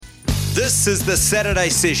This is the Saturday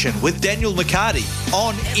Session with Daniel McCarty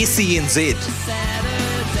on SENZ.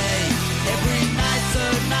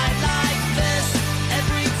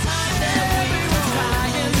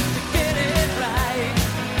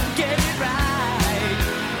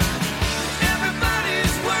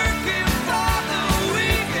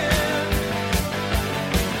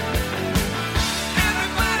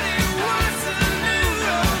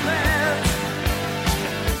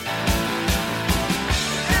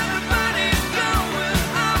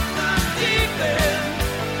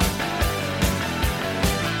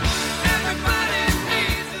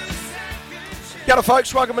 Kia ora,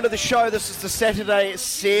 folks, welcome into the show. This is the Saturday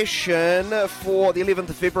Session for the 11th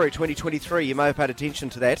of February 2023. You may have paid attention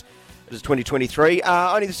to that. It is 2023.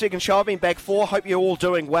 Only the second show I've been back for. Hope you're all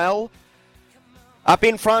doing well.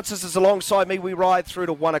 Ben Francis is alongside me. We ride through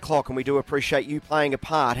to 1 o'clock and we do appreciate you playing a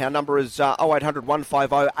part. Our number is 0800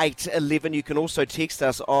 150 811. You can also text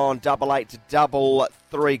us on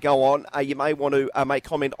 8833. Go on. You may want to make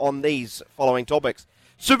comment on these following topics.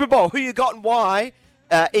 Super Bowl, who you got and why?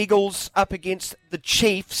 Eagles up against the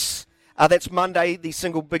Chiefs. That's Monday, the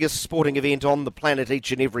single biggest sporting event on the planet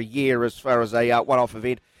each and every year as far as a one-off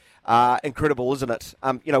event. Incredible, isn't it?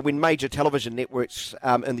 When major television networks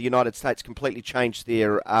in the United States completely changed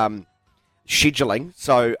their scheduling,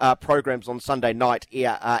 so programs on Sunday night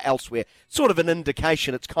elsewhere, sort of an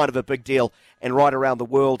indication it's kind of a big deal, and right around the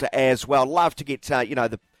world as well. Love to get,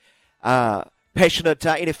 the passionate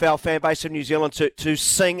NFL fan base in New Zealand to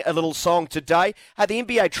sing a little song today. The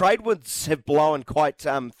NBA trade winds have blown quite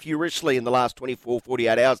furiously in the last 24,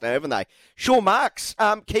 48 hours now, haven't they? Sean Marks,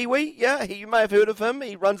 Kiwi, you may have heard of him.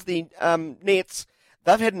 He runs the Nets.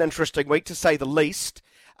 They've had an interesting week, to say the least.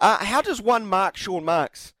 How does one mark Sean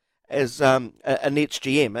Marks as a Nets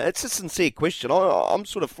GM? It's a sincere question. I'm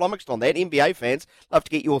sort of flummoxed on that. NBA fans, love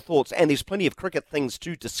to get your thoughts, and there's plenty of cricket things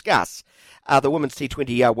to discuss. The Women's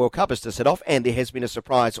T20 World Cup is to set off, and there has been a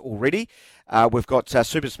surprise already. We've got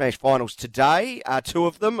Super Smash finals today, two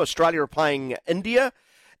of them. Australia are playing India,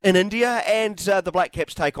 and the Black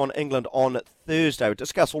Caps take on England on Thursday. We'll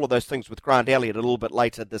discuss all of those things with Grant Elliott a little bit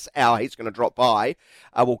later this hour. He's going to drop by.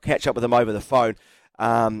 We'll catch up with him over the phone.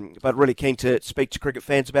 But really keen to speak to cricket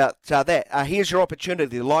fans about that. Here's your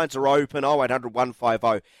opportunity. The lines are open, 0800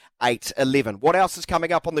 150 811. What else is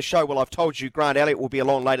coming up on the show? Well, I've told you Grant Elliott will be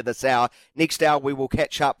along later this hour. Next hour, we will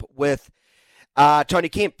catch up with Tony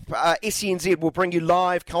Kemp. SENZ will bring you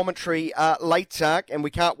live commentary later, and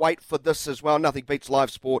we can't wait for this as well. Nothing beats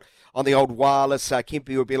live sport on the old wireless.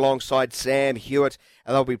 Kempy will be alongside Sam Hewitt,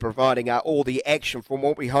 and they'll be providing all the action from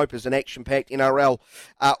what we hope is an action-packed NRL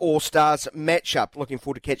All-Stars matchup. Looking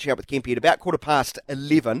forward to catching up with Kempy at about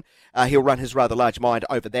 11:15. He'll run his rather large mind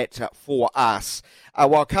over that for us.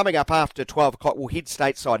 While coming up after 12 o'clock, we'll head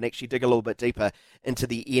stateside and actually dig a little bit deeper into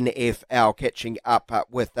the NFL, catching up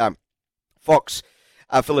with Fox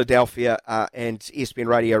Philadelphia and ESPN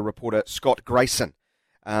radio reporter Scott Grayson.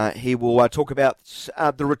 He will talk about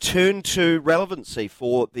the return to relevancy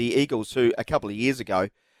for the Eagles, who a couple of years ago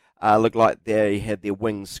looked like they had their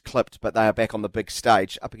wings clipped, but they are back on the big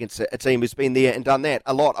stage up against a team who's been there and done that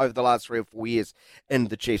a lot over the last 3 or 4 years in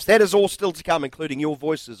the Chiefs. That is all still to come, including your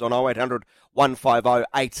voices on 0800 150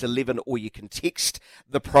 811, or you can text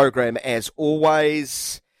the program as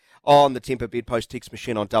always on the Temper Bedpost text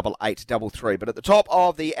machine on 8833. But at the top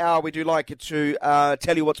of the hour, we do like to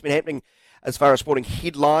tell you what's been happening as far as sporting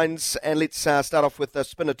headlines. And let's start off with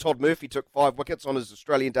spinner Todd Murphy took 5 wickets on his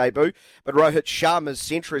Australian debut. But Rohit Sharma's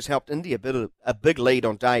century has helped India a big lead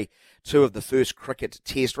on day 2 of the first cricket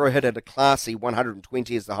test. Rohit had a classy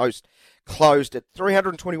 120 as the host closed at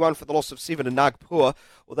 321 for the loss of 7 to Nagpur,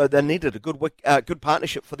 although they needed a good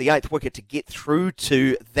partnership for the 8th wicket to get through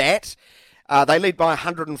to that. They lead by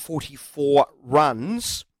 144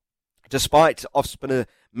 runs, despite off-spinner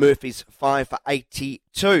Murphy's 5 for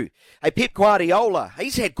 82. Hey, Pep Guardiola,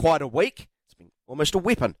 he's had quite a week. It's been almost a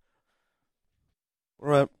weapon.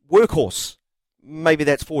 Or a workhorse. Maybe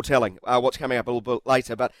that's foretelling what's coming up a little bit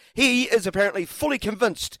later. But he is apparently fully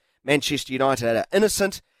convinced Manchester United are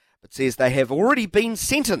innocent, but says they have already been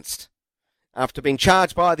sentenced. After being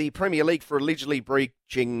charged by the Premier League for allegedly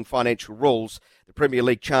breaching financial rules, the Premier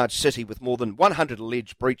League charged City with more than 100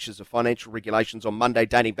 alleged breaches of financial regulations on Monday,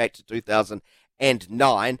 dating back to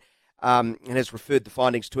 2009, and has referred the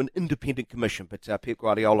findings to an independent commission. But Pep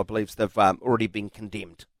Guardiola believes they've already been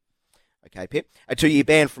condemned. Okay, Pep. A 2-year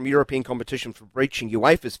ban from European competition for breaching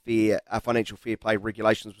UEFA's financial fair play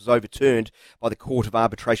regulations was overturned by the Court of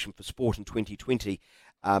Arbitration for Sport in 2020.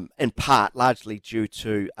 In part, largely due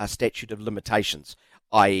to a statute of limitations,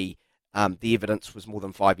 i.e. the evidence was more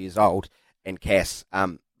than 5 years old, and CAS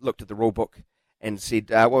looked at the rule book and said,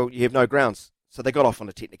 well, you have no grounds. So they got off on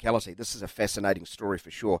a technicality. This is a fascinating story for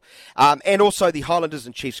sure. And also the Highlanders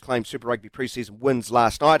and Chiefs claimed Super Rugby pre-season wins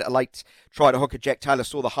last night. A late try to hooker, Jack Taylor,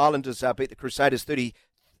 saw the Highlanders beat the Crusaders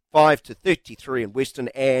 35-33 in Western,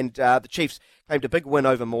 and the Chiefs claimed a big win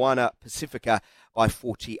over Moana Pacifica by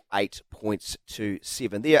 48 points to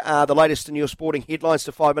 7. There are the latest in your sporting headlines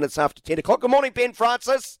to 5 minutes after 10 o'clock. Good morning, Ben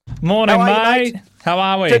Francis. Morning, mate. How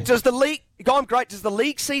are we? Does the league... I'm great. Does the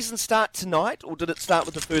league season start tonight, or did it start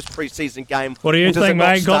with the first pre-season game? What do you think,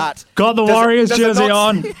 mate? Got the Warriors jersey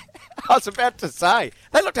on. I was about to say.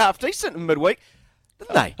 They looked half decent in midweek,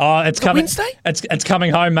 didn't they? Oh, it's coming. Wednesday? It's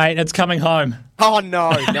coming home, mate. It's coming home. Oh, no.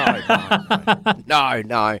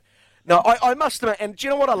 No, I must admit, and do you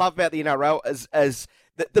know what I love about the NRL is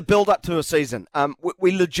the build-up to a season.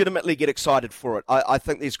 We legitimately get excited for it. I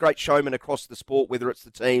think there's great showmen across the sport, whether it's the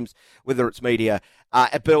teams, whether it's media.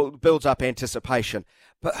 It builds up anticipation.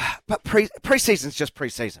 But pre-season's just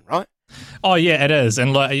pre-season, right? Oh, yeah, it is.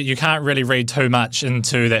 And look, you can't really read too much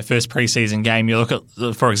into that first preseason game. You look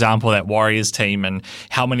at, for example, that Warriors team and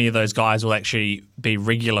how many of those guys will actually be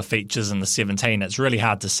regular features in the 17. It's really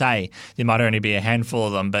hard to say. There might only be a handful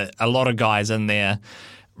of them, but a lot of guys in there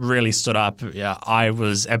really stood up. Yeah, I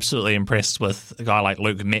was absolutely impressed with a guy like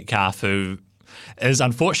Luke Metcalf, who is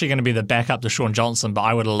unfortunately going to be the backup to Shaun Johnson, but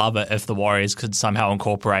I would love it if the Warriors could somehow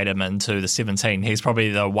incorporate him into the 17. He's probably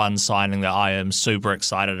the one signing that I am super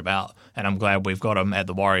excited about, and I'm glad we've got him at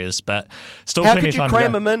the Warriors. But still plenty of fun to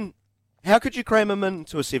go. How could you cram him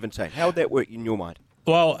into a 17? How would that work in your mind?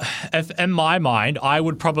 Well, if in my mind, I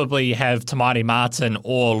would probably have Tamati Martin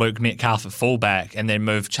or Luke Metcalf at fullback and then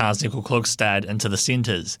move Charles Nicoll-Klugstad into the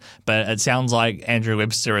centres. But it sounds like Andrew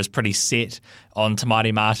Webster is pretty set on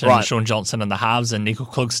Tamati Martin and Shaun Johnson in the halves and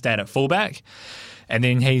Nicoll-Klugstad at fullback. And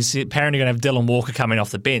then he's apparently going to have Dylan Walker coming off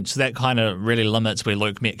the bench. So that kind of really limits where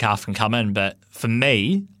Luke Metcalf can come in. But for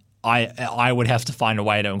me, I would have to find a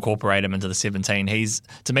way to incorporate him into the 17.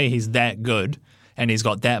 To me, he's that good. And he's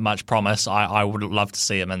got that much promise. I would love to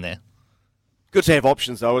see him in there. Good to have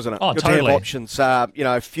options, though, isn't it? Oh, Good totally. to have options.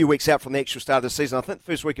 A few weeks out from the actual start of the season. I think the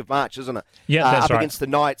first week of March, isn't it? Yeah, that's up right. Against the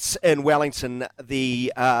Knights in Wellington,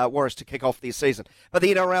 the Warriors to kick off their season. But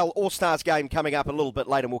the NRL All-Stars game coming up a little bit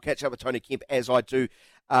later, and we'll catch up with Tony Kemp as I do.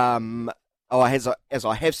 As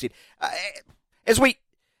I have said,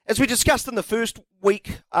 As we discussed in the first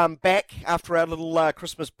week back after our little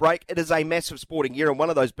Christmas break, it is a massive sporting year, and one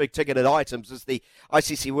of those big-ticketed items is the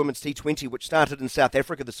ICC Women's T20, which started in South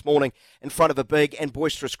Africa this morning in front of a big and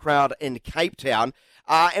boisterous crowd in Cape Town.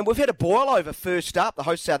 And we've had a boil-over first up. The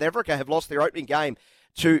host South Africa have lost their opening game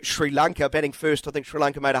to Sri Lanka. Batting first, I think Sri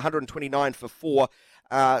Lanka made 129 for 4.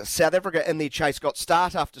 South Africa in their chase got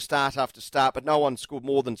start after start after start, but no one scored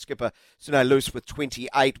more than skipper Sino Loose with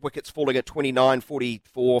 28. Wickets falling at 29,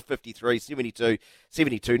 44, 53, 72,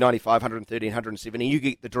 72, 95, 113, 170. You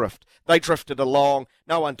get the drift. They drifted along.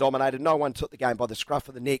 No one dominated. No one took the game by the scruff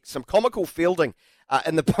of the neck. Some comical fielding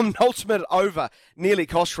in the penultimate over nearly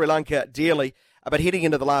cost Sri Lanka dearly. But heading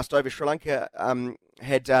into the last over, Sri Lanka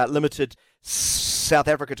had limited South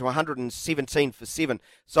Africa to 117 for 7.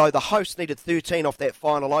 So the host needed 13 off that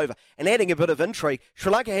final over. And adding a bit of intrigue,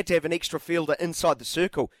 Sri Lanka had to have an extra fielder inside the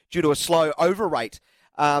circle due to a slow over rate.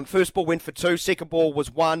 First ball went for 2, second ball was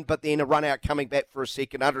 1, but then a run out coming back for a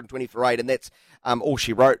second, 120 for 8, and that's all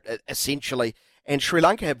she wrote, essentially. And Sri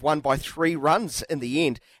Lanka have won by 3 runs in the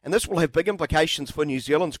end. And this will have big implications for New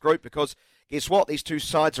Zealand's group because guess what? These two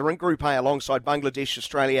sides are in Group A alongside Bangladesh,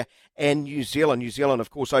 Australia and New Zealand. New Zealand, of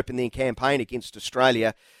course, opened their campaign against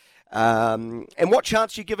Australia. And what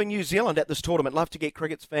chance are you giving New Zealand at this tournament? Love to get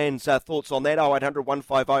cricket fans' thoughts on that. 0800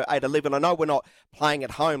 150 811. I know we're not playing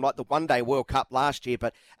at home like the One-Day World Cup last year,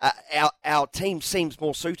 but our team seems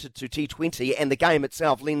more suited to T20 and the game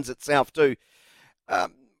itself lends itself to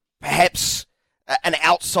perhaps an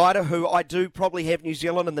outsider who I do probably have New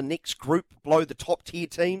Zealand in the next group below the top tier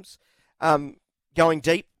teams. Going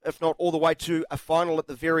deep, if not all the way to a final at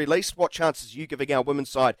the very least. What chances are you giving our women's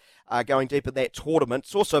side going deep in that tournament?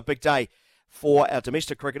 It's also a big day for our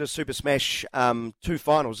domestic cricketers. Super Smash 2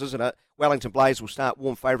 finals, isn't it? Wellington Blaze will start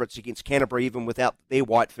warm favourites against Canterbury even without their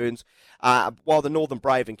White Ferns, while the Northern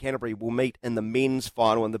Brave and Canterbury will meet in the men's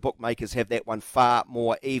final, and the bookmakers have that one far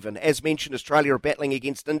more even. As mentioned, Australia are battling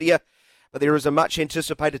against India. But there is a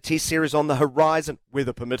much-anticipated test series on the horizon,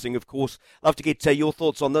 weather permitting, of course. Love to get your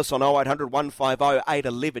thoughts on this on 0800 150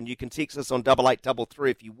 811. You can text us on 8833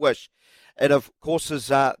 if you wish. It, of course, is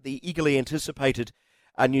the eagerly anticipated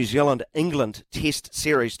New Zealand-England test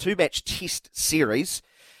series, 2-match test series.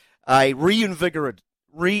 A reinvigorated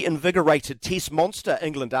test monster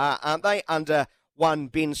England are, aren't they? Under one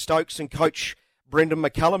Ben Stokes and coach Brendan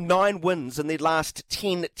McCullum, 9 wins in their last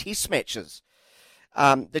 10 test matches.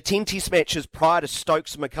 The 10 test matches prior to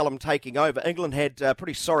Stokes and McCullum taking over, England had a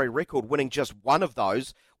pretty sorry record, winning just one of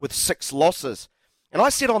those with 6 losses. And I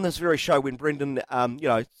said on this very show when Brendan,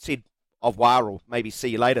 said au revoir or maybe see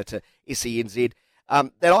you later to SENZ,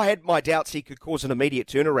 that I had my doubts he could cause an immediate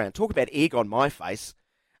turnaround. Talk about egg on my face.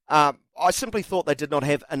 I simply thought they did not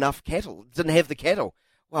have enough cattle, didn't have the cattle.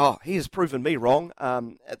 Well, he has proven me wrong.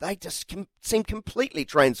 They just seem completely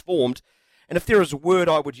transformed. And if there is a word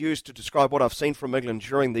I would use to describe what I've seen from England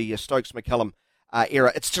during the Stokes-McCullum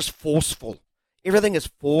era, it's just forceful. Everything is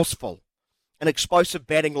forceful. An explosive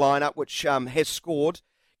batting lineup which has scored,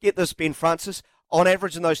 get this, Ben Francis, on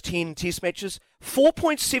average in those 10 test matches,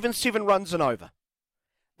 4.77 runs and over.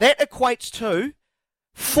 That equates to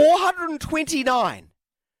 429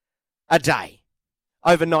 a day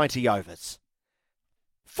over 90 overs.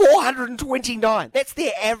 429. That's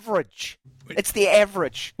their average. It's their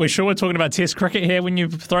average. We're sure we're talking about Test cricket here when you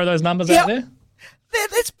throw those numbers out there?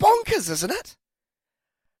 That's bonkers, isn't it?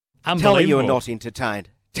 Unbelievable. Tell me you are not entertained.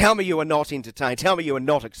 Tell me you are not entertained. Tell me you are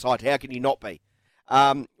not excited. How can you not be?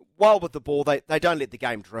 While with the ball, they don't let the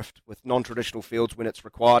game drift with non-traditional fields when it's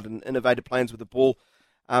required and innovative plans with the ball.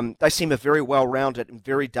 They seem a very well-rounded and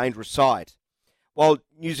very dangerous side. While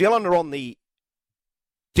New Zealand are on the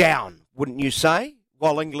down, wouldn't you say?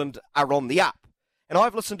 While England are on the up. And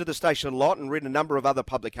I've listened to the station a lot and read a number of other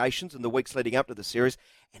publications in the weeks leading up to the series,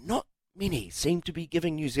 and not many seem to be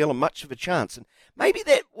giving New Zealand much of a chance. And maybe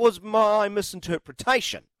that was my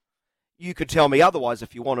misinterpretation. You could tell me otherwise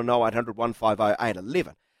if you want to know. 800 150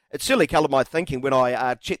 811. It certainly coloured my thinking when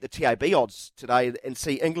I checked the TAB odds today and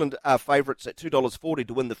see England are favourites at $2.40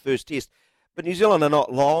 to win the first test. But New Zealand are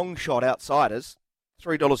not long shot outsiders,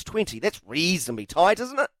 $3.20. That's reasonably tight,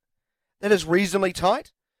 isn't it? That is reasonably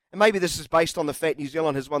tight. And maybe this is based on the fact New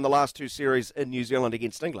Zealand has won the last 2 series in New Zealand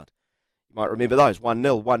against England. You might remember those,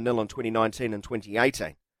 1-0 in 2019 and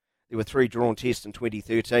 2018. There were 3 drawn tests in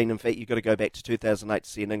 2013. In fact, you've got to go back to 2008 to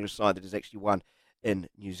see an English side that has actually won in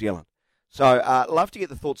New Zealand. So, love to get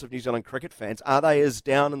the thoughts of New Zealand cricket fans. Are they as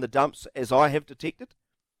down in the dumps as I have detected?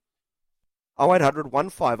 0800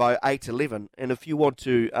 150 811. And if you want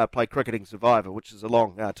to play Cricketing Survivor, which is a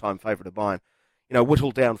long time favourite of mine,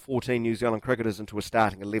 whittle down 14 New Zealand cricketers into a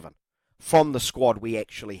starting 11 from the squad we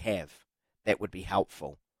actually have. That would be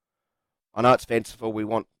helpful. I know it's fanciful. We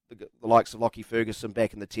want the likes of Lockie Ferguson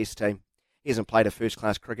back in the test team. He hasn't played a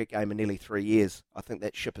first-class cricket game in nearly 3 years. I think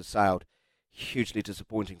that ship has sailed. Hugely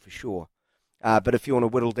disappointing for sure. But if you want to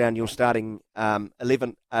whittle down your starting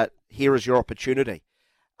 11, here is your opportunity.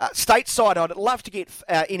 Stateside, I'd love to get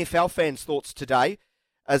NFL fans' thoughts today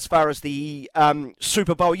as far as the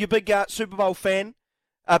Super Bowl. You a big Super Bowl fan,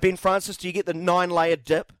 Ben Francis? Do you get the 9-layer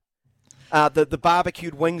dip, the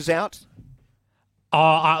barbecued wings out?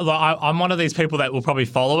 I'm one of these people that will probably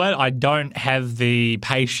follow it. I don't have the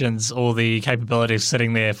patience or the capability of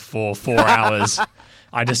sitting there for 4 hours.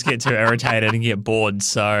 I just get too irritated and get bored.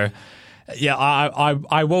 So, yeah,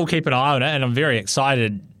 I will keep an eye on it, and I'm very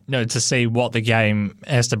excited, to see what the game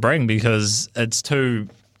has to bring, because it's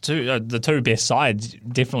the two best sides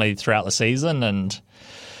definitely throughout the season, and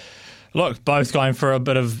look, both going for a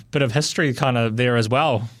bit of history kind of there as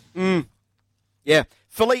well. Yeah.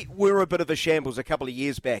 Philly were a bit of a shambles a couple of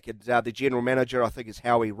years back, and the general manager, I think, is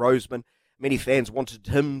Howie Roseman. Many fans wanted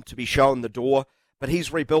him to be shown the door, but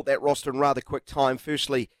he's rebuilt that roster in rather quick time.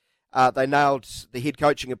 Firstly, they nailed the head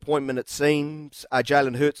coaching appointment, it seems.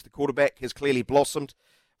 Jalen Hurts, the quarterback, has clearly blossomed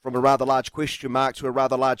from a rather large question mark to a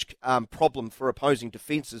rather large problem for opposing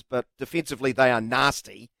defences, but defensively they are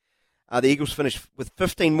nasty. The Eagles finished with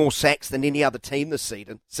 15 more sacks than any other team this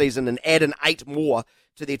season and add an 8 more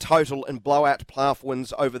to their total in blowout playoff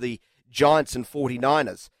wins over the Giants and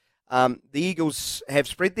 49ers. The Eagles have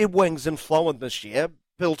spread their wings and flown this year,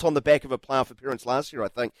 built on the back of a playoff appearance last year, I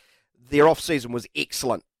think. Their off-season was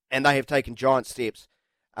excellent, and they have taken giant steps.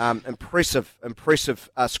 Impressive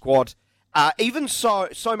squad. Even so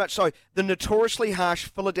much so, the notoriously harsh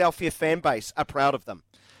Philadelphia fan base are proud of them.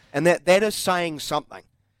 And that is saying something.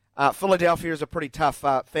 Philadelphia is a pretty tough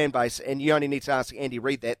fan base, and you only need to ask Andy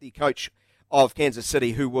Reid that, the coach of Kansas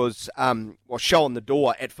City, who was shown the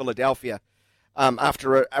door at Philadelphia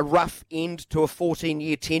after a rough end to a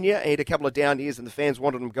 14-year tenure. He had a couple of down years, and the fans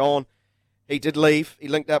wanted him gone. He did leave. He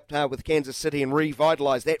linked up with Kansas City and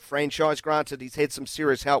revitalised that franchise. Granted, he's had some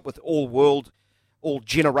serious help with all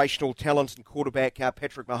generational talent and quarterback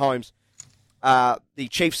Patrick Mahomes. The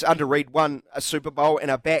Chiefs under Reid won a Super Bowl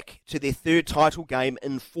and are back to their 3rd title game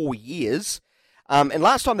in 4 years. And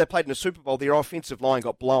last time they played in a Super Bowl, their offensive line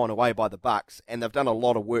got blown away by the Bucs, and they've done a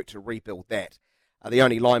lot of work to rebuild that. The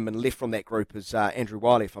only lineman left from that group is Andrew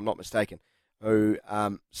Wiley, if I'm not mistaken, who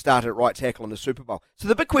started at right tackle in the Super Bowl. So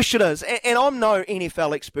the big question is, and I'm no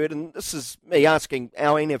NFL expert, and this is me asking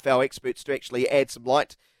our NFL experts to actually add some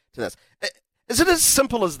light to this. Is it as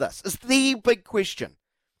simple as this? Is the big question,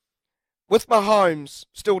 with Mahomes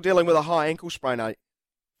still dealing with a high ankle sprain,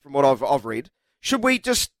 from what I've read, should we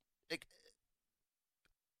just the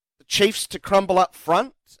Chiefs to crumble up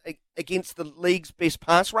front against the league's best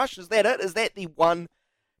pass rush? Is that it? Is that the one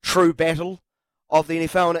true battle of the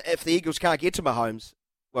NFL? And if the Eagles can't get to Mahomes,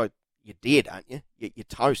 well, you're dead, aren't you? You're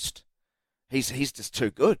toast. He's just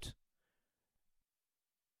too good.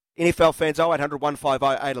 NFL fans, 0800 150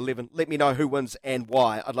 811. Let me know who wins and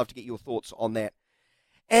why. I'd love to get your thoughts on that.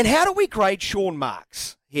 And how do we grade Sean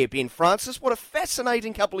Marks here, Ben Francis? What a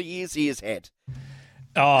fascinating couple of years he has had.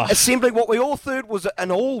 Assembling what we all thought was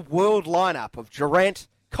an all-world lineup of Durant,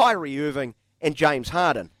 Kyrie Irving, and James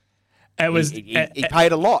Harden. It was he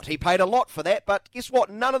paid a lot. He paid a lot for that, but guess what?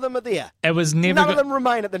 None of them are there. It was never. None of them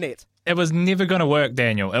remain at the net. It was never going to work,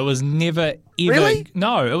 Daniel. It was never ever. Really?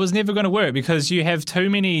 No, it was never going to work because you have too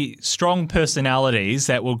many strong personalities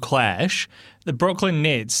that will clash. The Brooklyn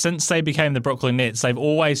Nets, since they became the Brooklyn Nets, they've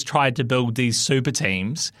always tried to build these super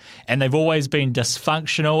teams, and they've always been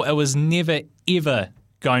dysfunctional. It was never ever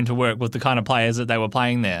going to work with the kind of players that they were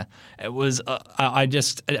playing there. It was. I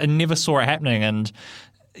never saw it happening, and.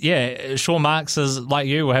 Yeah, Sean Marks is like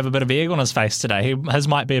you. Will have a bit of egg on his face today. His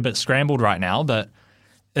might be a bit scrambled right now, but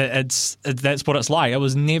that's what it's like. It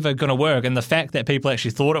was never going to work, and the fact that people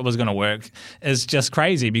actually thought it was going to work is just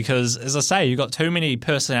crazy. Because, as I say, you've got too many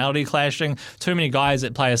personality clashing, too many guys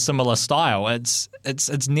that play a similar style. It's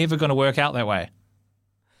never going to work out that way.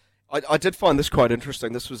 I did find this quite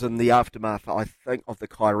interesting. This was in the aftermath, I think, of the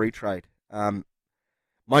Kyrie trade.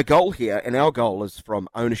 My goal here, and our goal, is from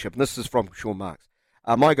ownership, and this is from Sean Marks.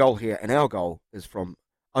 My goal here and our goal is from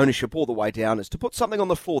ownership all the way down is to put something on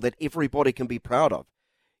the floor that everybody can be proud of.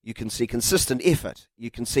 You can see consistent effort, you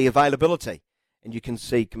can see availability, and you can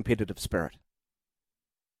see competitive spirit.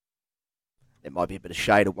 There might be a bit of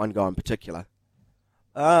shade at one guy in particular.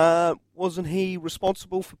 Wasn't he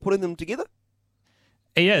responsible for putting them together?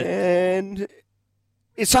 Yeah. And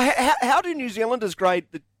so how do New Zealanders grade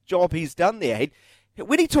the job he's done there?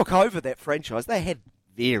 When he took over that franchise, they had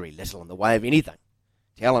very little in the way of anything.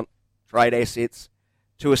 Talent, trade assets,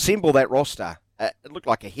 to assemble that roster, it looked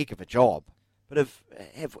like a heck of a job. But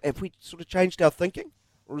have we sort of changed our thinking?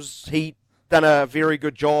 Or has he done a very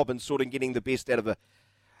good job in sort of getting the best out of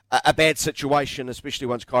a bad situation, especially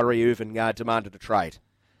once Kyrie Irving demanded a trade?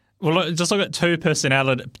 Well, just look at two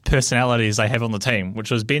personalities they have on the team,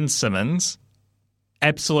 which was Ben Simmons.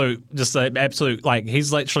 Absolute, like,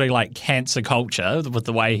 he's literally like cancer culture with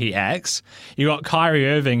the way he acts. You got Kyrie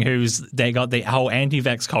Irving, they got the whole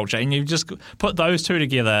anti-vax culture, and you just put those two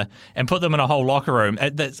together and put them in a whole locker room.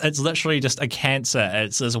 It's literally just a cancer.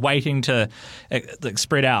 It's waiting to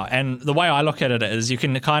spread out. And the way I look at it is you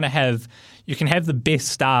can have the best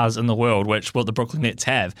stars in the world, which what the Brooklyn Nets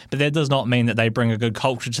have, but that does not mean that they bring a good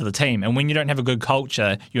culture to the team. And when you don't have a good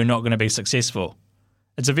culture, you're not going to be successful.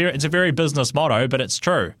 It's a very business motto, but it's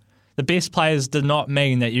true. The best players do not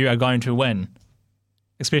mean that you are going to win,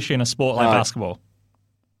 especially in a sport like basketball.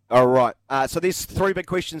 All right. So there's three big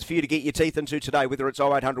questions for you to get your teeth into today, whether it's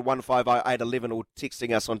 0800 150 811 or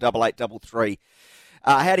texting us on 8833.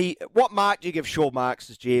 What mark do you give Sean Marks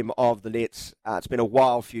as GM of the Nets? It's been a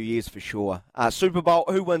wild few years for sure. Super Bowl,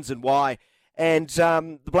 who wins and why? And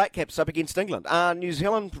the Black Caps up against England. Are New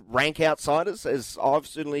Zealand rank outsiders, as I've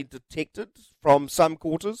certainly detected from some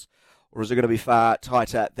quarters, or is it going to be far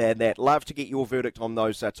tighter than that? Love to get your verdict on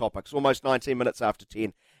those topics. Almost 19 minutes after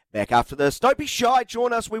 10. Back after this. Don't be shy.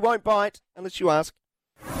 Join us. We won't bite unless you ask.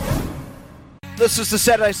 This is the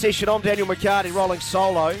Saturday session. I'm Daniel McCarty, rolling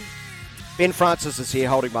solo. Ben Francis is here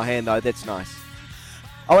holding my hand, though. That's nice.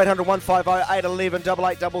 0800 150 811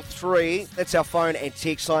 8833. That's our phone and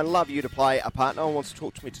text line. Love you to play a part. No one wants to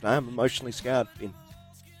talk to me today. I'm emotionally scarred, Ben.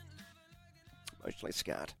 Emotionally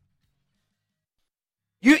scarred.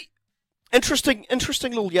 Interesting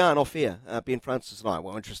little yarn off here, Ben Francis and I.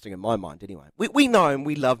 Well, interesting in my mind anyway. We know and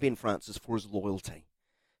we love Ben Francis for his loyalty,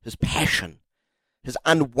 his passion, his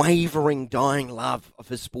unwavering, dying love of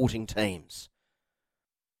his sporting teams.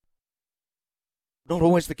 Not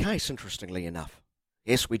always the case, interestingly enough.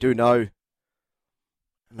 Yes, we do know,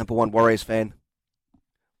 number one Warriors fan,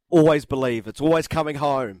 always believe it's always coming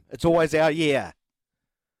home. It's always our year.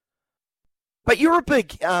 But you're a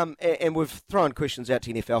big, and we've thrown questions out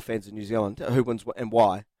to NFL fans in New Zealand, who wins and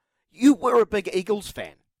why. You were a big Eagles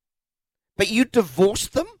fan, but you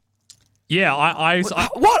divorced them? Yeah, I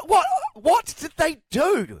What did they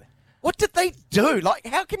do? What did they do? Like,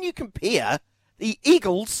 how can you compare the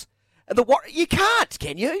Eagles and the Warriors? You can't,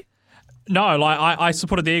 can you? No, like I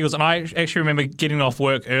supported the Eagles, and I actually remember getting off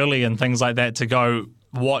work early and things like that to go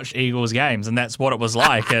watch Eagles games, and that's what it was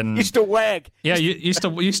like. And used to wag. Yeah, you used to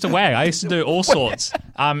wag. I used to do all sorts.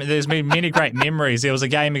 There's been many great memories. There was a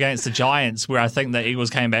game against the Giants where I think the Eagles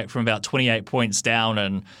came back from about 28 points down,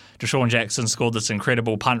 and Deshaun Jackson scored this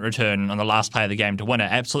incredible punt return on the last play of the game to win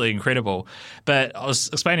it. Absolutely incredible. But I was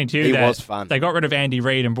explaining to you that they got rid of Andy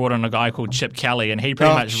Reid and brought in a guy called Chip Kelly, and he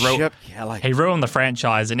pretty much ruined the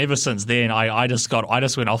franchise. And ever since then, I just went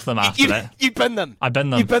off them after that. You bin them. I bin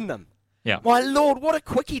them. You bin them. Yeah. My Lord, what a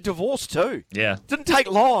quickie divorce too. Yeah. Didn't take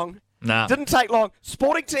long. Nah. Didn't take long.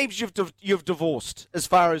 Sporting teams you've divorced as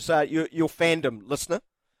far as your fandom, listener.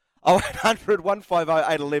 0800 150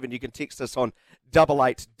 811. You can text us on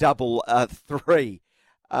 8833.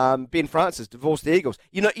 Ben Francis divorced the Eagles.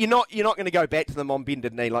 You're not going to go back to them on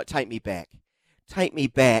bended knee like take me back. Take me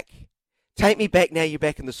back. Take me back now you're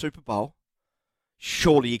back in the Super Bowl.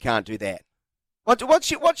 Surely you can't do that.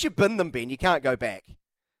 Once you bin them, Ben, you can't go back.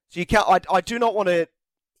 So you can't. I do not want to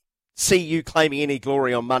see you claiming any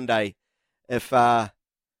glory on Monday if the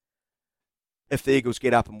Eagles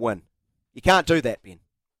get up and win. You can't do that, Ben.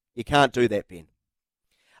 You can't do that, Ben.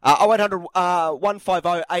 0800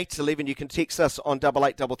 150 811. You can text us on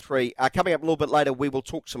 8833. Coming up a little bit later, we will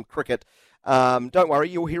talk some cricket. Don't worry,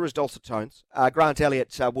 you'll hear his dulcet tones. Grant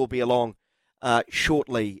Elliott will be along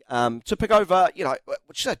shortly to pick over,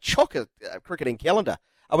 which is a chocker cricketing calendar.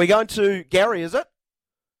 Are we going to Gary, is it?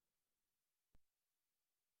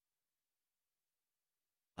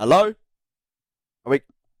 Hello? Are we?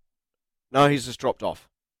 No, he's just dropped off.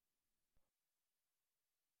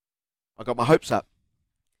 I got my hopes up.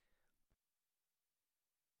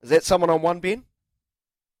 Is that someone on one, Ben?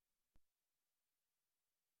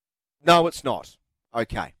 No, it's not.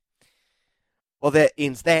 Okay. Well, that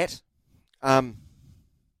ends that.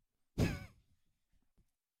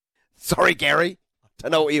 Sorry, Gary. I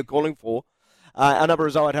don't know what you're calling for. Our number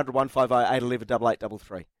is 0800 150 811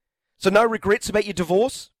 8833. So no regrets about your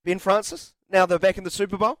divorce, Ben Francis? Now they're back in the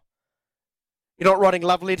Super Bowl? You're not writing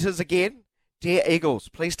love letters again? Dear Eagles,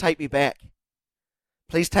 please take me back.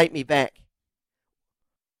 Please take me back.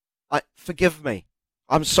 Forgive me.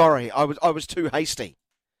 I'm sorry. I was too hasty.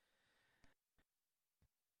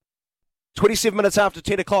 27 minutes after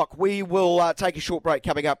 10 o'clock, we will take a short break.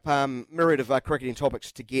 Coming up, myriad of cricketing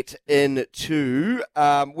topics to get into.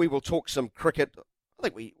 We will talk some cricket. I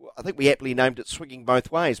think we aptly named it Swinging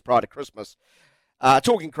Both Ways prior to Christmas.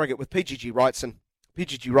 Talking cricket with PGG Wrightson.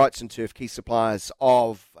 PGG Wrightson Turf, key suppliers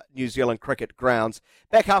of New Zealand cricket grounds.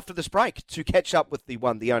 Back after this break to catch up with the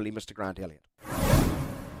one, the only Mr. Grant Elliott.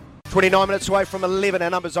 29 minutes away from 11. Our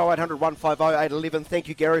number's 0800 150 811. Thank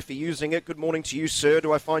you, Gary, for using it. Good morning to you, sir.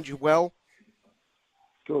 Do I find you well?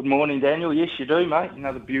 Good morning, Daniel. Yes, you do, mate.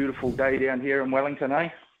 Another beautiful day down here in Wellington, eh?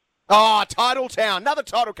 Oh, Title Town. Another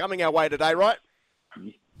title coming our way today, right?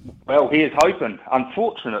 Well, here's hoping.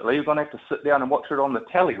 Unfortunately, we're going to have to sit down and watch it on the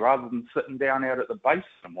telly rather than sitting down out at the base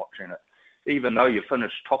and watching it. Even though you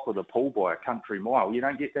finish top of the pool by a country mile, you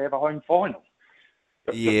don't get to have a home final.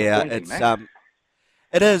 Yeah,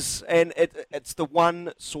 it is, and it's the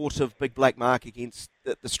one sort of big black mark against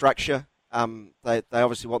the structure. They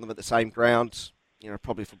obviously want them at the same ground,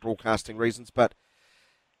 probably for broadcasting reasons, but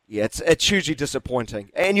yeah, it's hugely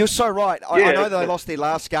disappointing. And you're so right. I know they lost their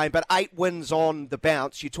last game, but 8 wins on the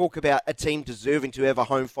bounce. You talk about a team deserving to have a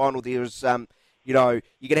home final. There's, you're going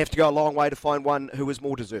to have to go a long way to find one who is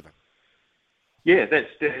more deserving. Yeah, that's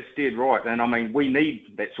dead right. And, I mean, we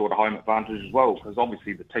need that sort of home advantage as well because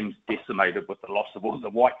obviously the team's decimated with the loss of all the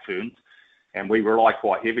White Ferns and we rely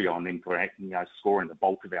quite heavy on them for scoring the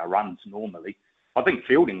bulk of our runs normally. I think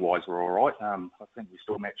fielding-wise we're all right. I think we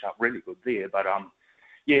still match up really good there. But,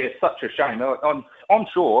 yeah, it's such a shame. I'm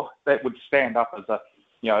sure that would stand up as a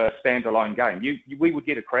standalone game. We would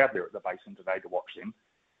get a crowd there at the Basin today to watch them.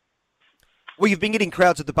 Well, you've been getting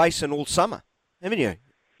crowds at the Basin all summer, haven't you?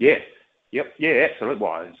 Yeah. Yep, yeah, absolutely.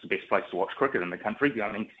 Well, it's the best place to watch cricket in the country.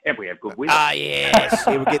 I mean, and we have good weather. Yes.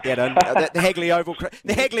 Yeah, we'll get that in. The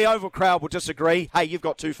Hagley Oval crowd will disagree. Hey, you've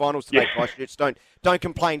got 2 finals today, Christchurch. Don't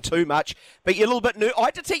complain too much. But you're a little bit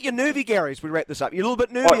I detect you're nervy, Gary, as we wrap this up. You're a little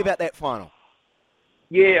bit nervy about that final.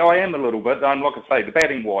 Yeah, I am a little bit. Like I say, the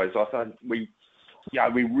batting-wise, I think we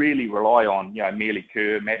really rely on, Mealy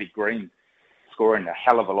Kerr, Matty Green scoring a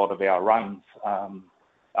hell of a lot of our runs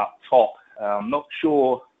up top. I'm not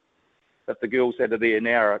sure if the girls that are there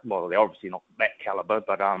now, well, they're obviously not that calibre,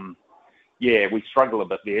 but we struggle a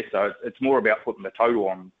bit there. So it's more about putting the total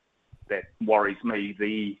on that worries me.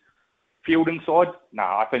 The fielding side, no,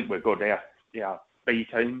 I think we're good. Our B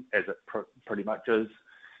team, as it pretty much is,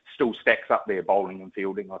 still stacks up their bowling and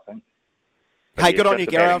fielding, I think. But Hey, good on you,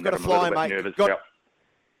 Gary. I've got to fly, mate.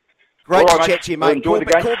 Great All to right, chat to you, mate. Well,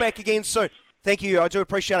 Call back again soon. Thank you. I do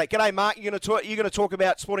appreciate it. G'day, Mark. You're going to talk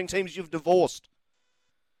about sporting teams you've divorced.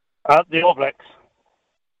 The All Blacks.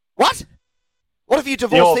 What? What have you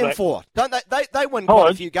divorced them for? Don't they win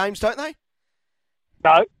quite a few games, don't they?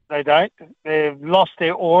 No, they don't. They've lost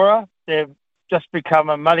their aura. They've just become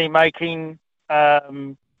a money-making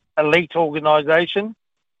elite organisation.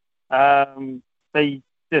 The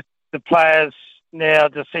players now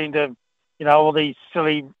just seem to, all these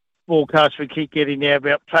silly broadcasts we keep getting now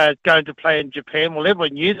about players going to play in Japan. Well,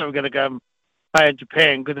 everyone knew they were going to go and play in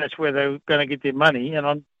Japan because that's where they were going to get their money. And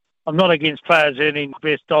I'm not against players earning the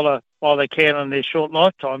best dollar while they can in their short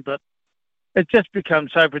lifetime, but it just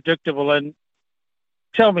becomes so predictable. And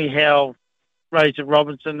tell me how Razor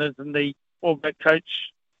Robinson is in the All Black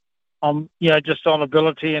coach, just on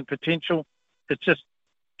ability and potential. It's just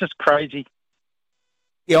crazy.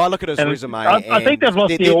 Yeah, I look at his resume. I think they've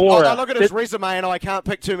lost the aura. I look at his resume and I can't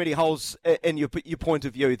pick too many holes in your point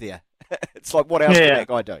of view there. It's like, what else can that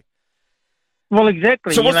guy do? Well,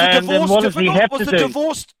 exactly. So was the divorce what difficult? Does he have to do?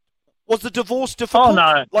 Was the divorce difficult? Oh,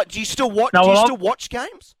 no. Like, do you still watch? No, do you still watch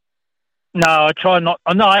games? No, I try not.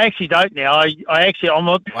 No, I actually don't now. I'm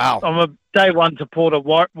a day one supporter,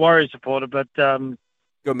 Warrior supporter, but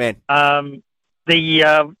good man. The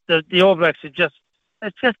All Blacks it's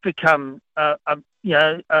just become a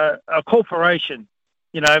corporation,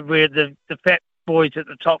 where the fat boys at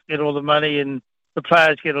the top get all the money and the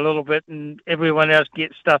players get a little bit, and everyone else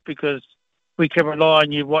gets stuff because we can rely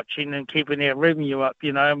on you watching and keeping our revenue up,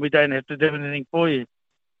 and we don't have to do anything for you.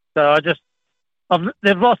 So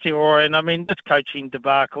they've lost the aura, and I mean, this coaching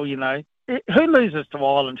debacle, who loses to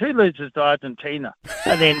Ireland? Who loses to Argentina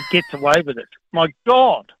and then gets away with it? My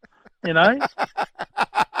God, Can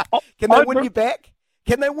they win you back?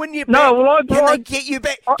 Can they win you back? No, well, can they get you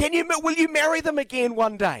back? Will you marry them again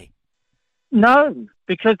one day? No,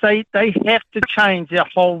 because they have to change their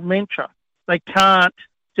whole mantra. They can't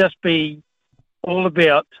just be all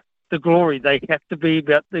about the glory. They have to be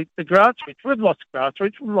about the grassroots. We've lost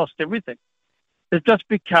grassroots. We've lost everything. They've just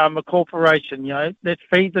become a corporation, Let's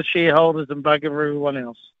feed the shareholders and bugger everyone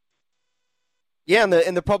else. Yeah,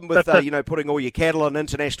 and the problem with putting all your cattle on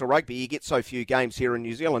international rugby, you get so few games here in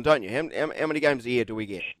New Zealand, don't you? How many games a year do we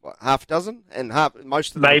get? What, half a dozen? And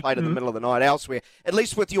most of them are played in the middle of the night elsewhere. At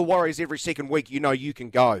least with your Warriors every second week, you can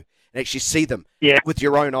go and actually see them with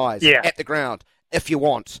your own eyes at the ground if you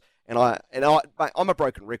want. And I'm a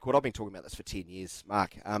broken record. I've been talking about this for 10 years,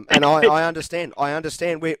 Mark. And I understand. I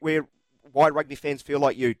understand why rugby fans feel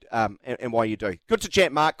like you and why you do. Good to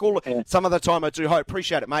chat, Mark. Call some other time, I do hope.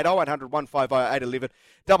 Appreciate it, mate. 0800 150 811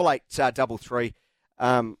 8833.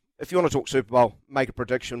 If you want to talk Super Bowl, make a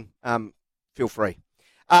prediction, feel free.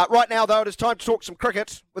 Right now, though, it is time to talk some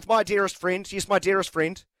cricket with my dearest friend. Yes, my dearest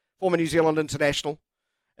friend, former New Zealand international.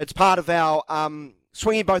 It's part of our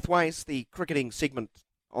Swinging Both Ways, the cricketing segment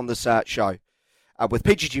on this show. With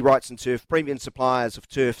PGG Rights and Turf, premium suppliers of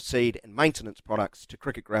turf, seed and maintenance products to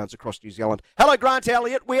cricket grounds across New Zealand. Hello, Grant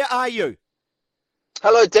Elliott. Where are you?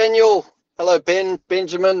 Hello, Daniel. Hello,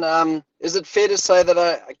 Benjamin. Is it fair to say that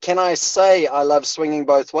I love swinging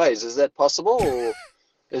both ways? Is that possible, or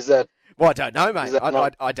is that? Well, I don't know, mate.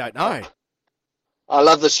 I don't know. I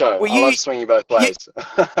love the show. Well, I love swinging both ways.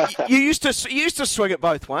 You used to swing it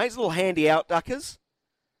both ways, little handy out duckers.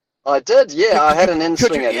 I did, yeah. I had an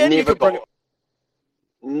in-swinger.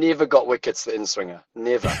 Never got wickets, the in-swinger.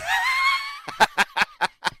 Never.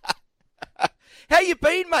 How you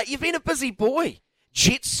been, mate? You've been a busy boy.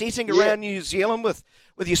 Jet setting around New Zealand with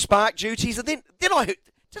your spark duties. And then did I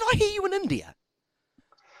hear you in India?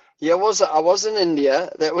 Yeah, I was in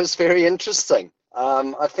India. That was very interesting.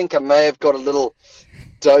 I think I may have got a little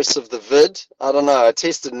dose of the vid. I don't know. I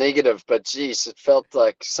tested negative, but geez, it felt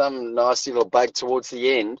like some nasty little bug towards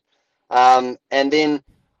the end. And then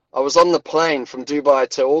I was on the plane from Dubai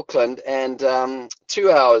to Auckland, and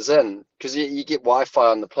 2 hours in, because you get Wi-Fi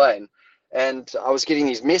on the plane, and I was getting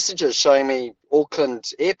these messages showing me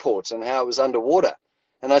Auckland Airport and how it was underwater.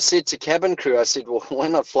 And I said to cabin crew, I said, well, we're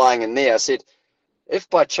not flying in there. I said, if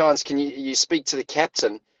by chance can you speak to the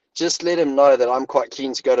captain, just let him know that I'm quite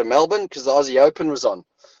keen to go to Melbourne because the Aussie Open was on.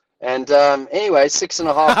 And anyway,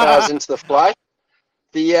 6.5 hours into the flight,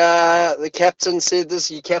 the captain said, "This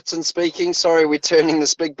is your captain speaking. Sorry, we're turning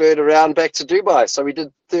this big bird around back to Dubai." So we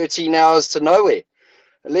did 13 hours to nowhere.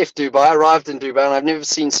 I left Dubai, arrived in Dubai, and I've never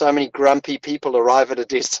seen so many grumpy people arrive at a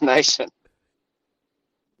destination.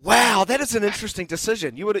 Wow, that is an interesting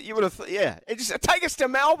decision. You would have, yeah. Just take us to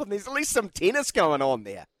Melbourne. There's at least some tennis going on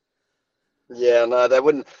there. Yeah, no, they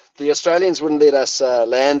wouldn't. The Australians wouldn't let us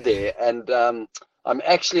land there. And I'm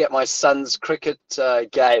actually at my son's cricket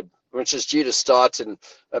game, which is due to start in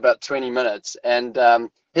about 20 minutes. And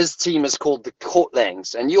his team is called the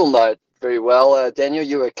Courtlangs. And you'll know it very well, Daniel.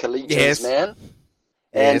 You're a collegians man.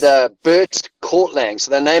 And Bert Courtlang.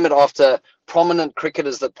 So they name it after prominent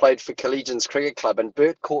cricketers that played for Collegians Cricket Club. And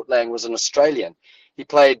Bert Courtlang was an Australian. He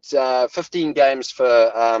played 15 games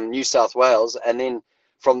for New South Wales, and then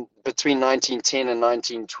from between 1910 and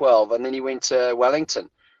 1912, and then he went to Wellington,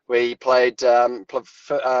 where he played 12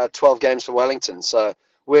 games for Wellington. So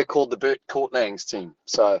we're called the Bert Courtlangs team.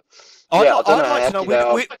 So I'd I don't know like to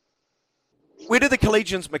know where do the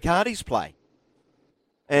Collegians Macardis play?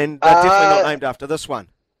 And they're definitely not named after this one.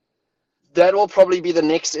 That will probably be the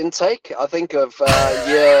next intake, I think, of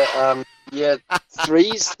year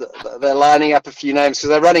threes. They're lining up a few names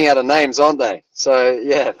because they're running out of names, aren't they? So,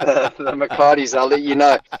 yeah, the Macardis, I'll let you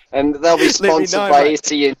know. And they'll be sponsored by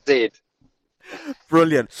SENZ.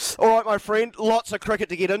 Brilliant. All right, my friend, lots of cricket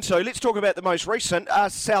to get into. Let's talk about the most recent.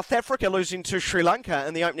 South Africa losing to Sri Lanka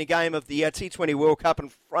in the opening game of the T20 World Cup in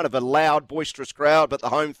front of a loud, boisterous crowd, but the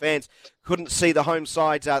home fans couldn't see the home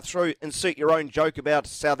sides through. Insert your own joke about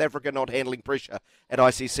South Africa not handling pressure at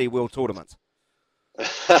ICC World Tournaments.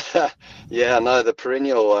 Yeah, no, the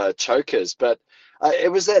perennial chokers. But it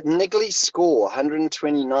was that niggly score,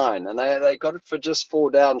 129, and they got it for just 4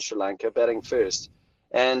 down, Sri Lanka, batting first.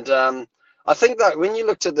 And I think that when you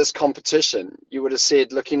looked at this competition, you would have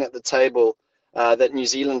said, looking at the table that New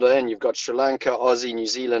Zealand are in, you've got Sri Lanka, Aussie, New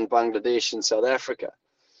Zealand, Bangladesh, and South Africa.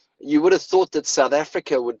 You would have thought that South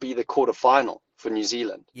Africa would be the quarterfinal for New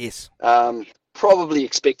Zealand. Yes. Probably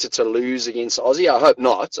expected to lose against Aussie. I hope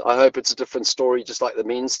not. I hope it's a different story, just like the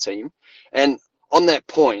men's team. And on that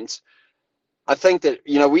point, I think that,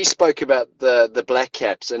 we spoke about the Black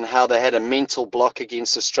Caps and how they had a mental block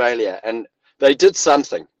against Australia, and they did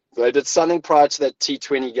something. They did something prior to that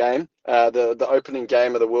T20 game, the opening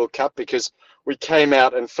game of the World Cup, because we came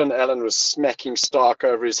out and Finn Allen was smacking Stark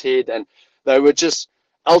over his head, and they were just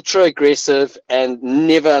ultra aggressive and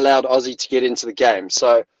never allowed Aussie to get into the game.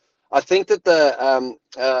 So I think that the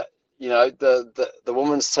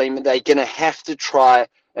women's team, they're going to have to try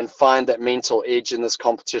and find that mental edge in this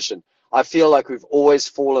competition. I feel like we've always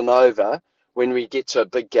fallen over when we get to a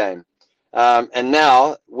big game. And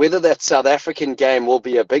now, whether that South African game will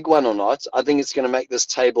be a big one or not, I think it's going to make this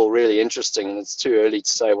table really interesting, and it's too early to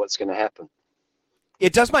say what's going to happen.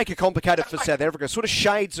 It does make it complicated for South Africa, sort of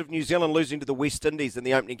shades of New Zealand losing to the West Indies in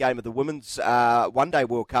the opening game of the Women's One-Day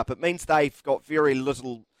World Cup. It means they've got very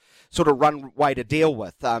little sort of runway to deal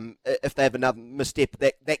with. If they have another misstep,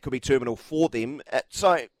 that could be terminal for them.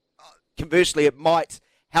 So, conversely, it might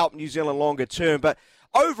help New Zealand longer term. But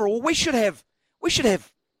overall, we should have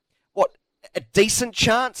a decent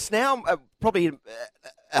chance now, probably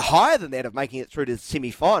higher than that, of making it through to the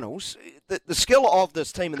semi-finals. The skill of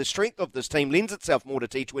this team and the strength of this team lends itself more to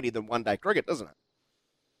T20 than one-day cricket, doesn't it?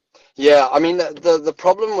 Yeah, I mean, the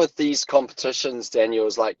problem with these competitions, Daniel,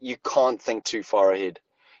 is like you can't think too far ahead.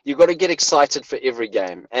 You've got to get excited for every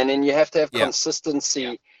game, and then you have to have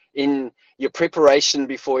consistency in your preparation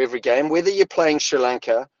before every game, whether you're playing Sri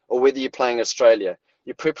Lanka or whether you're playing Australia.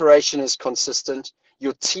 Your preparation is consistent.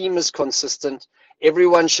 Your team is consistent.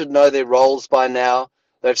 Everyone should know their roles by now.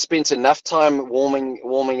 They've spent enough time warming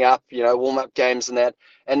up, warm-up games and that,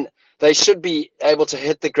 and they should be able to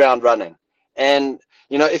hit the ground running. And,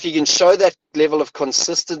 if you can show that level of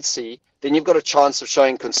consistency, then you've got a chance of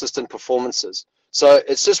showing consistent performances. So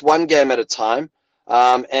it's just one game at a time.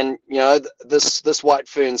 And, this White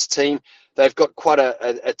Ferns team, they've got quite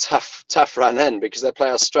a tough run in, because they play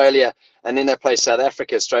Australia and then they play South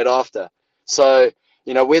Africa straight after. So,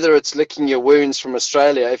 whether it's licking your wounds from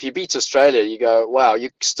Australia, if you beat Australia, you go, wow, you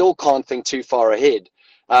still can't think too far ahead.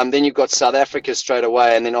 Then you've got South Africa straight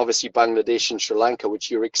away, and then obviously Bangladesh and Sri Lanka,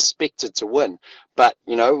 which you're expected to win. But,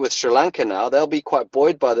 with Sri Lanka now, they'll be quite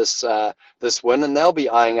buoyed by this win, and they'll be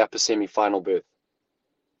eyeing up a semi-final berth.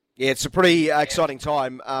 Yeah, it's a pretty exciting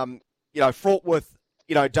time, fraught with,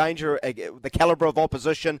 danger, the calibre of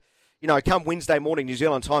opposition. Come Wednesday morning, New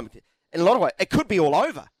Zealand time, in a lot of ways, it could be all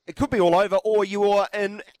over. It could be all over, or you are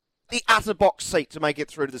in the utter box seat to make it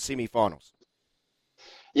through to the semi-finals.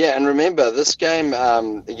 Yeah, and remember, this game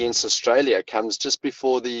against Australia comes just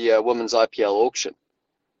before the women's IPL auction.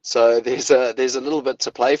 So there's a little bit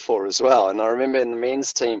to play for as well. And I remember in the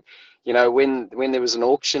men's team, when there was an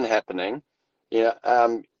auction happening,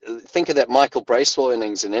 think of that Michael Bracewell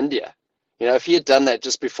innings in India. If he had done that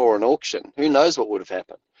just before an auction, who knows what would have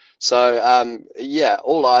happened. So,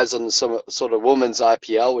 all eyes on some sort of women's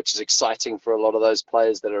IPL, which is exciting for a lot of those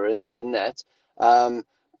players that are in that.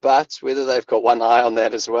 but whether they've got one eye on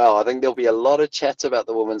that as well, I think there'll be a lot of chat about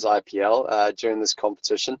the women's IPL during this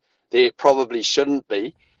competition. There probably shouldn't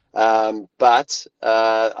be, but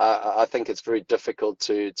I think it's very difficult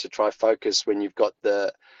to try focus when you've got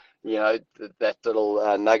that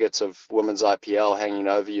little nugget of women's IPL hanging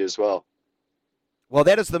over you as well. Well,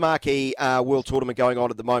 that is the marquee World Tournament going on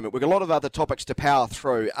at the moment. We've got a lot of other topics to power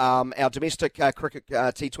through. Our domestic cricket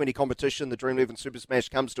T20 competition, the Dream 11 Super Smash,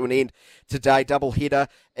 comes to an end today. Double header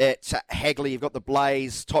at Hagley. You've got the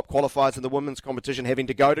Blaze top qualifiers in the women's competition having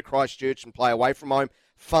to go to Christchurch and play away from home,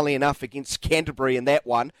 funnily enough, against Canterbury in that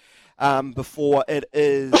one, before it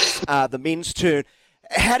is the men's turn.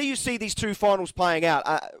 How do you see these two finals playing out?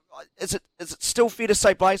 Is it still fair to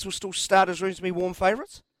say Blaze will still start as reasonably warm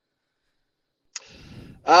favourites?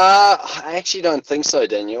 I actually don't think so,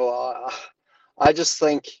 Daniel. I just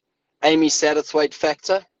think Amy Satterthwaite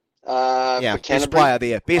factor. For best Canterbury.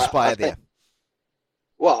 player there.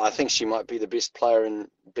 Well, I think she might be the best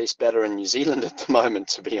batter in New Zealand at the moment,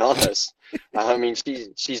 to be honest. I mean,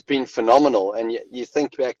 she's been phenomenal, and you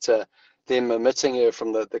think back to them omitting her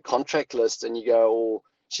from the contract list, and you go, oh,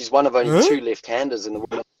 she's one of only two left-handers in the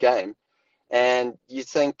women's game, and you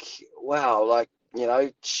think, wow, like,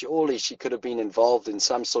 surely she could have been involved in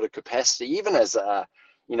some sort of capacity, even as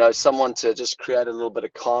someone to just create a little bit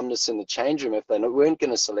of calmness in the change room if they weren't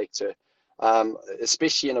going to select her,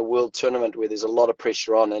 especially in a world tournament where there's a lot of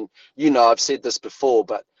pressure on. And, I've said this before,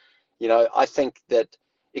 but, I think that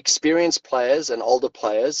experienced players and older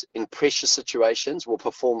players in pressure situations will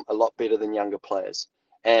perform a lot better than younger players.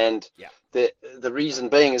 And the reason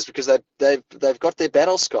being is because they've got their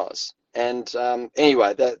battle scars. And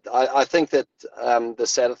anyway, I think that the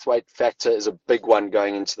Satterthwaite factor is a big one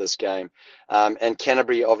going into this game. And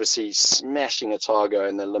Canterbury obviously smashing Otago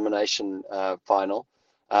in the elimination final.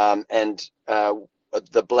 And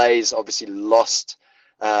the Blaze obviously lost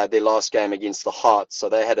their last game against the Hearts. So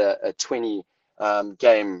they had a 20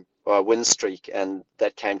 game win streak, and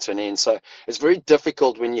that came to an end. So it's very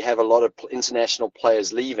difficult when you have a lot of international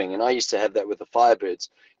players leaving. And I used to have that with the Firebirds,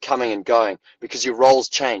 coming and going, because your roles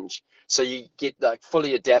change. So you get like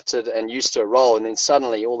fully adapted and used to a role, and then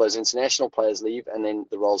suddenly all those international players leave, and then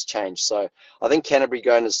the roles change. So I think Canterbury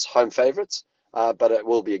going as home favourites, but it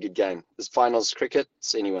will be a good game. This finals cricket,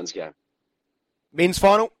 it's anyone's game. Men's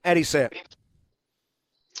final, how do you see it?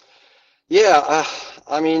 Yeah,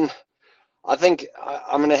 I think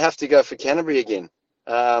I'm going to have to go for Canterbury again.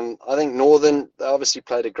 I think Northern, they obviously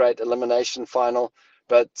played a great elimination final,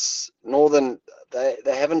 but Northern, they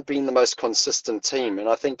haven't been the most consistent team, and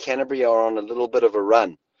I think Canterbury are on a little bit of a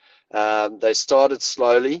run. They started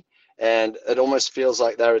slowly, and it almost feels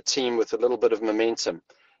like they're a team with a little bit of momentum.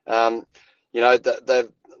 They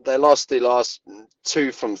lost their last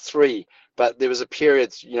 2 from 3, but there was a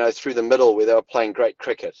period, through the middle where they were playing great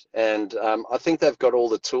cricket, and I think they've got all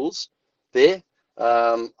the tools there.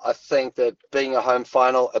 I think that being a home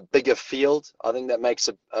final, a bigger field, I think that makes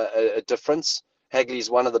a difference. Hagley's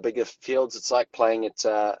one of the bigger fields. It's like playing at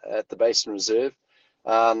the Basin Reserve.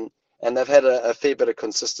 And they've had a fair bit of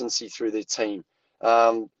consistency through their team.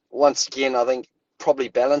 Once again, I think probably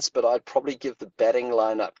balanced, but I'd probably give the batting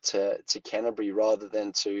lineup to Canterbury rather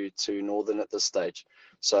than to Northern at this stage.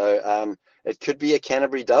 So it could be a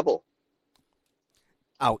Canterbury double.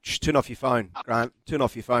 Ouch! Turn off your phone, Grant. Turn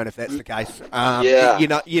off your phone if that's the case. Yeah.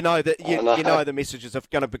 You know the messages are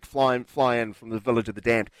going to fly in from the village of the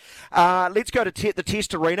damned. Let's go to the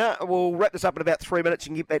Test Arena. We'll wrap this up in about 3 minutes. You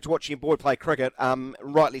can get back to watching your boy play cricket.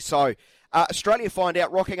 Rightly so. Australia find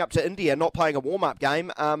out rocking up to India, not playing a warm-up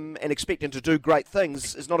game, and expecting to do great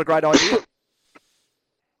things is not a great idea.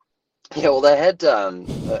 Yeah, well, they had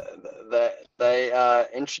they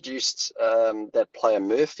introduced that player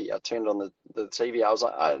Murphy. I turned on the TV. I was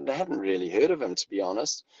like, I hadn't really heard of him, to be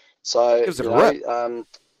honest. So it was a rip.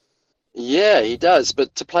 Yeah, he does.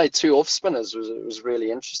 But to play 2 off spinners was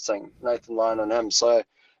really interesting. Nathan Lyon and him. So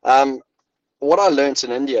what I learnt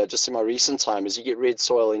in India just in my recent time is you get red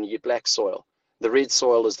soil and you get black soil. The red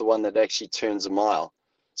soil is the one that actually turns a mile.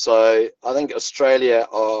 So I think Australia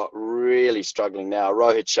are really struggling now.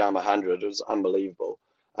 Rohit Sharma 100 was unbelievable.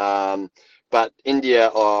 But India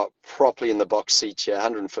are properly in the box seat here,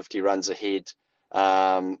 150 runs ahead.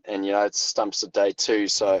 And, it's stumps at day 2.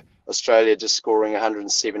 So Australia just scoring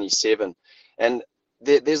 177. And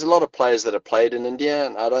there's a lot of players that have played in India,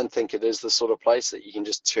 and I don't think it is the sort of place that you can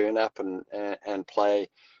just turn up and play,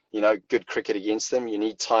 good cricket against them. You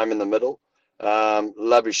need time in the middle.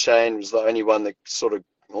 Labuschagne was the only one that sort of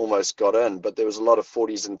almost got in, but there was a lot of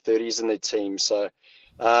 40s and 30s in their team. So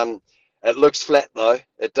it looks flat, though.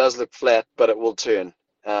 It does look flat, but it will turn.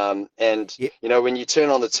 And, Yeah. you know, when you turn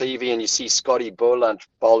on the TV and you see Scotty Boland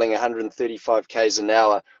bowling 135 Ks an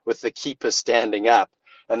hour with the keeper standing up,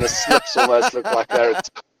 and the slips almost look like they're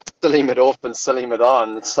silly it off and silly it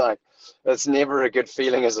on. It's like, it's never a good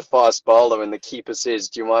feeling as a fast bowler when the keeper says,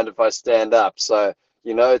 do you mind if I stand up? So,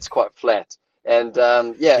 you know, it's quite flat. And,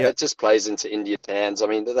 it just plays into India's hands. I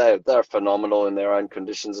mean, they're phenomenal in their own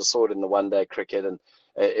conditions. I saw it in the one-day cricket, and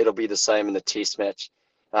it'll be the same in the test match.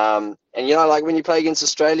 And, you know, like when you play against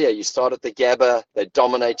Australia, you start at the Gabba, they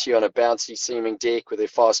dominate you on a bouncy seaming deck with their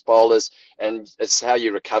fast bowlers, and it's how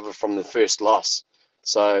you recover from the first loss.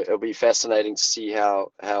 So it'll be fascinating to see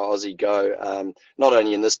how Aussie go, not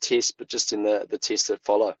only in this test, but just in the tests that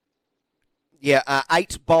follow. Yeah,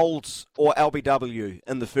 8 bowls or LBW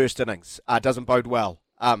in the first innings doesn't bode well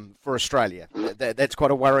for Australia. That's quite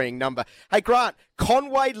a worrying number. Hey, Grant,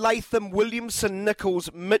 Conway, Latham, Williamson,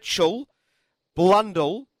 Nichols, Mitchell,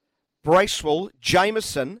 Blundell, Bracewell,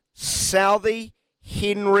 Jameson, Southey,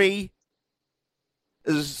 Henry.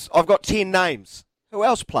 I've got 10 names. Who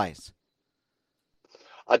else plays?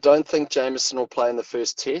 I don't think Jameson will play in the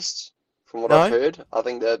first test, from what No? I've heard. I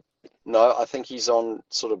think he's on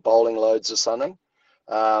sort of bowling loads or something.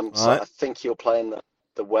 So Right. I think he'll play in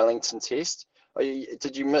the Wellington test. Are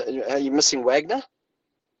you missing Wagner?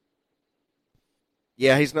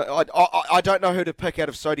 Yeah, he's not. I don't know who to pick out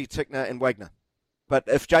of Sodhi, Tickner, and Wagner. But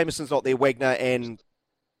if Jameson's not there, Wagner and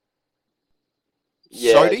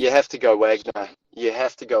Yeah, Sodhi? you have to go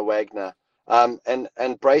Wagner.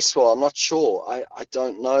 And Bracewell, I'm not sure. I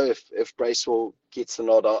don't know if Bracewell gets the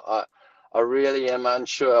nod. I really am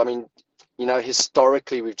unsure. I mean, you know,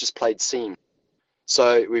 historically we've just played seam,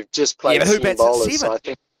 so we've just played but who seam bats at bowlers. 7? So I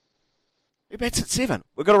think Who bats at 7?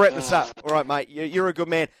 We've got to wrap this up. All right, mate. You're a good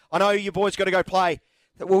man. I know you boys got to go play.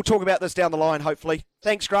 We'll talk about this down the line, hopefully.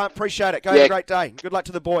 Thanks, Grant. Appreciate it. Go have a great day. Good luck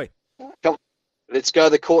to the boy. come, let's go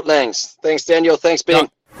the Court Langs. Thanks, Daniel. Thanks, Ben.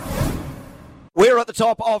 We're at the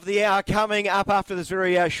top of the hour. Coming up after this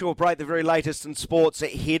very short break, the very latest in sports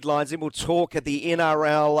headlines. Then we'll talk at the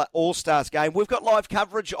NRL All-Stars game. We've got live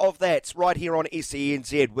coverage of that right here on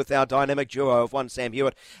SENZ with our dynamic duo of one Sam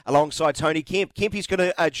Hewitt alongside Tony Kemp. Kempy's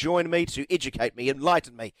going to join me to educate me,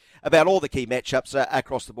 enlighten me about all the key matchups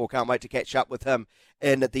across the board. Can't wait to catch up with him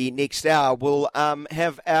in the next hour. We'll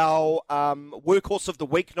have our Workhorse of the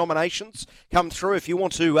Week nominations come through. If you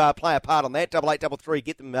want to play a part on that, 8833,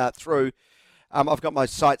 get them through. I've got my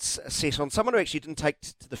sights set on someone who actually didn't take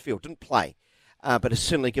to the field, didn't play, but has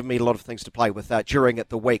certainly given me a lot of things to play with during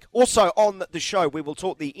the week. Also on the show, we will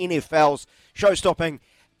talk the NFL's show-stopping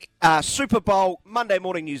Super Bowl, Monday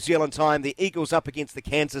morning New Zealand time. The Eagles up against the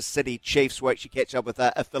Kansas City Chiefs. We'll actually catch up with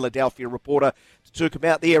a Philadelphia reporter to talk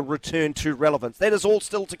about their return to relevance. That is all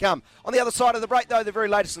still to come. On the other side of the break, though, the very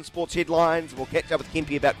latest in sports headlines. We'll catch up with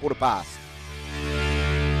Kempy about 15:15.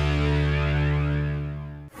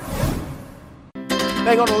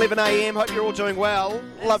 Bang on 11 a.m. Hope you're all doing well.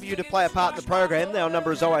 Love you to play a part in the program. Our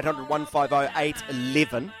number is 0800 150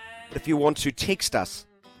 811. But if you want to text us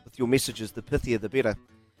with your messages, the pithier the better.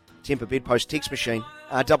 Temper Bedpost text machine,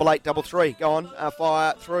 8833. Go on,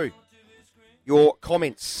 fire through your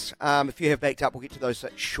comments. If you have backed up, we'll get to those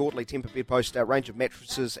shortly. Temper Bedpost, a range of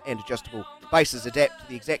mattresses and adjustable bases adapt to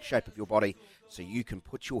the exact shape of your body so you can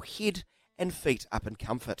put your head and feet up in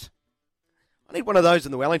comfort. I need one of those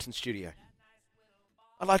in the Wellington studio.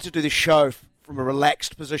 I'd like to do this show from a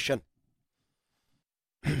relaxed position.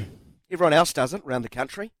 Everyone else does it around the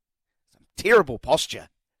country. Some terrible posture.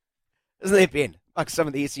 Isn't there, Ben? Like some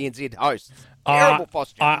of the SENZ hosts. Terrible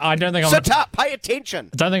posture. I don't think Sit up, pay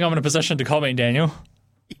attention. I don't think I'm in a position to comment, Daniel.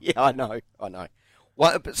 Yeah, I know.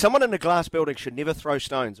 Well, but someone in a glass building should never throw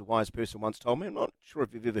stones, a wise person once told me. I'm not sure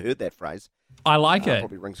if you've ever heard that phrase. I like it.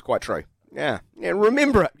 Probably rings quite true. Yeah,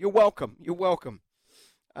 remember it. You're welcome.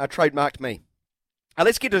 Trademarked me.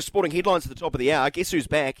 Let's get to sporting headlines at the top of the hour. Guess who's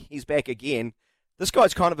back? He's back again. This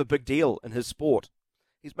guy's kind of a big deal in his sport.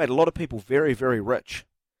 He's made a lot of people very, very rich.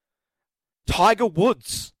 Tiger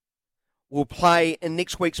Woods will play in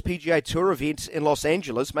next week's PGA Tour event in Los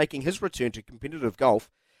Angeles, making his return to competitive golf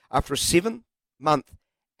after a 7-month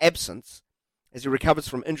absence as he recovers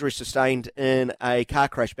from injury sustained in a car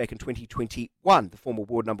crash back in 2021. The former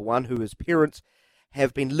world number one, who his parents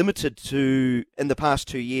have been limited to in the past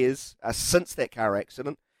 2 years since that car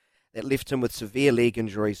accident that left him with severe leg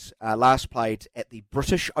injuries, last played at the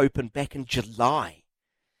British Open back in July.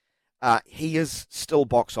 He is still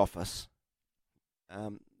box office.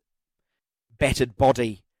 Battered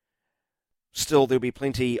body. Still, there'll be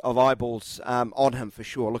plenty of eyeballs on him for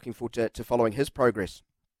sure. Looking forward to following his progress.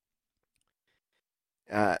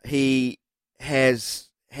 He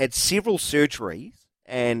has had several surgeries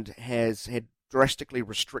and has had drastically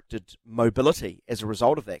restricted mobility as a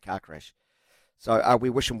result of that car crash. So we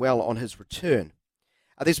wish him well on his return.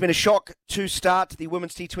 There's been a shock to start the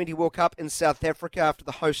Women's T20 World Cup in South Africa after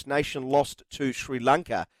the host nation lost to Sri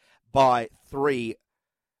Lanka by 3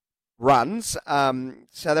 runs.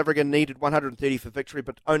 South Africa needed 130 for victory,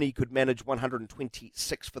 but only could manage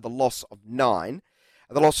 126 for the loss of 9.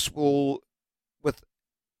 The loss will, with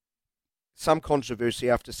some controversy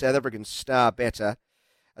after South African star batter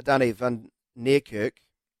Dane van Niekerk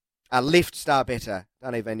left star batter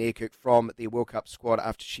Dane van Niekerk from the World Cup squad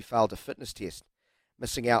after she failed a fitness test,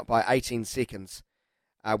 missing out by 18 seconds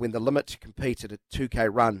when the limit to compete at a 2K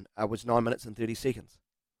run was 9 minutes and 30 seconds.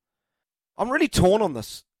 I'm really torn on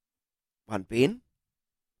this one, Ben.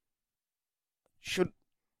 Should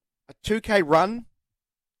a 2K run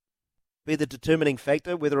be the determining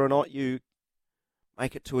factor whether or not you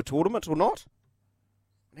make it to a tournament or not?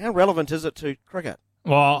 And how relevant is it to cricket?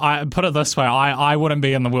 Well, I put it this way, I wouldn't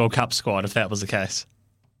be in the World Cup squad if that was the case.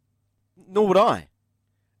 Nor would I.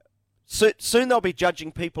 Soon they'll be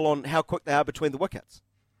judging people on how quick they are between the wickets.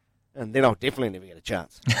 And then I'll definitely never get a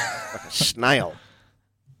chance. Like a snail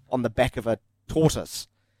on the back of a tortoise.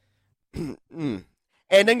 And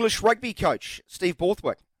English rugby coach Steve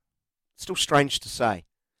Borthwick. Still strange to say.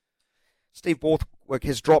 Steve Borthwick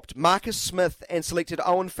has dropped Marcus Smith and selected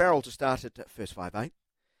Owen Farrell to start at first 5-8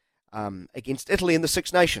 against Italy in the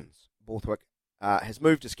Six Nations. Borthwick has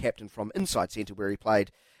moved as captain from inside centre where he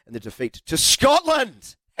played in the defeat to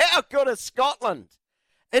Scotland. How good is Scotland?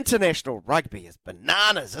 International rugby is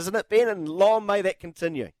bananas, isn't it, Ben? And long may that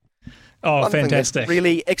continue. Oh, fantastic.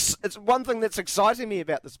 It's one thing that's exciting me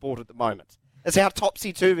about the sport at the moment. Is how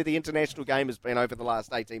topsy-turvy the international game has been over the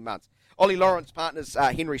last 18 months. Ollie Lawrence partners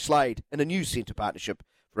Henry Slade in a new centre partnership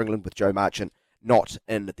for England with Joe Marchant, not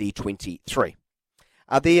in the 23.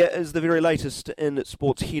 There is the very latest in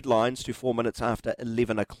sports headlines to 4 minutes after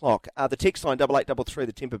 11 o'clock. The text line, 8833,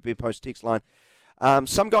 the Temper Beer Post text line.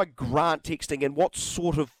 Some guy Grant texting in, what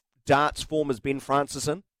sort of darts form is Ben Francis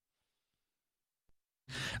in?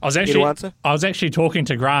 I was actually talking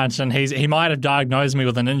to Grant, and he might have diagnosed me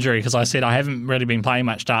with an injury because I said I haven't really been playing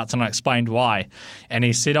much darts, and I explained why. And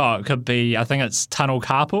he said, it could be, I think it's tunnel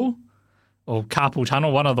carpal or carpal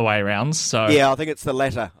tunnel, one of the way around. So yeah, I think it's the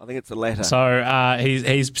latter. So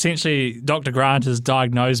he's potentially, Dr. Grant has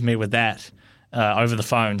diagnosed me with that over the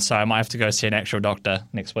phone, so I might have to go see an actual doctor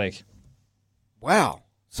next week. Wow.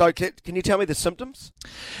 So can you tell me the symptoms?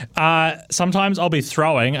 Sometimes I'll be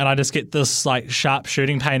throwing and I just get this like sharp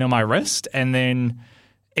shooting pain on my wrist, and then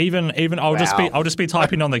even I'll just be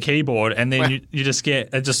typing on the keyboard, and then you just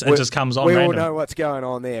get it just comes on. We random. all know what's going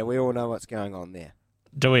on there.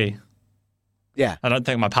 Do we? Yeah. I don't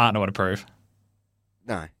think my partner would approve.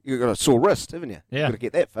 No, you've got a sore wrist, haven't you? Yeah. You've got to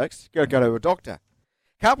get that fixed. You've got to go to a doctor.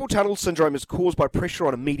 Carpal tunnel syndrome is caused by pressure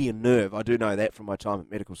on a median nerve. I do know that from my time at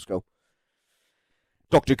medical school.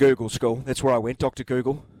 Dr. Google school. That's where I went, Dr.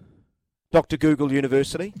 Google. Dr. Google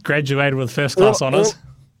University. Graduated with first class honours.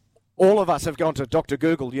 All of us have gone to Dr.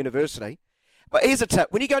 Google University. But here's a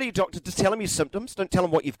tip. When you go to your doctor, just tell him your symptoms. Don't tell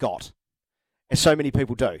him what you've got, as so many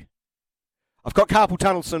people do. I've got carpal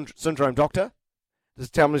tunnel syndrome, doctor.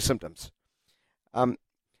 Just tell me the symptoms.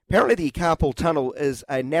 Apparently the carpal tunnel is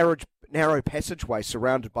a narrow passageway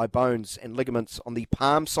surrounded by bones and ligaments on the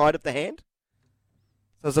palm side of the hand.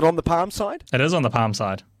 So is it on the palm side? It is on the palm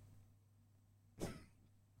side.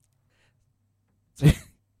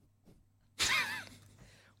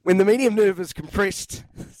 When the median nerve is compressed,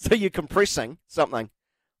 so you're compressing something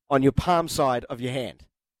on your palm side of your hand,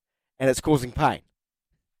 and it's causing pain.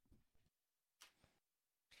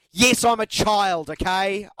 Yes, I'm a child,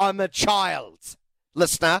 okay? I'm a child,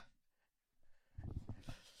 listener.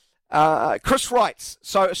 Chris writes,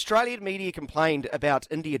 so Australian media complained about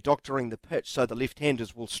India doctoring the pitch so the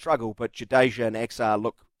left-handers will struggle, but Jadeja and Axar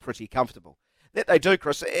look pretty comfortable. That they do,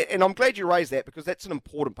 Chris, and I'm glad you raised that because that's an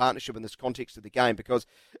important partnership in this context of the game, because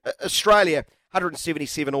Australia,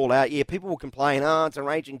 177 all out, yeah, people will complain, it's a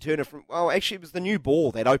raging turner from, well, actually it was the new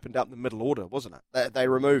ball that opened up the middle order, wasn't it? They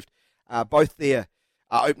removed both their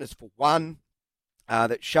openers for one.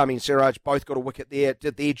 That Shami and Siraj both got a wicket there,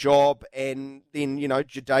 did their job, and then,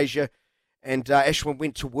 Jadeja and Ashwin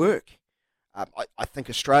went to work. I think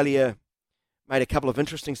Australia made a couple of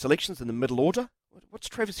interesting selections in the middle order. What's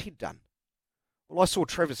Travis Head done? Well, I saw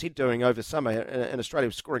Travis Head doing over summer in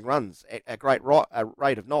Australia, scoring runs at a great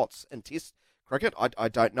rate of knots in Test cricket. I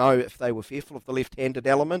don't know if they were fearful of the left-handed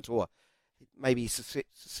element or maybe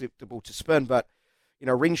susceptible to spin, but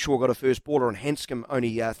Renshaw got a first baller and Hanscom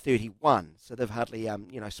only 31, so they've hardly,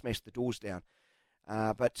 smashed the doors down.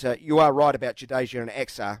 But you are right about Jadeja and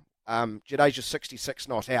Axar. Jadeja 66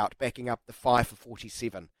 not out, backing up the 5 for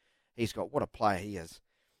 47. He's got, what a player he is.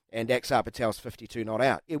 And Axar Patel's 52 not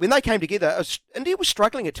out. Yeah, when they came together, India was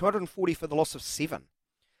struggling at 240 for the loss of 7.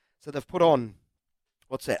 So they've put on,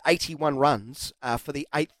 81 runs for the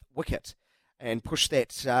 8th wicket and pushed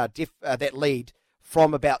that lead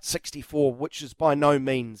from about 64, which is by no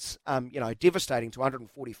means, devastating to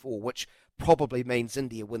 144, which probably means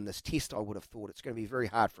India win this test, I would have thought. It's going to be very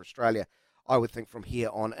hard for Australia, I would think, from here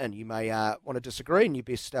on in. You may want to disagree, and your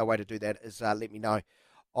best way to do that is let me know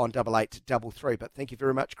on 8833. But thank you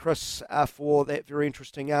very much, Chris, for that very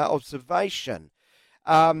interesting observation.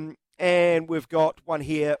 And we've got one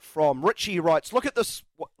here from Richie, who writes, look at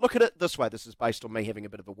it this way. This is based on me having a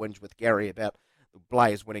bit of a whinge with Gary about the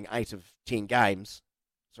Blaze winning 8 of 10 games.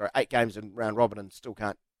 8 games in round robin and still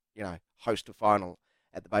can't, host a final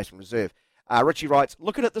at the Basin Reserve. Richie writes,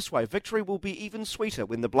 look at it this way. Victory will be even sweeter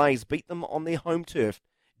when the Blaze beat them on their home turf,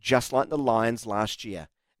 just like the Lions last year.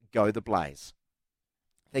 Go the Blaze.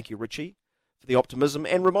 Thank you, Richie, for the optimism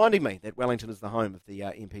and reminding me that Wellington is the home of the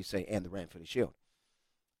NPC and the Ranfurly Shield.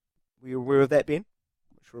 Were you aware of that, Ben?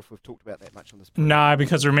 I'm not sure if we've talked about that much on this podcast. No,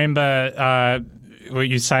 because remember what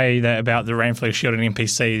you say that about the Ranfurly Shield and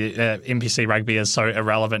NPC rugby is so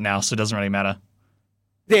irrelevant now, so it doesn't really matter.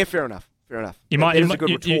 Yeah, fair enough. You might as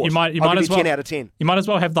well 10 out of 10. You might as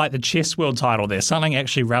well have like the chess world title there, something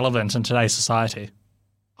actually relevant in today's society.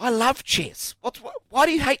 I love chess. Why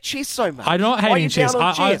do you hate chess so much? I'm not hating chess.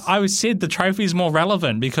 chess. I said the trophy is more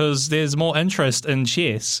relevant because there's more interest in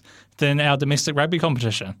chess than our domestic rugby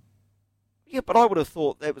competition. Yeah, but I would have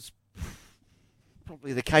thought that was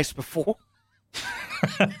probably the case before.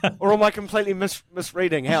 Or am I completely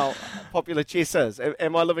misreading how popular chess is?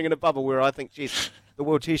 Am I living in a bubble where I think chess, the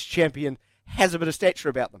world chess champion, has a bit of stature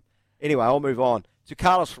about them? Anyway, I'll move on to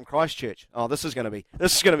Carlos from Christchurch. Oh, this is going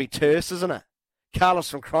to be terse, isn't it? Carlos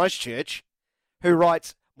from Christchurch, who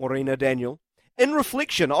writes, Morena Daniel, in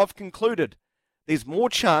reflection, I've concluded there's more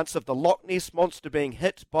chance of the Loch Ness Monster being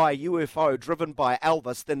hit by a UFO driven by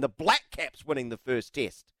Elvis than the Black Caps winning the first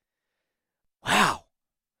test. Wow.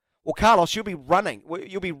 Well, Carlos, you'll be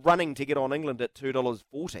running to get on England at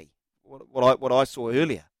 $2.40, what I saw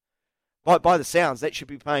earlier. By the sounds, that should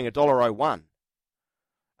be paying $1.01.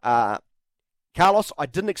 Carlos, I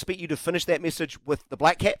didn't expect you to finish that message with the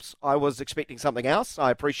Black Caps. I was expecting something else. I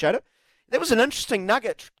appreciate it. That was an interesting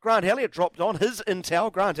nugget. Grant Elliott dropped on his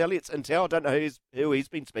intel. Grant Elliott's intel. I don't know who he's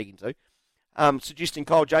been speaking to. Suggesting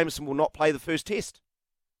Kyle Jamieson will not play the first test.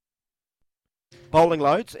 Bowling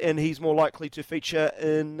loads, and he's more likely to feature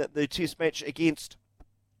in the test match against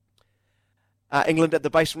England at the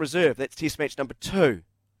Basin Reserve. That's test match number 2.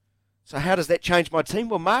 So how does that change my team?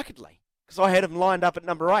 Well, markedly, because I had him lined up at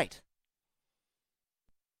number 8.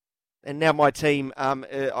 And now my team, I'm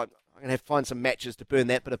going to have to find some matches to burn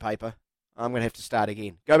that bit of paper. I'm going to have to start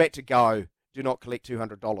again. Go back to go. Do not collect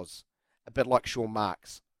 $200. A bit like Sean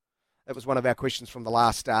Marks. That was one of our questions from the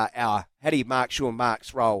last hour. How do you mark Sean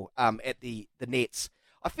Marks' role at the Nets?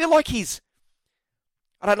 I feel like he's,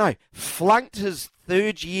 flunked his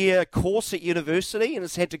 3rd year course at university and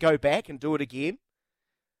has had to go back and do it again.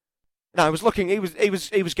 No, he was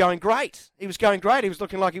going great. He was going great. He was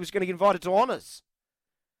looking like he was going to get invited to honours.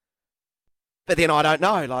 But then I don't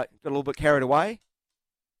know, got a little bit carried away.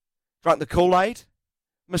 Drunk the Kool-Aid.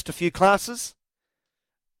 Missed a few classes.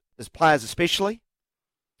 As players especially.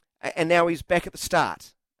 And now he's back at the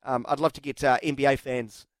start. I'd love to get NBA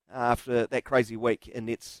fans after that crazy week in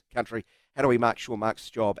Nets country. How do we mark Sean Marks'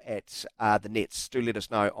 job at the Nets? Do let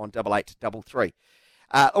us know on 8833.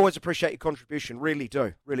 Always appreciate your contribution. Really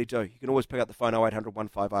do. You can always pick up the phone 0800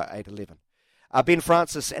 150 811. Ben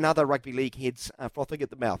Francis and other rugby league heads are frothing at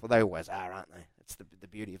the mouth. Well, they always are, aren't they? It's the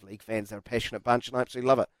beauty of league fans. They're a passionate bunch, and I absolutely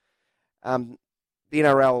love it. The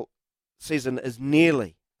NRL season is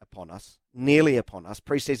nearly upon us.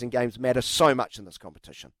 Pre-season games matter so much in this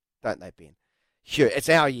competition, don't they, Ben? Sure, it's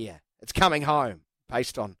our year. It's coming home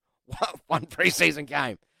based on one pre-season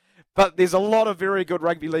game. But there's a lot of very good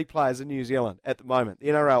rugby league players in New Zealand at the moment. The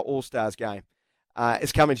NRL All-Stars game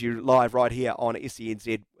is coming to you live right here on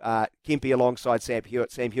SENZ. Kempe alongside Sam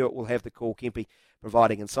Hewitt. Sam Hewitt will have the call. Kempe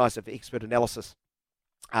providing incisive expert analysis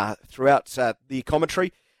throughout the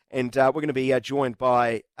commentary. And we're going to be joined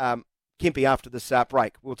by Kempe after this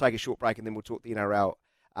break. We'll take a short break and then we'll talk the NRL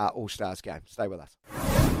All-Stars game. Stay with us.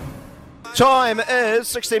 Time is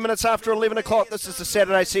 16 minutes after 11 o'clock. This is the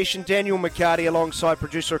Saturday session. Daniel McCarty alongside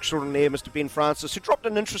producer extraordinaire Mr. Ben Francis, who dropped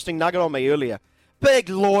an interesting nugget on me earlier. Big,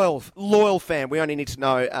 loyal fan. We only need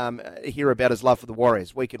to hear about his love for the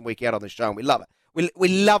Warriors week in, week out on the show, and we love it. We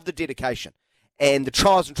love the dedication and the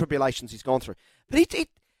trials and tribulations he's gone through. But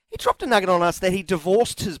he He dropped a nugget on us that he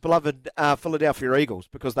divorced his beloved Philadelphia Eagles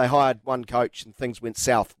because they hired one coach and things went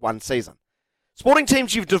south one season. Sporting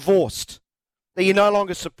teams you've divorced that you no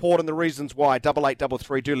longer support and the reasons why,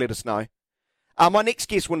 8833, do let us know. My next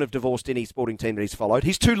guest wouldn't have divorced any sporting team that he's followed.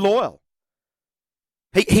 He's too loyal.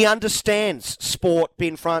 He understands sport.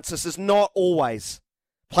 Ben Francis is not always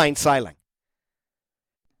plain sailing.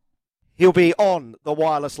 He'll be on the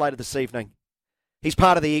wireless later this evening. He's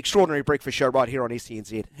part of the Extraordinary Breakfast Show right here on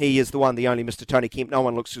SENZ. He is the one, the only Mr. Tony Kemp. No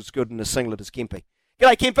one looks as good in a singlet as Kempy.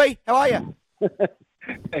 G'day, Kempy. How are you?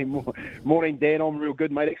 Hey, morning, Dan. I'm real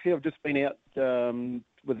good, mate. Actually, I've just been out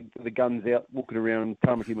with the guns out, walking around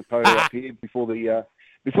Tamaki Makaurau up here before the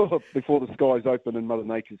skies open and Mother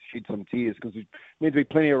Nature's shed some tears because there's meant to be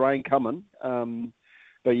plenty of rain coming.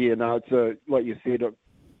 But yeah, no, it's like you said,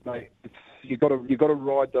 mate. You got to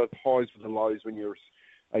ride the highs with the lows when you're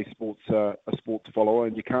a sports follower,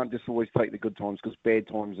 and you can't just always take the good times because bad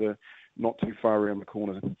times are not too far around the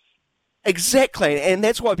corner. Exactly, and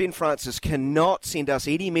that's why Ben Francis cannot send us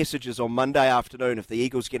any messages on Monday afternoon if the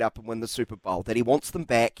Eagles get up and win the Super Bowl, that he wants them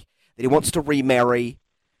back, that he wants to remarry.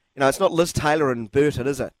 You know, it's not Liz Taylor and Burton,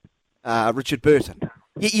 is it? Richard Burton.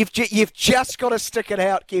 You've just got to stick it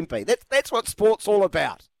out, Kempy. That's what sport's all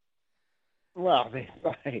about. Well,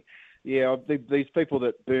 yeah, these people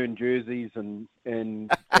that burn jerseys and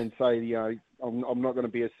say, you know, I'm not going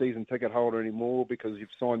to be a season ticket holder anymore because you've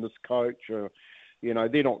signed this coach, or you know,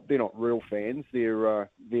 they're not real fans. They're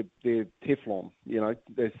Teflon. You know,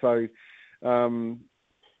 so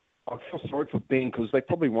I feel sorry for Ben because they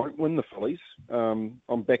probably won't win the Phillies.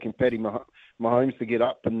 I'm backing Patty Mahomes to get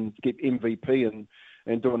up and get MVP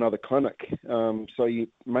and do another clinic. So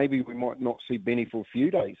maybe we might not see Benny for a few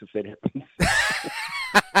days if that happens.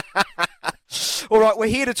 All right, we're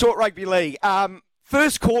here to talk rugby league.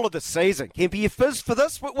 First call of the season. Kempy, you fizzed for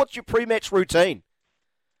this? What's your pre-match routine?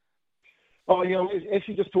 Oh, yeah, I was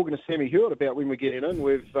actually just talking to Sammy Hewitt about when we're getting in.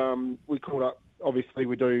 We called up. Obviously,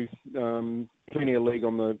 we do plenty of league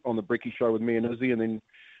on the Bricky show with me and Izzy, and then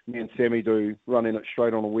me and Sammy do running it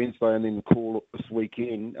straight on a Wednesday and then call it this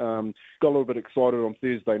weekend. Got a little bit excited on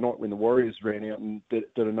Thursday night when the Warriors ran out and did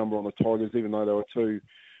a number on the Tigers, even though they were two,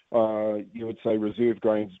 you would say, reserve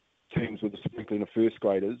grades teams with a sprinkling of first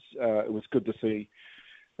graders. It was good to see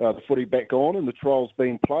the footy back on and the trials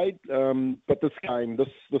being played. But this game,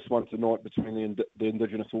 this one tonight between the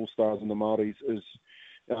Indigenous All-Stars and the Māoris is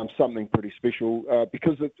something pretty special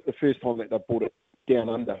because it's the first time that they've brought it down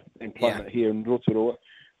under and playing it here in Rotorua.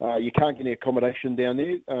 You can't get any accommodation down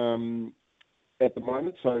there at the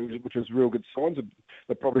moment, which is real good signs.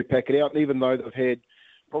 They'll probably pack it out. And even though they've had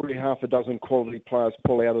probably half a dozen quality players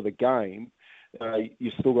pull out of the game,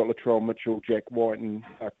 you've still got Latrell Mitchell, Jack White and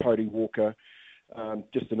Cody Walker,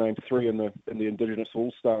 just to name three in the Indigenous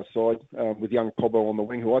All-Star side, with young Cobbo on the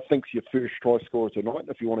wing, who I think is your first try scorer tonight.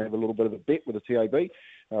 If you want to have a little bit of a bet with a TAB,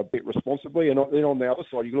 bet responsibly. And then on the other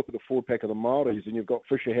side, you look at the forward pack of the Māoris, and you've got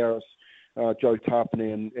Fisher Harris, Joe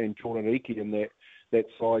Tarpany and Jordan Iki in that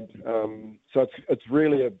side. So it's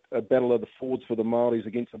really a battle of the forwards for the Māoris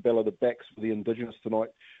against a battle of the backs for the Indigenous tonight,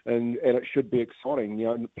 and it should be exciting. You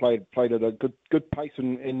know, played at a good pace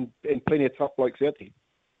and plenty of tough blokes out there.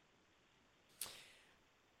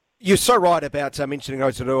 You're so right about mentioning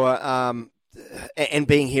Rotorua and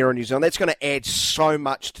being here in New Zealand. That's going to add so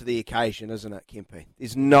much to the occasion, isn't it, Kempy?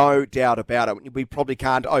 There's no doubt about it. We probably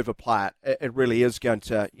can't overplay it. It really is going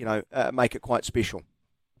to, make it quite special.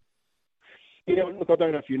 Yeah, look, I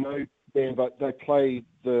don't know if you know, Dan, but they play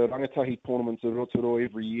the rangatahi tournaments in Rotorua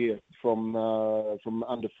every year from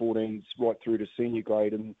under 14s right through to senior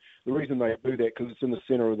grade. And the reason they do that, because it's in the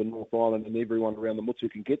centre of the North Island and everyone around the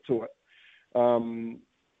Mutu can get to it.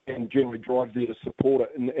 And generally drive there to support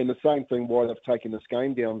it. And the same thing why they've taken this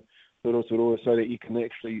game down to Rotorua, so that you can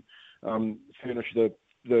actually furnish the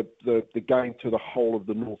game to the whole of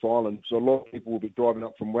the North Island. So a lot of people will be driving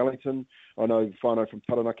up from Wellington. I know Whānau from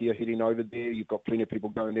Taranaki are heading over there. You've got plenty of people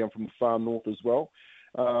going down from the far north as well.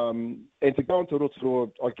 And to go into Rotorua,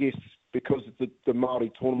 I guess, because the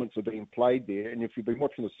Māori tournaments are being played there, and if you've been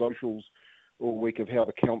watching the socials all week of how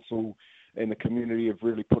the council and the community have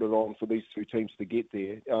really put it on for these two teams to get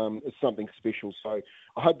there, it's something special. So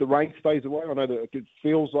I hope the rain stays away. I know that it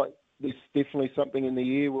feels like there's definitely something in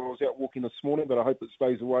the air where I was out walking this morning, but I hope it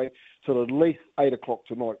stays away till at least 8 o'clock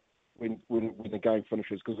tonight when the game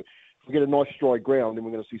finishes. Because if we get a nice dry ground, then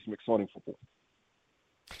we're going to see some exciting football.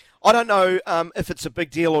 I don't know if it's a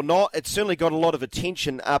big deal or not. It's certainly got a lot of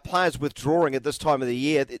attention. Players withdrawing at this time of the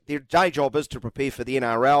year, their day job is to prepare for the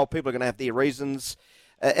NRL. People are going to have their reasons.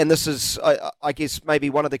 And this is, I guess,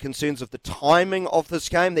 maybe one of the concerns of the timing of this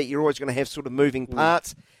game, that you're always going to have sort of moving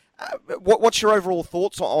parts. What's your overall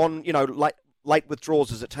thoughts on, late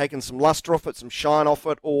withdrawals? Has it taken some lustre off it, some shine off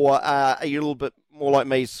it, or are you a little bit more like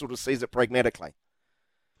me, sort of sees it pragmatically?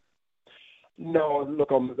 No,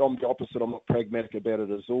 look, I'm the opposite. I'm not pragmatic about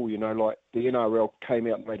it at all. Like the NRL came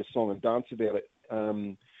out and made a song and dance about it,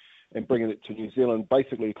 and bringing it to New Zealand,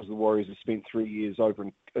 basically because the Warriors have spent 3 years over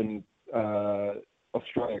in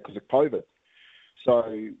Australia because of COVID.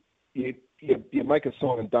 So you make a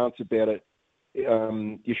song and dance about it.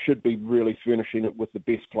 You should be really furnishing it with the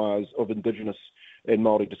best players of Indigenous and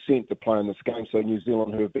Māori descent to play in this game. So New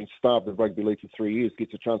Zealand, who have been starved of rugby league for 3 years,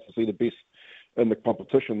 gets a chance to see the best in the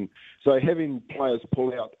competition. So having players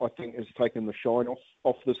pull out, I think, has taken the shine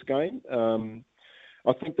off this game.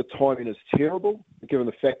 I think the timing is terrible, given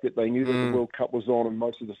the fact that they knew that the World Cup was on and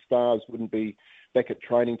most of the stars wouldn't be back at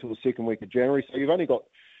training till the second week of January. So you've only got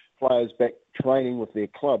players back training with their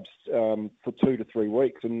clubs for 2 to 3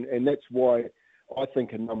 weeks. And that's why I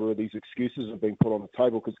think a number of these excuses have been put on the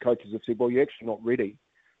table, because coaches have said, well, you're actually not ready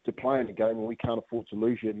to play in a game and we can't afford to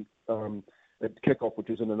lose you at kickoff, which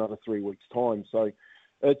is in another 3 weeks' time. So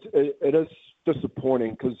it is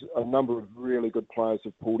disappointing because a number of really good players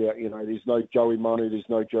have pulled out. There's no Joey Manu, there's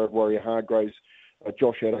no Jared Warrior-Hargraves,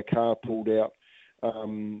 Josh Adokar pulled out.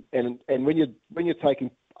 And when you're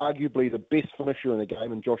taking arguably the best finisher in the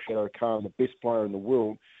game, and Josh Adokar, and the best player in the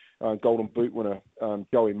world, Golden Boot winner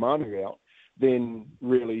Joey Manu out, then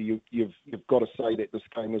really you've got to say that this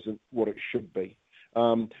game isn't what it should be.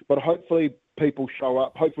 But hopefully people show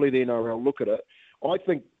up. Hopefully the NRL look at it. I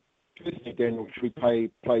think personally, Daniel, should be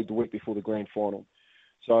played the week before the grand final.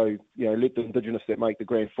 So let the Indigenous that make the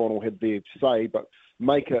grand final have their say, but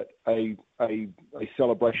make it a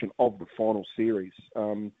celebration of the final series.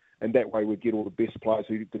 And that way we get all the best players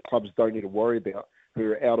who the clubs don't need to worry about,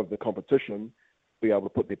 who are out of the competition, be able to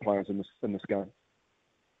put their players in this game.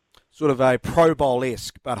 Sort of a Pro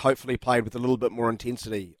Bowl-esque, but hopefully played with a little bit more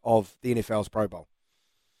intensity of the NFL's Pro Bowl.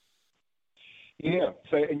 Yeah,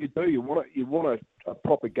 and you want a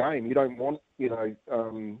proper game. You don't want, it's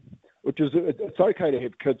okay to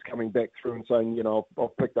have kids coming back through and saying,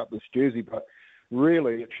 I've picked up this jersey, but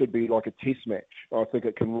really it should be like a test match. I think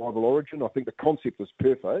it can rival Origin. I think the concept is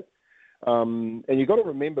perfect. And you've got to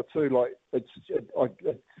remember too, like it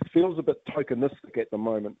feels a bit tokenistic at the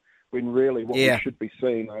moment, when really what we should be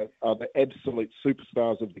seeing are the absolute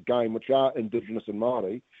superstars of the game, which are Indigenous and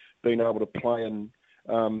Māori, being able to play in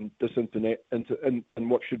this in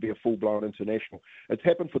what should be a full-blown international. It's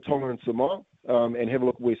happened for Tonga and Samoa, and have a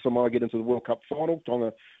look where Samoa get into the World Cup final.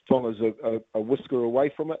 Tonga's a whisker away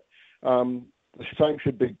from it. The same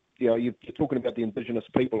should be, you're talking about the Indigenous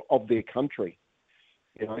people of their country.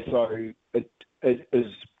 So it is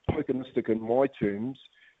tokenistic in my terms,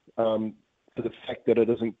 for the fact that it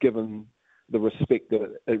isn't given the respect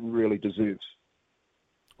that it really deserves.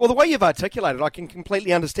 Well, the way you've articulated, I can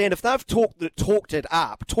completely understand. If they've talked it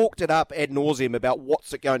up ad nauseum about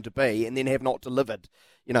what's it going to be, and then have not delivered,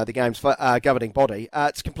 the game's governing body,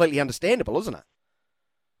 it's completely understandable, isn't it?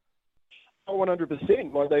 Oh,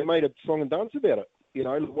 100%. Like, they made a song and dance about it. The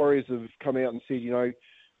Warriors have come out and said,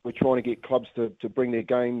 we're trying to get clubs to bring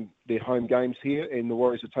their home games here, and the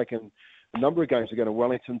Warriors are taking a number of games. They're going to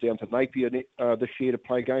Wellington, down to Napier this year to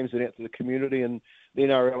play games and out to the community, and the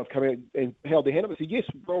NRL have come out and held their hand up and said, yes,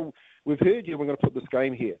 well, we've heard you, we're going to put this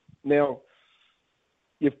game here. Now,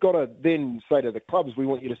 you've got to then say to the clubs, we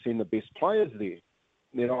want you to send the best players there.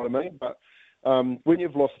 You know what I mean? But when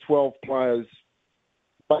you've lost 12 players,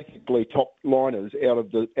 basically top liners out of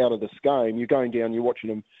this game, you're going down, you're watching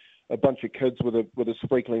them, a bunch of kids with a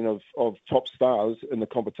sprinkling of top stars in the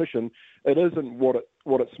competition. It isn't what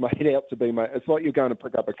it's made out to be, mate. It's like you're going to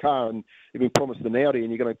pick up a car and you've been promised an Audi and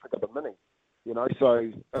you're going to pick up a Mini. So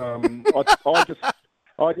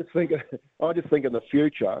I just think in the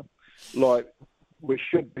future, like, we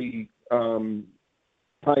should be paying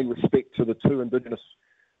respect to the two Indigenous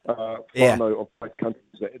whānau of both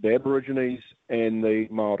countries, the Aborigines and the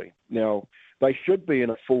Māori. Now, they should be in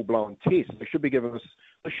a full-blown test. They should be given us.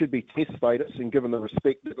 This should be test status and given the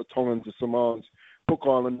respect that the Tongans, the Samoans, Cook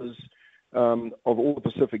Islanders of all the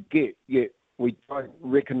Pacific get. Yet we don't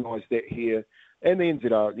recognise that here. And the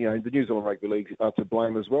NZR, the New Zealand Rugby League are to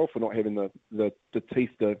blame as well for not having the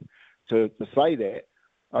teeth to say that.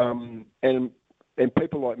 And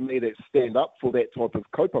people like me that stand up for that type of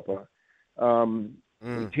kaupapa,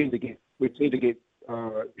 we tend to get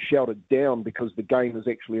shouted down because the game is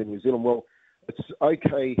actually in New Zealand. Well, it's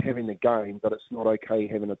okay having the game, but it's not okay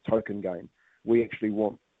having a token game. We actually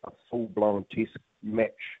want a full-blown test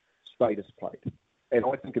match status played. And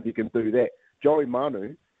I think if you can do that, Joey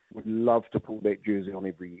Manu would love to pull that jersey on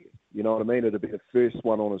every year. You know what I mean? It'll be the first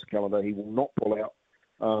one on his calendar. He will not pull out.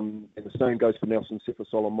 And the same goes for Nelson Sefa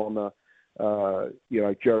Solomona,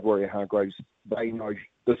 Jared Warrior-Hargreaves. They know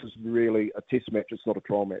this is really a test match. It's not a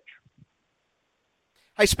trial match.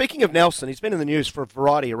 Hey, speaking of Nelson, he's been in the news for a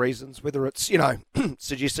variety of reasons, whether it's,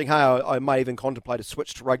 suggesting, hey, I may even contemplate a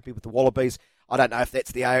switch to rugby with the Wallabies. I don't know if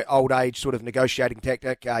that's the old age sort of negotiating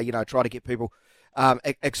tactic, try to get people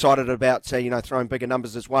excited about, throwing bigger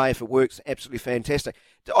numbers his way. If it works, absolutely fantastic.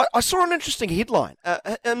 I saw an interesting headline,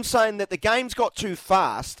 him saying that the game's got too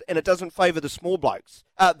fast and it doesn't favour the small blokes,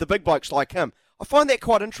 the big blokes like him. I find that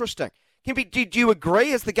quite interesting. Do you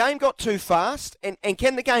agree? Has the game got too fast? And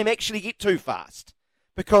can the game actually get too fast?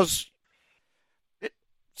 Because it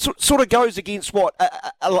sort of goes against what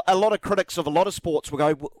a lot of critics of a lot of sports will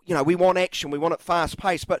go, we want action, we want it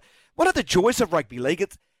fast-paced. But one of the joys of rugby league,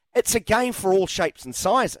 it's a game for all shapes and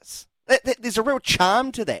sizes. There's a real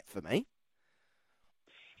charm to that for me.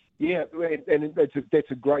 Yeah, and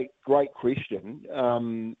that's a great question.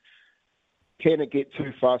 Can it get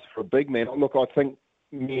too fast for a big man? Look, I think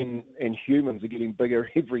men and humans are getting bigger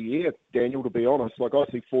every year, Daniel, to be honest. Like, I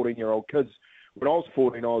see 14-year-old kids. When I was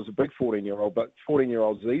 14, I was a big 14-year-old, but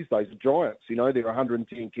 14-year-olds these days are giants. They're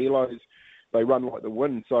 110 kilos. They run like the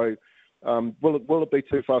wind. So will it be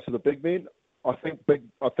too fast for the big men? I think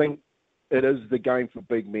it is the game for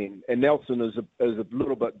big men. And Nelson is a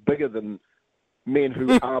little bit bigger than men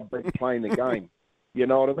who are big playing the game. You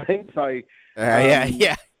know what I mean? So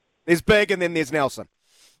yeah. There's big and then there's Nelson.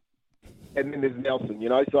 And then there's Nelson,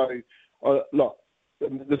 So, look,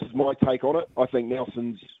 this is my take on it. I think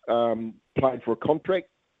Nelson's playing for a contract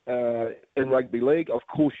in rugby league. Of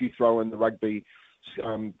course, you throw in the rugby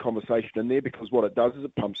conversation in there, because what it does is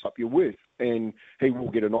it pumps up your worth. And he will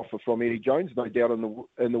get an offer from Eddie Jones, no doubt,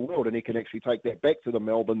 in the world, and he can actually take that back to the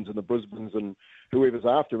Melbournes and the Brisbanes and whoever's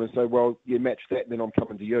after him and say, well, you match that, and then I'm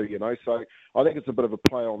coming to you. So I think it's a bit of a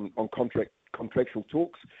play on contractual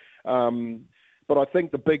talks. But I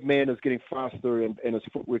think the big man is getting faster and his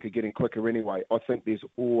footwork are getting quicker anyway. I think there's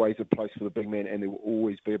always a place for the big man, and there will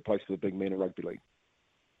always be a place for the big man in rugby league.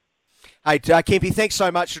 Hey, Kempy, thanks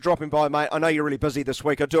so much for dropping by, mate. I know you're really busy this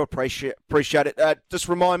week. I do appreciate it. Just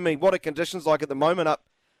remind me, what are conditions like at the moment up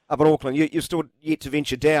in Auckland? You're still yet to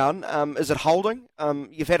venture down. Is it holding?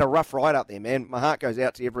 You've had a rough ride up there, man. My heart goes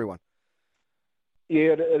out to everyone.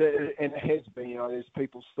 Yeah, and it has been. There's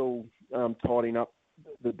people still tidying up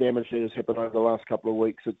the damage that has happened over the last couple of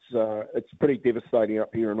weeks. It's pretty devastating up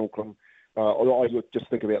here in Auckland. I just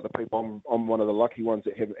think about the people. I'm one of the lucky ones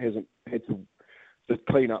that hasn't had to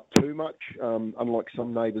clean up too much, unlike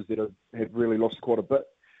some neighbours that have really lost quite a bit.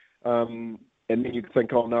 And then you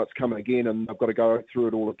think, oh no, it's coming again, and I've got to go through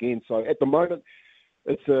it all again. So at the moment,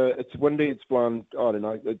 it's windy, it's blowing, I don't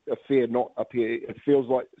know, a fair knot up here. It feels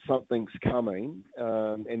like something's coming,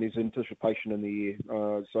 and there's anticipation in the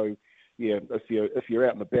air. So yeah, if you're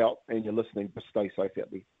out and about and you're listening, just stay safe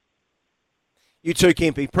out there. You too,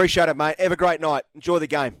 Kempy. Appreciate it, mate. Have a great night. Enjoy the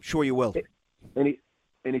game. Sure you will.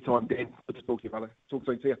 Anytime, Dan. Good to talk to you, brother. Talk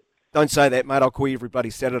soon. See you. Don't say that, mate. I'll call you every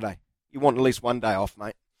bloody Saturday. You want at least one day off,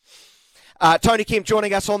 mate. Tony Kemp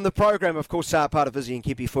joining us on the program, of course, part of Izzy and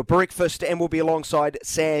Kempy for breakfast, and we'll be alongside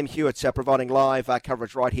Sam Hewitt, providing live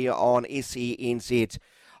coverage right here on SENZ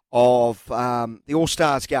of the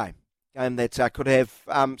All-Stars game that could have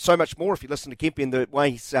so much more if you listen to Kemp in the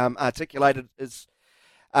way he's articulated his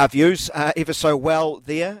views ever so well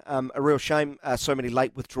there. A real shame so many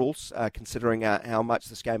late withdrawals, considering how much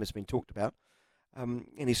this game has been talked about. And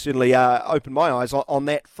he certainly opened my eyes on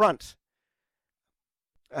that front.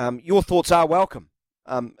 Your thoughts are welcome.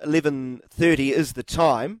 11:30 is the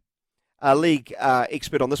time. Our league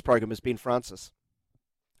expert on this program is Ben Francis.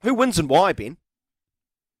 Who wins and why, Ben?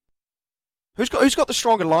 Who's got the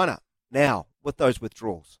stronger lineup now with those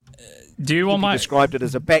withdrawals? Do you want described it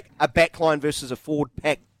as a backline versus a forward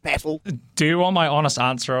pack battle? Do you want my honest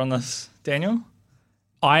answer on this, Daniel?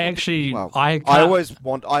 I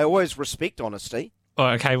always respect honesty. Oh,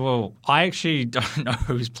 okay, well, I actually don't know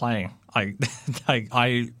who's playing. I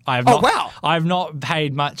have not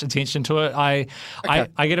paid much attention to it. I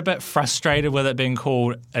get a bit frustrated with it being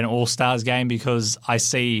called an All-Stars game because I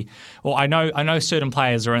know certain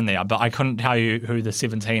players are in there, but I couldn't tell you who the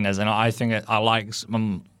 17 is, and I think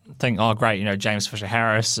oh great, James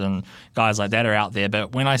Fisher-Harris and guys like that are out there.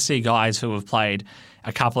 But when I see guys who have played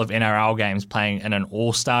a couple of NRL games playing in an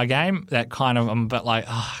All-Star game, that kind of, I'm a bit like,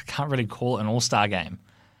 I can't really call it an All-Star game.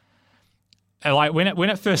 Like when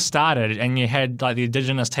it first started, and you had like the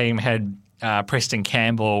Indigenous team had Preston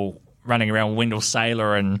Campbell running around, Wendell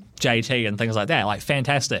Saylor and JT and things like that, like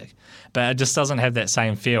fantastic. But it just doesn't have that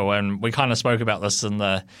same feel. And we kind of spoke about this in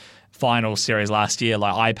the final series last year.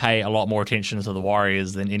 Like I pay a lot more attention to the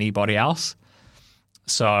Warriors than anybody else.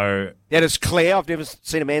 So That is clear. I've never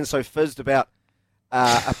seen a man so fizzed about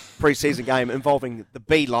a pre-season game involving the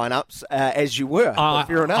B lineups as you were. But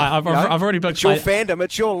fair enough. I've already booked it's your fandom.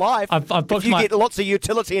 It's your life. I've booked if you get lots of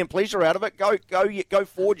utility and pleasure out of it, go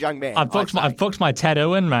forward, young man. I've booked my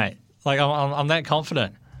tattoo in, mate. Like I'm that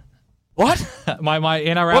confident. What? my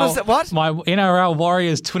NRL. What is it? What? My NRL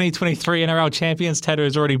Warriors 2023 NRL Champions tattoo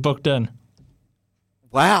is already booked in.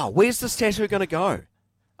 Wow. Where's this tattoo going to go?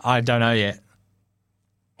 I don't know yet.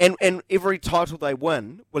 And every title they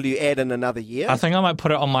win, will you add in another year? I think I might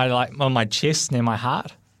put it on my chest near my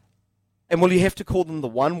heart. And will you have to call them the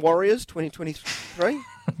One Warriors 2023?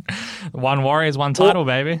 One Warriors, one title,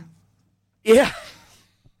 baby. Yeah.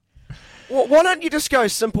 Well, why don't you just go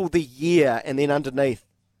simple the year and then underneath,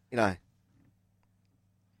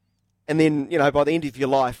 and then, by the end of your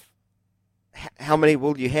life, how many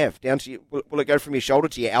will you have? Down to will it go from your shoulder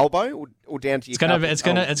to your elbow or down to your It's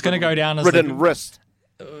gonna go down as ridden wrist.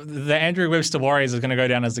 The Andrew Webster Warriors is going to go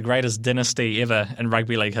down as the greatest dynasty ever in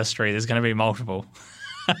rugby league history. There's going to be multiple.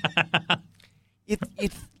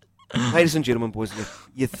 Ladies and gentlemen, boys,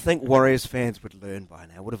 you think Warriors fans would learn by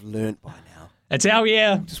now? Would have learned by now? It's our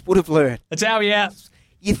year. Just would have learned. It's our year.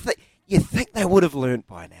 You think they would have learned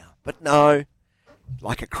by now, but no.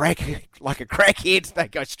 Like a crackhead, they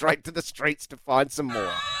go straight to the streets to find some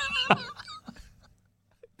more.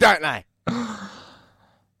 Don't they?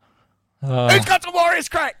 Who's got some Warriors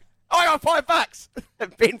crack? I got $5.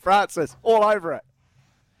 Ben Francis, all over it.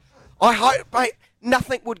 I hope, mate,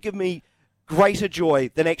 nothing would give me greater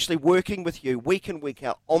joy than actually working with you week in, week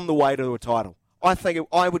out on the way to a title. I think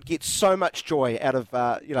I would get so much joy out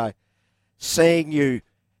of, seeing you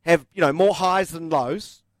have, more highs than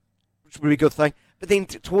lows, which would be a good thing. But then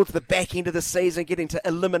towards the back end of the season, getting to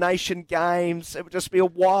elimination games, it would just be a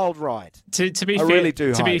wild ride. To be fair, really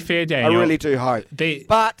do. To hope. Be fair, Daniel, I really do hope.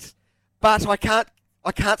 But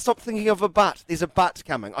I can't stop thinking of a but. There's a but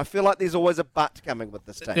coming. I feel like there's always a but coming with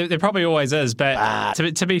this team. There probably always is. But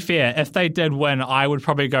to be fair, if they did win, I would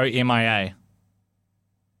probably go MIA.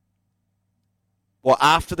 Well,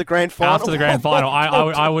 after the grand final. After the grand final,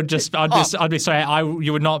 I'd be sorry.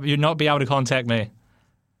 You'd not be able to contact me.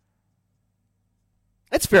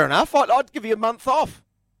 That's fair enough. I'd give you a month off.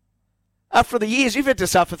 After the years you've had to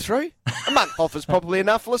suffer through, a month off is probably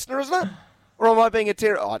enough, listener, isn't it? Or am I being a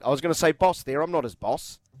terror? I was going to say boss there. I'm not his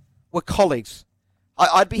boss. We're colleagues.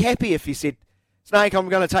 I'd be happy if you said, Snake, I'm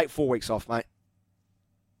going to take 4 weeks off, mate.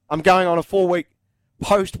 I'm going on a 4-week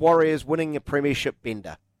post-Warriors winning a premiership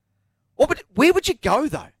bender. Where would you go,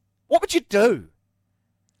 though? What would you do?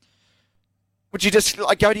 Would you just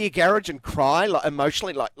go to your garage and cry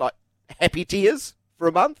emotionally, like happy tears for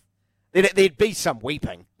a month? There'd be some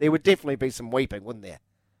weeping. There would definitely be some weeping, wouldn't there?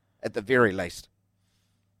 At the very least.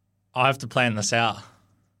 I have to plan this out.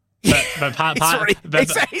 He's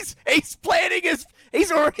planning his.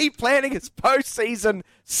 He's already planning his postseason,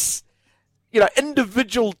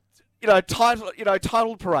 individual,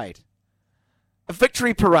 title parade, a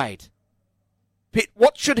victory parade.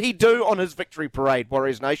 What should he do on his victory parade,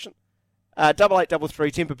 Warriors Nation?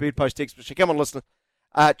 8833 Temper Bird Post text machine. Come on, listener.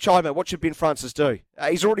 Chimer, what should Ben Francis do?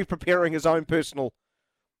 He's already preparing his own personal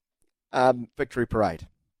victory parade.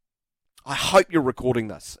 I hope you're recording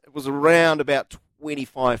this. It was around about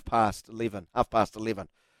 25 past 11, half past 11,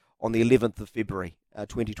 on the 11th of February,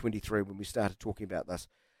 2023, when we started talking about this.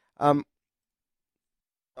 I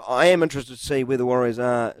am interested to see where the Warriors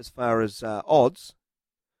are as far as odds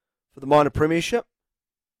for the minor premiership.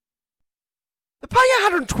 They're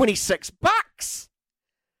paying $126.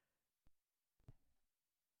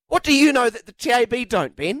 What do you know that the TAB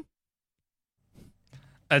don't, Ben?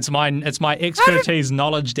 It's my expertise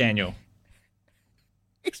knowledge, Daniel.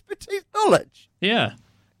 Expertise knowledge? Yeah.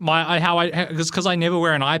 Because I never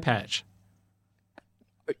wear an eye patch.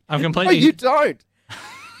 I'm completely. No, you don't.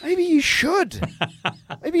 Maybe you should.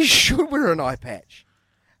 Maybe you should wear an eye patch.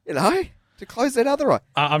 To close that other eye.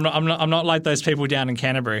 I'm not like those people down in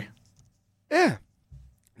Canterbury. Yeah.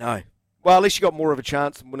 No. Well, at least you got more of a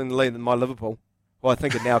chance of winning the league than my Liverpool, who I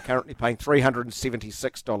think are now currently paying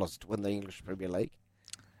 $376 to win the English Premier League.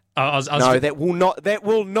 That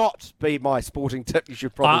will not be my sporting tip. You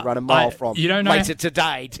should probably run a mile from later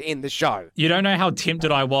today to end the show. You don't know how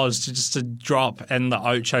tempted I was to drop in the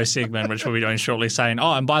Ocho segment, which we'll be doing shortly, saying,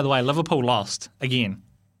 oh, and by the way, Liverpool lost again.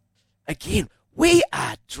 Again, we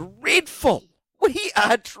are dreadful. I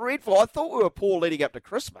thought we were poor leading up to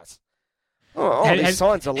Christmas. These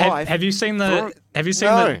signs of life. Have you seen the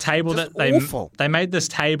table that they made this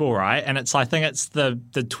table, right? And I think it's the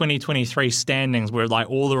 2023 standings where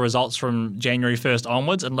all the results from January 1st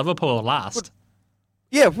onwards, and Liverpool are last.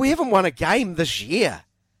 Yeah, we haven't won a game this year.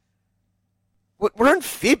 We're in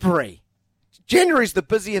February. January's the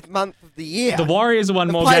busiest month of the year. The Warriors have won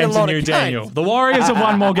They've more played a games lot than of you, games. Daniel. The Warriors have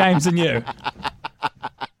won more games than you.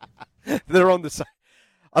 They're on the same.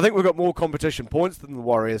 I think we've got more competition points than the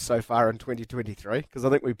Warriors so far in 2023 because I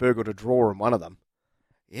think we burgled a draw in one of them.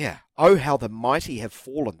 Yeah. Oh, how the mighty have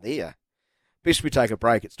fallen there. Best we take a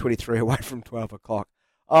break. It's 23 away from 12 o'clock.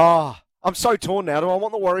 Ah, I'm so torn now. Do I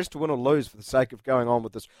want the Warriors to win or lose for the sake of going on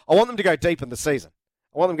with this? I want them to go deep in the season.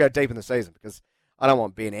 Because I don't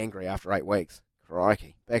want being angry after 8 weeks.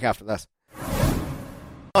 Crikey. Back after this.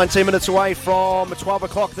 19 minutes away from 12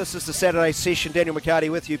 o'clock. This is the Saturday session. Daniel McCarty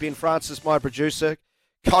with you. Ben Francis, my producer,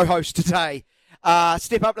 co-host today.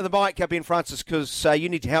 Step up to the mic, Ben Francis, because you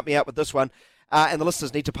need to help me out with this one. And the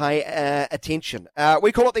listeners need to pay attention.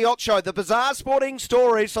 We call it the Alt Show, the bizarre sporting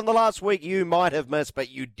stories from the last week you might have missed, but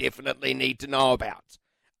you definitely need to know about.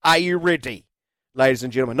 Are you ready, ladies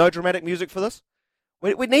and gentlemen? No dramatic music for this?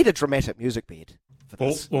 We need a dramatic music bed for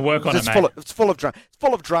this. We'll work on it, mate. It's full of drama.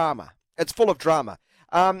 It's full of drama.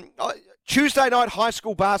 Tuesday night high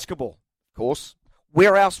school basketball, of course.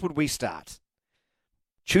 Where else would we start?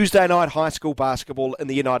 Tuesday night high school basketball in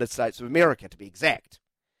the United States of America, to be exact.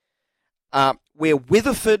 Where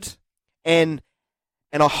Weatherford and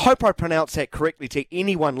I hope I pronounce that correctly to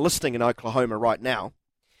anyone listening in Oklahoma right now,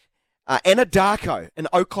 Anadarko in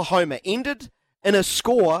Oklahoma ended in a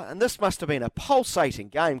score, and this must have been a pulsating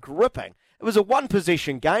game, gripping. It was a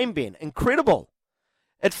one-possession game, Ben. Incredible.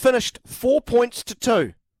 It finished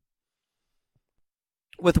 4-2,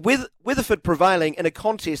 with Weatherford prevailing in a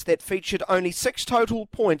contest that featured only 6 total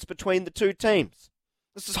points between the two teams.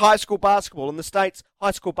 This is high school basketball. In the States, high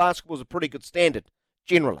school basketball is a pretty good standard,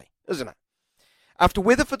 generally, isn't it? After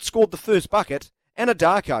Weatherford scored the first bucket,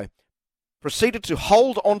 Anadarko proceeded to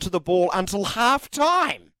hold onto the ball until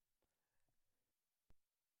half-time,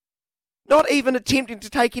 not even attempting to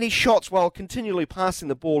take any shots while continually passing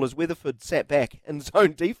the ball as Weatherford sat back in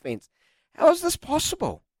zone defense. How is this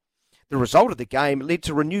possible? The result of the game led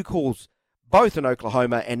to renewed calls, both in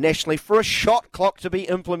Oklahoma and nationally, for a shot clock to be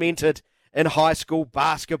implemented in high school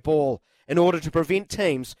basketball in order to prevent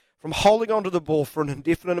teams from holding onto the ball for an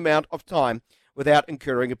indefinite amount of time without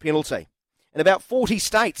incurring a penalty. In about 40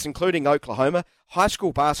 states, including Oklahoma, high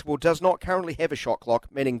school basketball does not currently have a shot clock,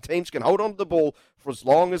 meaning teams can hold onto the ball for as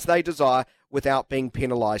long as they desire without being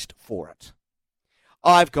penalised for it.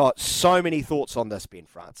 I've got so many thoughts on this, Ben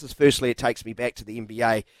Francis. Firstly, it takes me back to the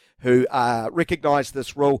NBA, who recognised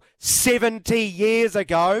this rule 70 years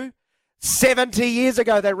ago. 70 years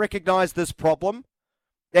ago, they recognised this problem,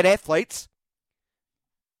 that athletes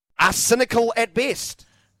are cynical at best.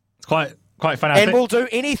 It's quite funny. And will do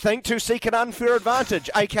anything to seek an unfair advantage,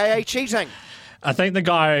 a.k.a. cheating. I think the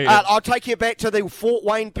guy... I'll take you back to the Fort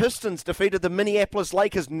Wayne Pistons defeated the Minneapolis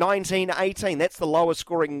Lakers 19-18. That's the lowest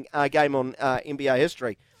scoring game on NBA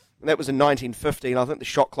history. And that was in 1915. I think the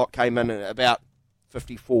shot clock came in at about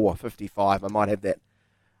 54, 55. I might have that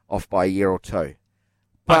off by a year or two.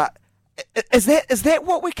 But is that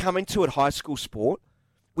what we're coming to at high school sport?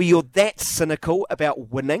 Where you're that cynical about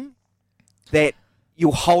winning that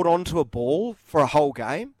you'll hold on to a ball for a whole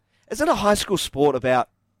game? Isn't a high school sport about,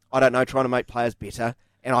 I don't know, trying to make players better,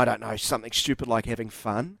 and I don't know, something stupid like having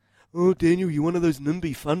fun? Oh, Daniel, you're one of those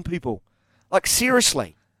NIMBY fun people. Like,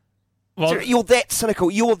 seriously. Well, You're that cynical.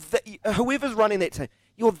 Whoever's running that team,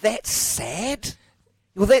 you're that sad?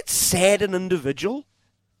 You're that sad an individual?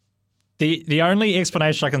 The only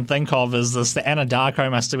explanation I can think of is this: the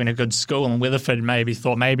Anadarko must have been a good school, and Weatherford maybe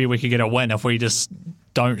thought maybe we could get a win if we just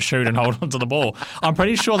don't shoot and hold on to the ball. I'm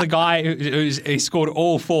pretty sure the guy he scored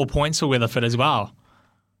all 4 points for Weatherford as well.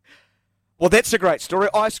 Well, that's a great story.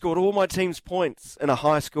 I scored all my team's points in a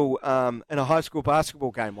high school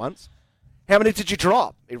basketball game once. How many did you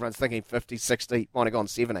drop? Everyone's thinking 50, 60, might have gone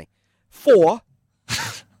 70. 4.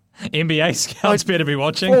 NBA scouts better be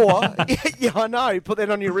watching. 4. Yeah, I know. Put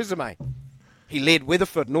that on your resume. He led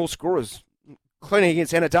Weatherford in all scorers, including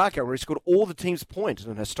against Anadarko, where he scored all the team's points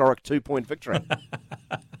in an historic 2-point victory.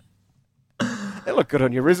 That looked good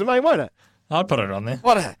on your resume, won't it? I'd put it on there.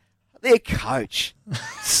 Their coach.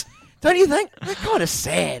 Don't you think? That's kind of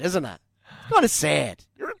sad, isn't it? Kind of sad.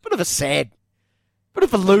 You're a bit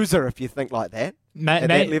of a loser if you think like that. At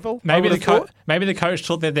that level, maybe the coach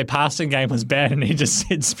thought that their passing game was bad, and he just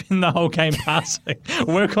said, "Spend the whole game passing.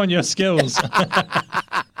 Work on your skills."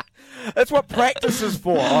 That's what practice is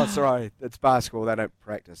for. Oh, sorry. It's basketball. They don't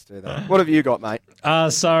practice, do they? What have you got, mate?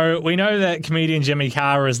 So we know that comedian Jimmy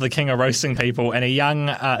Carr is the king of roasting people, and a young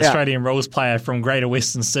Australian rules player from Greater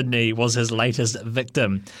Western Sydney was his latest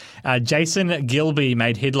victim. Jason Gilby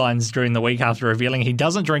made headlines during the week after revealing he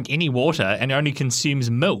doesn't drink any water and only consumes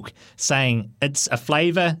milk, saying, "It's a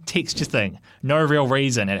flavour, texture thing. No real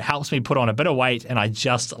reason. It helps me put on a bit of weight, and I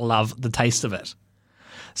just love the taste of it."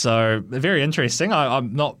 So, very interesting.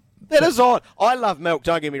 I'm not... That is odd. I love milk,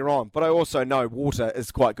 don't get me wrong, but I also know water is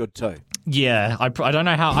quite good too. Yeah, I don't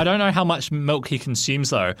know how much milk he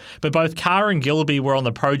consumes though. But both Carr and Gilby were on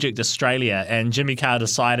the Project Australia, and Jimmy Carr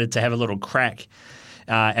decided to have a little crack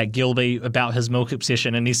at Gilby about his milk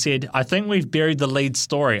obsession, and he said, "I think we've buried the lead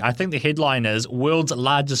story. I think the headline is world's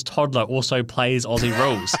largest toddler also plays Aussie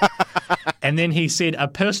rules." And then he said, "A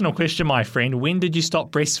personal question, my friend. When did you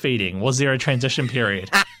stop breastfeeding? Was there a transition period?"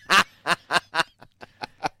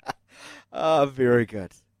 Oh, very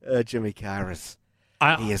good. Jimmy Carr is...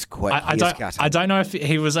 He is quick. I don't know if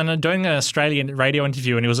he was doing an Australian radio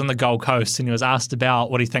interview and he was on the Gold Coast and he was asked about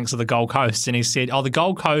what he thinks of the Gold Coast, and he said, "Oh, the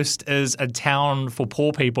Gold Coast is a town for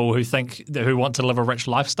poor people who want to live a rich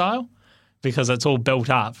lifestyle because it's all built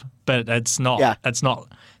up, but it's not. Yeah. It's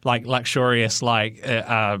not like luxurious like."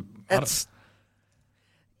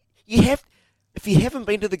 If you haven't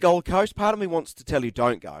been to the Gold Coast, part of me wants to tell you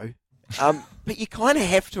don't go, but you kind of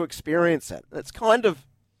have to experience it. It's kind of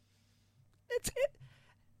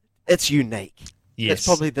it's unique. Yes. It's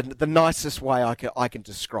probably the nicest way I can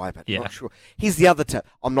describe it. Yeah. I'm not sure. Here's the other tip.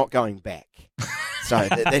 I'm not going back. So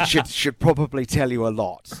that should probably tell you a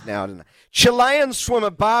lot. Now, I don't know. Chilean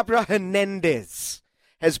swimmer Barbara Hernandez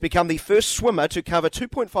has become the first swimmer to cover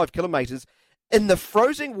 2.5 kilometres in the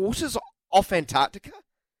frozen waters off Antarctica.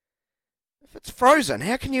 If it's frozen,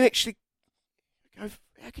 how can you actually go?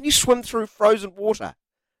 How can you swim through frozen water?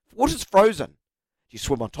 If water's frozen, do you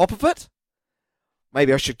swim on top of it?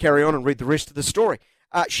 Maybe I should carry on and read the rest of the story.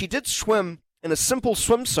 She did swim in a simple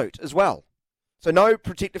swimsuit as well. So no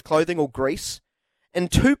protective clothing or grease. In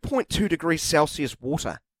 2.2 degrees Celsius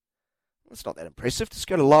water. That's not that impressive. Just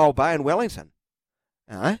go to Lyell Bay in Wellington.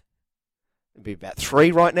 It'd be about 3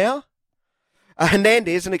 right now.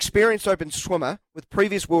 Hernandez, an experienced open swimmer with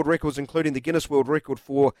previous world records, including the Guinness World Record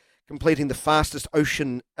for completing the fastest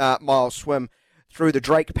ocean mile swim through the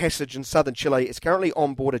Drake Passage in southern Chile, is currently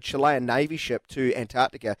on board a Chilean Navy ship to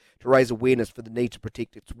Antarctica to raise awareness for the need to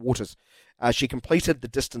protect its waters. She completed the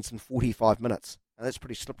distance in 45 minutes. Now, that's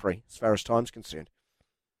pretty slippery as far as time's concerned.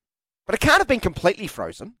 But it can't have been completely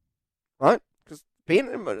frozen, right? Because Ben,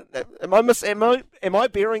 am I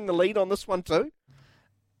bearing the lead on this one too?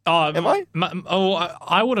 Am I?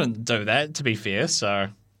 I wouldn't do that, to be fair. So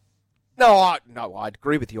no, I'd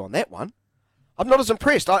agree with you on that one. I'm not as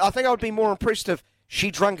impressed. I think I would be more impressed if she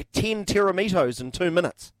drank 10 tiramitos in 2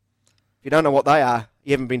 minutes. If you don't know what they are,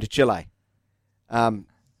 you haven't been to Chile. They're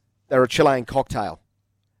a Chilean cocktail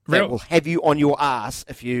that will have you on your ass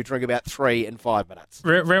if you drink about 3 in 5 minutes.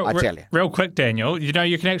 I tell you. Real quick, Daniel, you know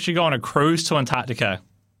you can actually go on a cruise to Antarctica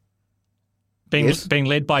being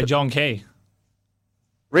led by John Key.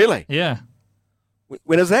 Really? Yeah.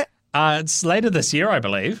 When is that? It's later this year, I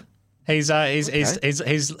believe. He's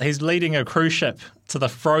leading a cruise ship to the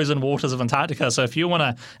frozen waters of Antarctica. So if you want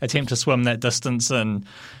to attempt to swim that distance and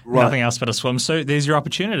nothing else but a swimsuit, there's your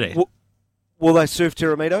opportunity. Will they serve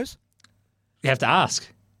tiramitos? You have to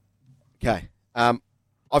ask. Okay.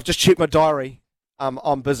 I've just checked my diary.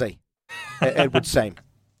 I'm busy. It would seem.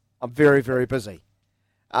 I'm very, very busy.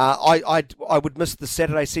 I would miss the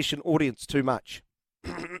Saturday session audience too much.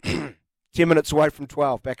 10 minutes away from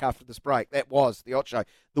 12, back after this break. That was the Hot Show.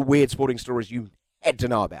 The weird sporting stories you had to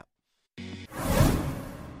know about.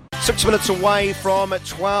 6 minutes away from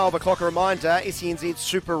 12 o'clock. A reminder, SENZ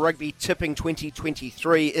Super Rugby Tipping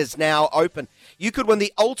 2023 is now open. You could win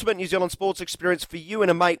the ultimate New Zealand sports experience for you and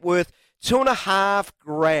a mate worth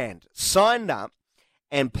 $2,500. Sign up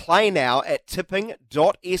and play now at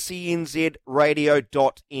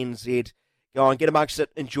tipping.senzradio.nz. Go on, get amongst it,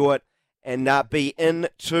 enjoy it, and be in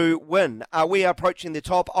to win. We are approaching the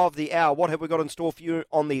top of the hour. What have we got in store for you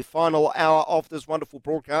on the final hour of this wonderful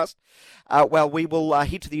broadcast? Well, we will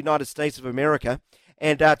head to the United States of America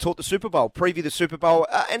and talk the Super Bowl, preview the Super Bowl,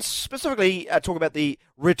 and specifically talk about the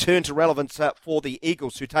return to relevance for the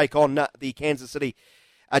Eagles, who take on the Kansas City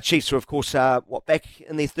Chiefs, who, of course, back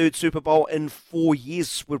in their third Super Bowl in 4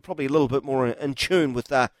 years. We're probably a little bit more in tune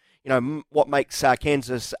with what makes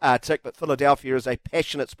Kansas tick, but Philadelphia is a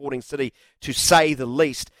passionate sporting city, to say the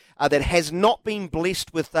least, that has not been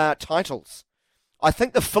blessed with titles I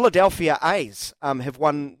think the Philadelphia A's have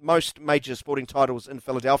won most major sporting titles in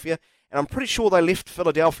Philadelphia, and I'm pretty sure they left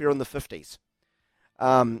Philadelphia in the 50s.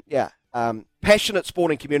 Passionate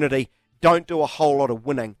sporting community, don't do a whole lot of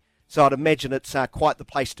winning. So I'd imagine it's quite the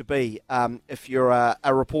place to be if you're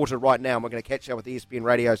a reporter right now. And we're going to catch up with ESPN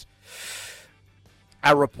Radio's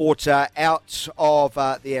a reporter out of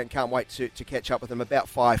there, and can't wait to catch up with him about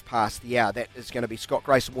 5 past the hour. That is going to be Scott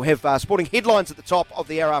Grayson. We'll have sporting headlines at the top of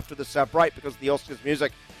the hour after this break because the Oscars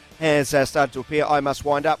music has started to appear. I must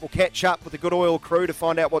wind up. We'll catch up with the Good Oil crew to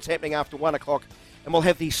find out what's happening after 1 o'clock. And we'll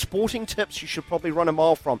have the sporting tips you should probably run a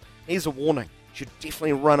mile from. Here's a warning. You should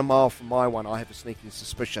definitely run a mile from my one. I have a sneaking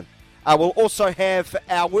suspicion. We'll also have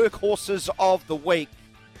our workhorses of the week.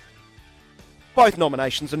 Both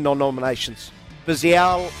nominations and non-nominations. Busy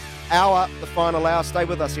hour, the final hour. Stay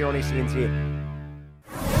with us here on SENZ.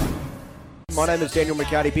 My name is Daniel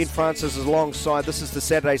McCarty. Ben Francis is alongside. This is the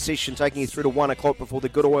Saturday session taking you through to 1 o'clock before the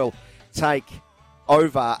Good Oil take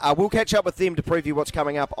over. We'll catch up with them to preview what's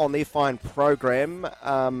coming up on their fine program.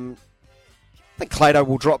 I think Clado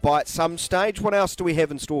will drop by at some stage. What else do we have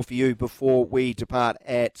in store for you before we depart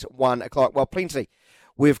at 1 o'clock? Well, plenty.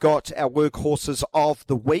 We've got our workhorses of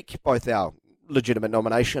the week, both our legitimate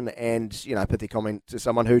nomination and, pithy comment to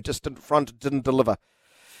someone who just didn't deliver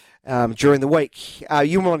during the week.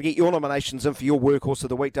 You want to get your nominations in for your workhorse of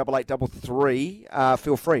the week, 8833.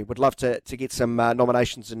 Feel free. Would love to get some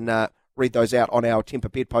nominations and read those out on our Temper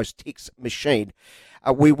Bedpost text machine.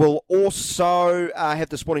 We will also have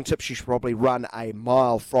the sporting tips you should probably run a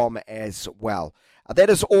mile from as well. That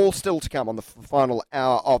is all still to come on the final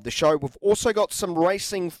hour of the show. We've also got some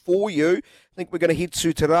racing for you. I think we're going to head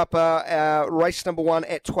to Te Rapa, race number 1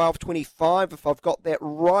 at 12:25, if I've got that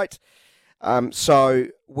right. So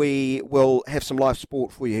we will have some live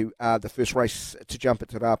sport for you. The first race to jump at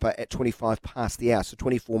Te Rapa at 25 past the hour, so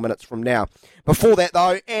 24 minutes from now. Before that,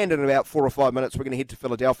 though, and in about 4 or 5 minutes, we're going to head to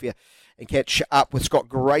Philadelphia and catch up with Scott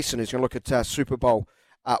Grayson, who's going to look at Super Bowl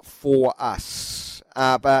for us.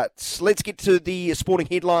 But let's get to the sporting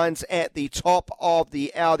headlines at the top of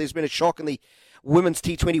the hour. There's been a shock in the Women's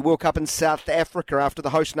T20 World Cup in South Africa after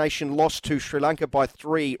the host nation lost to Sri Lanka by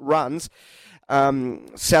 3 runs.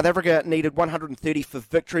 South Africa needed 130 for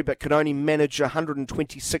victory, but could only manage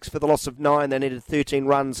 126 for the loss of 9. They needed 13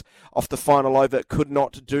 runs off the final over. Could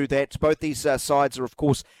not do that. Both these sides are, of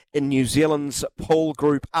course, in New Zealand's pool,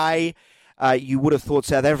 Group A. You would have thought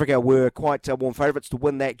South Africa were quite warm favourites to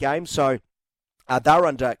win that game, so they're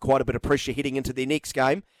under quite a bit of pressure heading into their next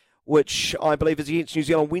game, which I believe is against New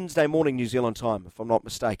Zealand Wednesday morning New Zealand time, if I'm not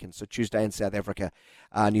mistaken. So Tuesday in South Africa,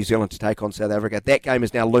 New Zealand to take on South Africa. That game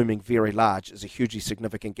is now looming very large. It's a hugely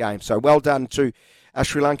significant game. So well done to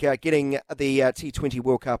Sri Lanka getting the T20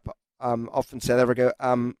 World Cup off in South Africa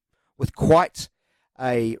with quite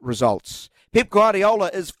a result. Pep Guardiola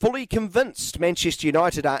is fully convinced Manchester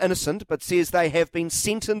United are innocent, but says they have been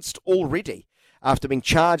sentenced already. After being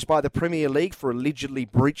charged by the Premier League for allegedly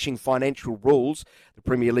breaching financial rules, the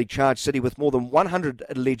Premier League charged City with more than 100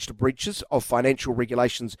 alleged breaches of financial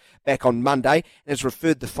regulations back on Monday and has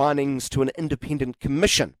referred the findings to an independent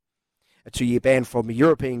commission. A 2-year ban from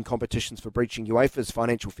European competitions for breaching UEFA's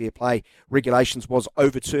financial fair play regulations was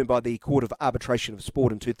overturned by the Court of Arbitration of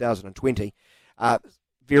Sport in 2020.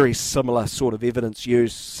 Very similar sort of evidence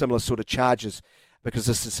used, similar sort of charges, because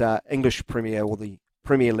this is English Premier or the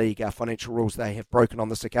Premier League financial rules they have broken on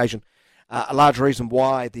this occasion. A large reason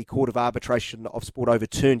why the Court of Arbitration of Sport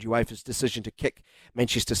overturned UEFA's decision to kick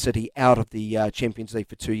Manchester City out of the Champions League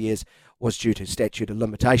for 2 years was due to statute of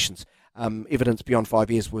limitations. Evidence beyond 5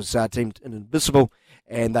 years was deemed inadmissible,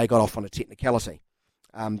 and they got off on a technicality.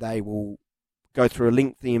 They will go through a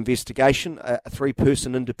lengthy investigation. A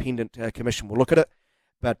 3-person independent commission will look at it,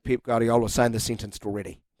 but Pep Guardiola is saying they're sentenced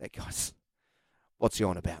already. That guy's, what's he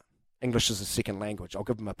on about? English is a second language. I'll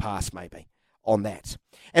give him a pass maybe on that.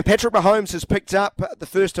 And Patrick Mahomes has picked up the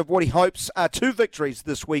first of what he hopes are 2 victories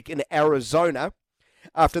this week in Arizona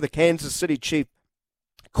after the Kansas City Chief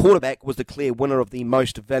quarterback was declared winner of the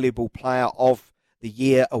Most Valuable Player of the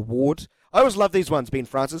Year award. I always love these ones, Ben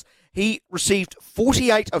Francis. He received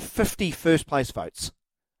 48 of 50 first place votes.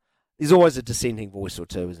 There's always a dissenting voice or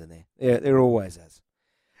two, isn't there? Yeah, there always is.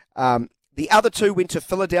 The other 2 went to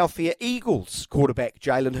Philadelphia Eagles quarterback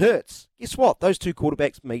Jalen Hurts. Guess what? Those 2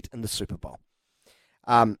 quarterbacks meet in the Super Bowl.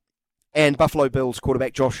 And Buffalo Bills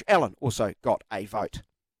quarterback Josh Allen also got a vote.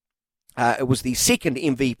 It was the second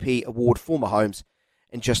MVP award for Mahomes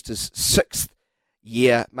in just his 6th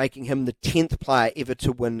year, making him the 10th player ever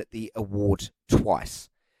to win the award twice.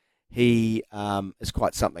 He is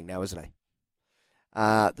quite something now, isn't he?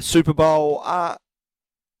 The Super Bowl...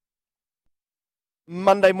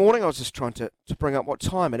 Monday morning. I was just trying to bring up what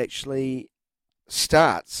time it actually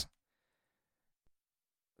starts.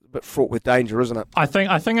 A bit fraught with danger, isn't it? I think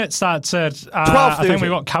it starts at 12:30. I think we've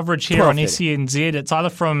got coverage here on SENZ. It's either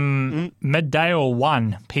from midday or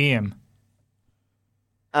 1 p.m.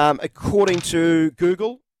 According to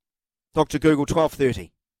Google, Dr. Google,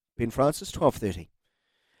 12:30. Ben Francis, 12:30.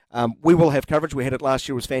 We will have coverage. We had it last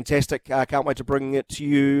year. It was fantastic. Can't wait to bring it to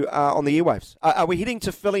you on the airwaves. Are we heading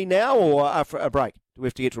to Philly now or after a break? Do we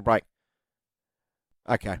have to get to a break?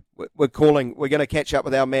 Okay. We're calling. We're going to catch up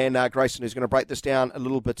with our man Grayson, who's going to break this down a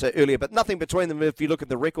little bit earlier. But nothing between them if you look at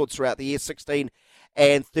the records throughout the year, 16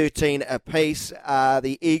 and 13 apiece.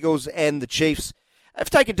 The Eagles and the Chiefs have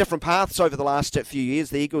taken different paths over the last few years.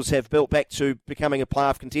 The Eagles have built back to becoming a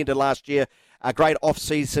playoff contender last year. A great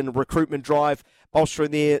off-season recruitment drive,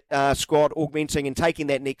 bolstering their squad, augmenting and taking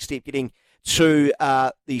that next step, getting to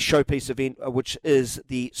the showpiece event, which is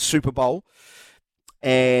the Super Bowl.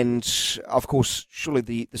 And, of course, surely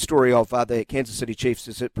the story of the Kansas City Chiefs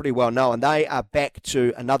is pretty well known. They are back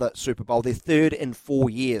to another Super Bowl, their third in 4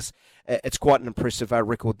 years. It's quite an impressive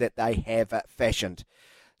record that they have fashioned.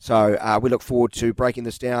 So we look forward to breaking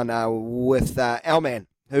this down with our man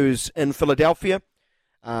who's in Philadelphia,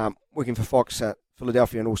 working for Fox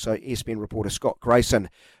Philadelphia, and also ESPN reporter Scott Grayson,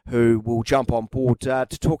 who will jump on board to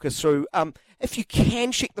talk us through. If you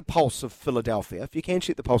can check the pulse of Philadelphia,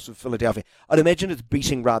 I'd imagine it's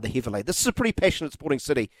beating rather heavily. This is a pretty passionate sporting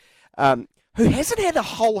city who hasn't had a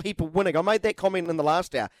whole heap of winning. I made that comment in the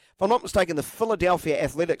last hour. If I'm not mistaken, the Philadelphia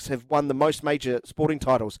Athletics have won the most major sporting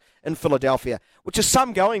titles in Philadelphia, which is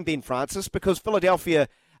some going, Ben Francis, because Philadelphia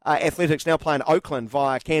Athletics now play in Oakland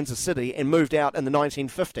via Kansas City and moved out in the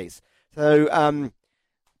 1950s. So,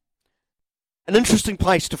 an interesting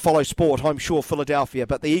place to follow sport, I'm sure, Philadelphia.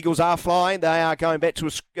 But the Eagles are flying. They are going back to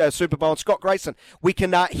a Super Bowl. And Scott Grayson, we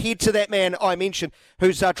can head to that man I mentioned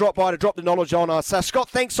who's dropped by to drop the knowledge on us. Scott,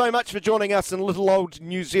 thanks so much for joining us in little old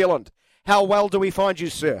New Zealand. How well do we find you,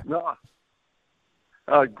 sir?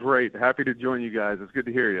 Great. Happy to join you guys. It's good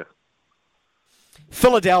to hear you.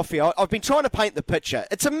 Philadelphia, I've been trying to paint the picture.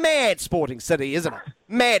 It's a mad sporting city, isn't it?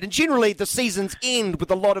 Mad. And generally the seasons end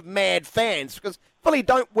with a lot of mad fans because Philly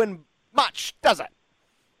don't win much, does it?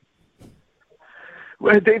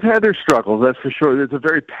 Well, they've had their struggles, that's for sure. It's a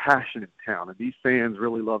very passionate town, and these fans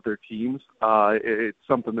really love their teams. It's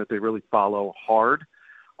something that they really follow hard,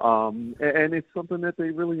 and it's something that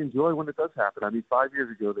they really enjoy when it does happen. I mean, 5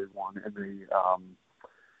 years ago they won, and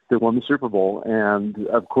they won the Super Bowl, and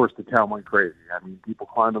of course the town went crazy. I mean, people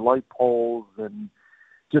climbing light poles and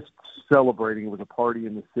just celebrating. It was a party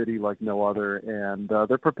in the city like no other, and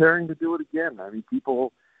they're preparing to do it again. I mean,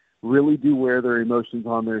 people really do wear their emotions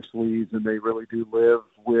on their sleeves, and they really do live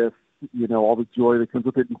with, all the joy that comes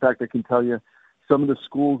with it. In fact, I can tell you some of the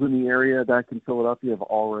schools in the area back in Philadelphia have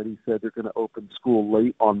already said they're going to open school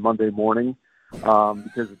late on Monday morning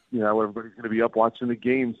because, everybody's going to be up watching the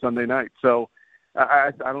game Sunday night. So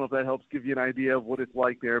I don't know if that helps give you an idea of what it's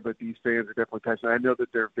like there, but these fans are definitely passionate. I know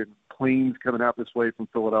that there have been planes coming out this way from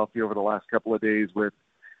Philadelphia over the last couple of days with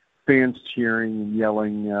fans cheering and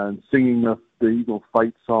yelling and singing the Eagles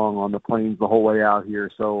fight song on the planes the whole way out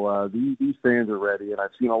here. So these fans are ready, and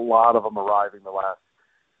I've seen a lot of them arriving the last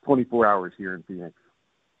 24 hours here in Phoenix.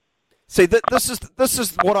 See, this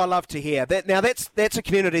is what I love to hear. That's a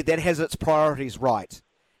community that has its priorities right.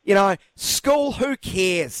 School, who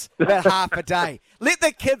cares about half a day? Let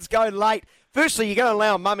the kids go late. Firstly, you're going to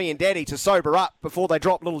allow mummy and daddy to sober up before they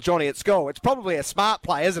drop little Johnny at school. It's probably a smart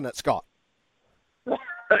play, isn't it, Scott?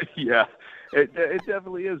 Yeah, it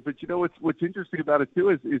definitely is. But what's interesting about it too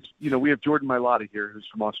is we have Jordan Mailata here, who's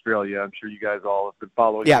from Australia. I'm sure you guys all have been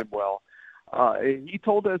following him well. He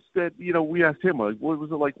told us that we asked him what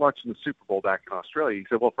was it like watching the Super Bowl back in Australia. He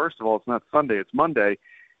said, well, first of all, it's not Sunday, it's Monday,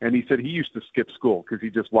 and he said he used to skip school because he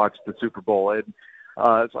just watched the Super Bowl. And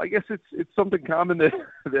so I guess it's something common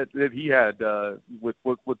that he had with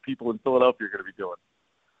what people in Philadelphia are going to be doing.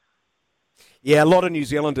 Yeah, a lot of New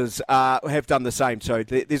Zealanders have done the same too.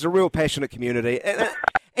 There's a real passionate community,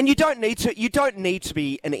 and you don't need to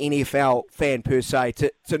be an NFL fan per se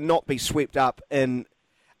to not be swept up in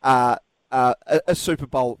a Super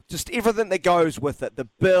Bowl. Just everything that goes with it, the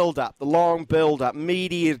build-up, the long build-up,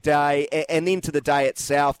 media day, and then to the day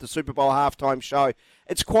itself, the Super Bowl halftime show.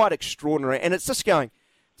 It's quite extraordinary, and it's just going.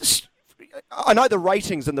 I know the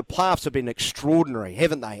ratings and the playoffs have been extraordinary,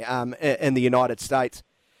 haven't they, in the United States?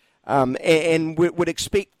 And we would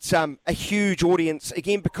expect a huge audience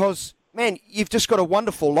again because, man, you've just got a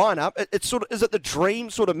wonderful lineup. Is it the dream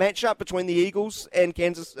sort of matchup between the Eagles and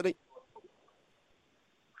Kansas City?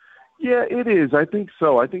 Yeah, it is. I think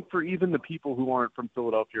so. I think for even the people who aren't from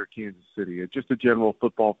Philadelphia or Kansas City, just a general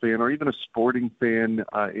football fan or even a sporting fan,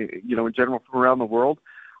 in general from around the world,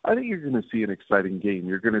 I think you're going to see an exciting game.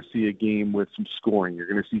 You're going to see a game with some scoring. You're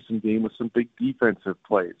going to see some game with some big defensive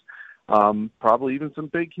plays, probably even some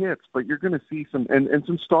big hits. But you're going to see some and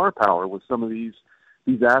some star power with some of these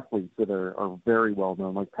athletes that are very well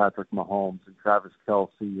known, like Patrick Mahomes and Travis Kelce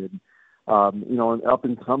and and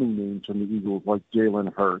up-and-coming names from the Eagles like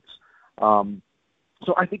Jalen Hurts.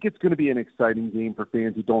 So I think it's going to be an exciting game for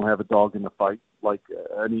fans who don't have a dog in the fight, like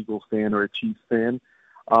an Eagles fan or a Chiefs fan.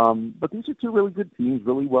 But these are two really good teams,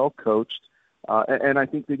 really well coached. And I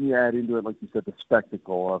think then you add into it, like you said, the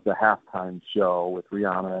spectacle of the halftime show with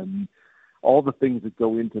Rihanna and all the things that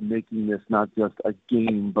go into making this not just a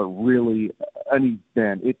game, but really an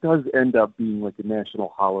event. It does end up being like a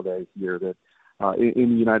national holiday here that in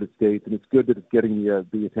the United States, and it's good that it's getting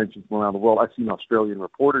the attention from around the world. I've seen Australian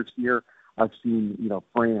reporters here. I've seen,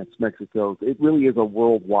 France, Mexico. It really is a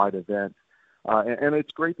worldwide event. And it's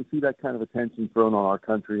great to see that kind of attention thrown on our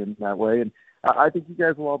country in that way. And I think you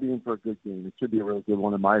guys will all be in for a good game. It should be a really good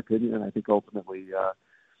one, in my opinion. And I think ultimately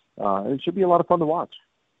it should be a lot of fun to watch.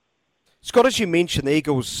 Scott, as you mentioned, the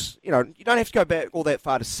Eagles, you don't have to go back all that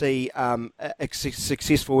far to see a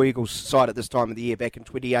successful Eagles side at this time of the year back in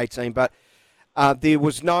 2018. But there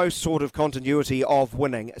was no sort of continuity of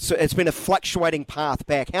winning. So it's been a fluctuating path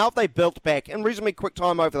back. How have they built back in reasonably quick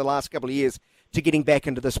time over the last couple of years to getting back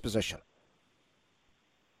into this position?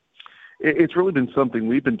 It's really been something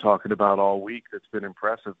we've been talking about all week that's been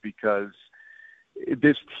impressive because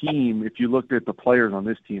this team, if you looked at the players on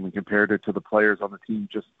this team and compared it to the players on the team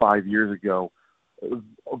just 5 years ago,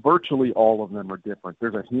 virtually all of them are different.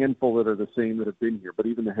 There's a handful that are the same that have been here, but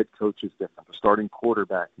even the head coach is different. The starting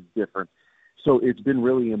quarterback is different. So it's been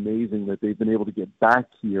really amazing that they've been able to get back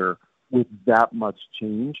here with that much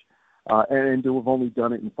change, and to have only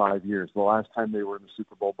done it in 5 years. The last time they were in the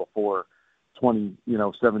Super Bowl before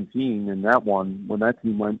 2017, and that one, when that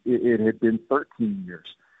team went, it had been 13 years.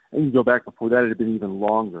 And you go back before that, it had been even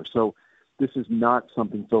longer. So this is not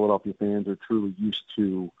something Philadelphia fans are truly used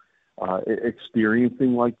to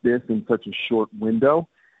experiencing like this in such a short window.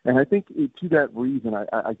 And I think to that reason,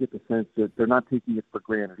 I get the sense that they're not taking it for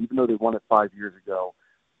granted. Even though they won it 5 years ago,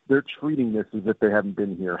 they're treating this as if they haven't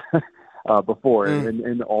been here before.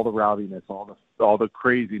 And all the rowdiness, all the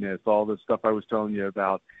craziness, all the stuff I was telling you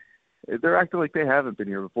about, they're acting like they haven't been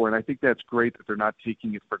here before. And I think that's great that they're not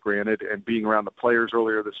taking it for granted. And being around the players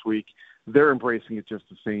earlier this week, they're embracing it just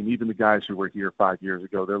the same. Even the guys who were here 5 years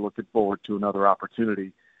ago, they're looking forward to another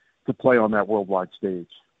opportunity to play on that worldwide stage.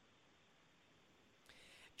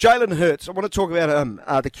 Jalen Hurts, I want to talk about him,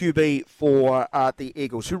 the QB for the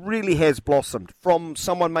Eagles, who really has blossomed from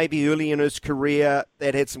someone maybe early in his career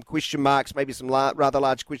that had some question marks, maybe some rather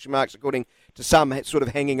large question marks, according to some, sort of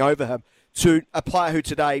hanging over him, to a player who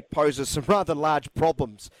today poses some rather large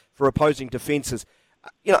problems for opposing defences.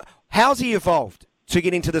 How's he evolved to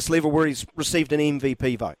get into this level where he's received an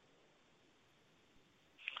MVP vote?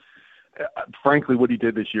 Frankly, what he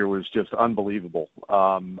did this year was just unbelievable.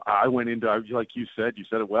 I went into, like you said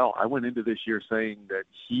it well, I went into this year saying that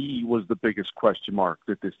he was the biggest question mark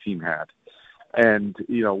that this team had. And,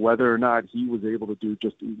 whether or not he was able to do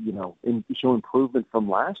just, show improvement from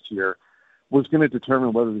last year was going to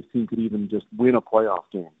determine whether this team could even just win a playoff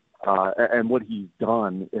game. And what he's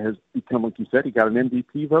done has become, like you said, he got an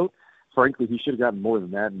MVP vote. Frankly, he should have gotten more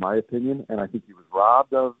than that, in my opinion, and I think he was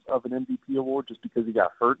robbed of an MVP award just because he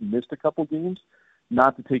got hurt and missed a couple games.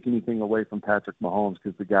 Not to take anything away from Patrick Mahomes,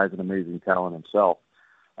 because the guy's an amazing talent himself.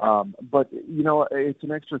 But, it's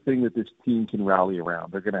an extra thing that this team can rally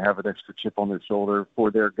around. They're going to have an extra chip on their shoulder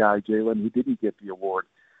for their guy, Jalen, who didn't get the award.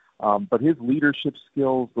 But his leadership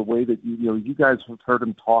skills, the way that, you guys have heard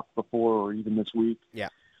him talk before or even this week. Yeah.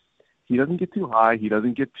 He doesn't get too high. He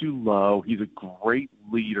doesn't get too low. He's a great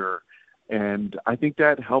leader. And I think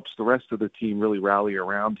that helps the rest of the team really rally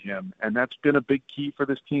around him. And that's been a big key for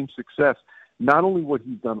this team's success. Not only what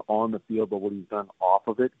he's done on the field, but what he's done off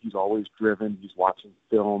of it. He's always driven. He's watching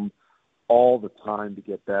film all the time to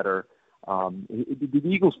get better. The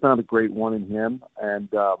Eagles found a great one in him. And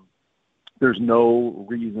there's no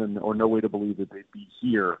reason or no way to believe that they'd be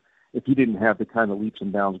here if he didn't have the kind of leaps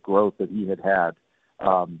and bounds growth that he had.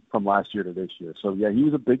 From last year to this year. So, yeah, he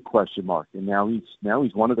was a big question mark, and now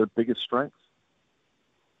he's one of their biggest strengths.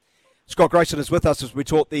 Scott Grayson is with us as we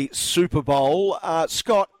talk the Super Bowl.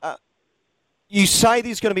 Scott, you say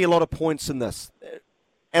there's going to be a lot of points in this,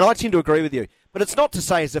 and I tend to agree with you, but it's not to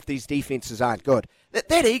say as if these defenses aren't good.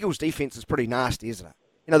 That Eagles defense is pretty nasty, isn't it?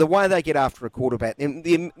 the way they get after a quarterback, and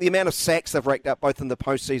the amount of sacks they've racked up both in the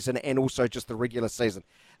postseason and also just the regular season.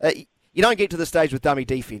 You don't get to the stage with dummy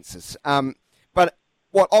defences. But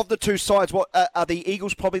of the two sides, are the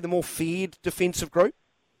Eagles probably the more feared defensive group?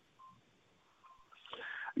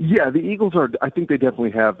 Yeah, the Eagles are. I think they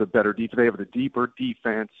definitely have the better defense. They have the deeper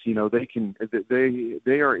defense.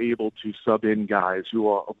 They are able to sub in guys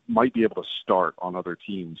who might be able to start on other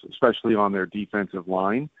teams, especially on their defensive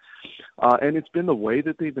line. And it's been the way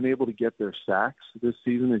that they've been able to get their sacks this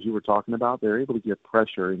season, as you were talking about. They're able to get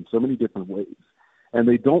pressure in so many different ways, and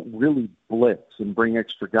they don't really blitz and bring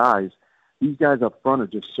extra guys. These guys up front are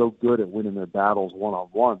just so good at winning their battles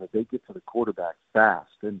one-on-one that they get to the quarterback fast,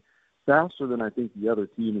 and faster than I think the other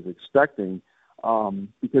team is expecting,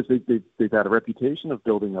 because they've had a reputation of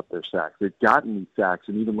building up their sacks. They've gotten these sacks,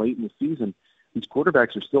 and even late in the season, these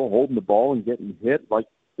quarterbacks are still holding the ball and getting hit, like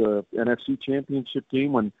the NFC Championship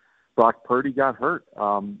game when Brock Purdy got hurt.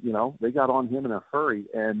 They got on him in a hurry,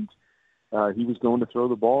 and he was going to throw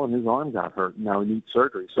the ball, and his arm got hurt, and now he needs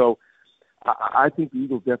surgery. So I think the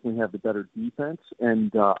Eagles definitely have the better defense,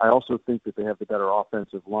 and I also think that they have the better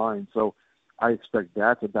offensive line. So I expect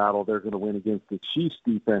that's a battle they're going to win against the Chiefs'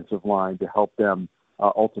 defensive line to help them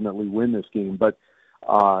ultimately win this game. But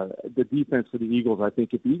the defense for the Eagles, I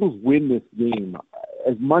think if the Eagles win this game,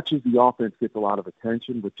 as much as the offense gets a lot of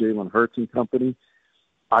attention with Jalen Hurts and company,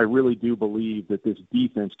 I really do believe that this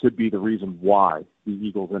defense could be the reason why the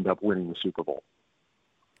Eagles end up winning the Super Bowl.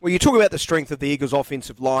 Well, you talk about the strength of the Eagles'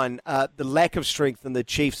 offensive line. The lack of strength in the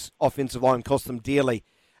Chiefs' offensive line cost them dearly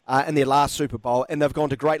in their last Super Bowl, and they've gone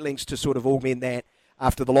to great lengths to sort of augment that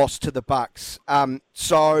after the loss to the Bucs.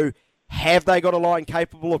 So have they got a line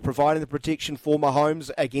capable of providing the protection for Mahomes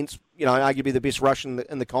against, arguably the best rush in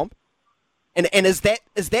the comp? And is that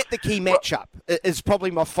the key matchup? Is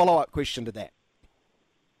probably my follow-up question to that.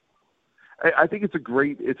 I think it's a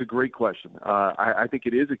great question. I think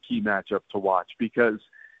it is a key matchup to watch, because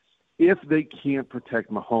if they can't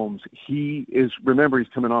protect Mahomes, he's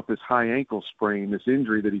coming off this high ankle sprain, this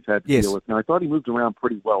injury that he's had to deal with. Now, I thought he moved around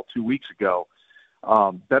pretty well 2 weeks ago,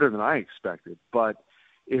 better than I expected. But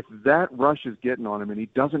if that rush is getting on him and he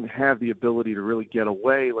doesn't have the ability to really get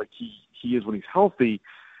away like he is when he's healthy,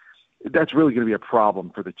 that's really going to be a problem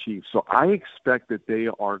for the Chiefs. So I expect that they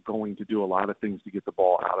are going to do a lot of things to get the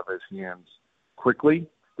ball out of his hands quickly.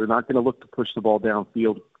 They're not going to look to push the ball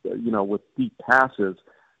downfield, with deep passes.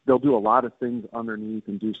 They'll do a lot of things underneath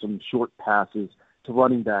and do some short passes to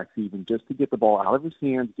running backs even, just to get the ball out of his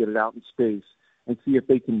hands, get it out in space, and see if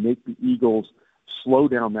they can make the Eagles slow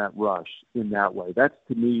down that rush in that way. That's,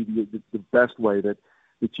 to me, the best way that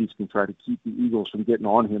the Chiefs can try to keep the Eagles from getting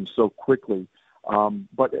on him so quickly.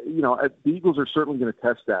 But the Eagles are certainly going to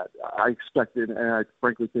test that. I expect it, and I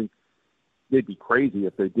frankly think they'd be crazy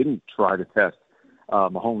if they didn't try to test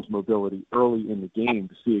Mahomes' mobility early in the game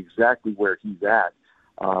to see exactly where he's at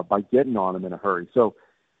by getting on him in a hurry. So,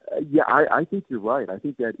 I think you're right. I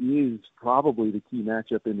think that is probably the key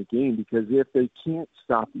matchup in the game, because if they can't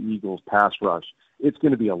stop the Eagles' pass rush, it's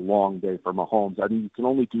going to be a long day for Mahomes. I mean, you can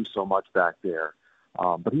only do so much back there.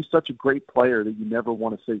 But he's such a great player that you never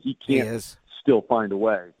want to say he can't still find a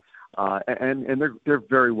way. And they're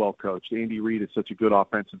very well coached. Andy Reid is such a good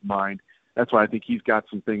offensive mind. That's why I think he's got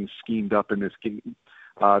some things schemed up in this game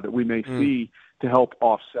that we may see to help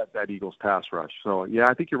offset that Eagles pass rush. So,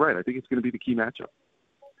 I think you're right. I think it's going to be the key matchup.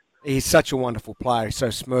 He's such a wonderful player,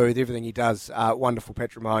 so smooth, everything he does, wonderful,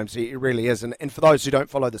 Patrick Mahomes. He really is. And for those who don't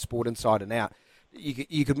follow the sport inside and out,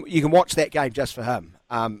 you can watch that game just for him.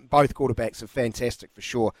 Both quarterbacks are fantastic for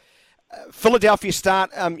sure. Philadelphia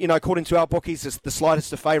start, according to our bookies, is the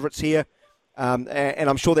slightest of favourites here. And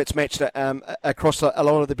I'm sure that's matched across a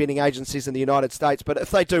lot of the betting agencies in the United States. But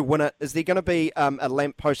if they do win it, is there going to be a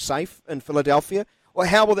lamppost safe in Philadelphia? Or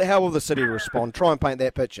how will the city respond? Try and paint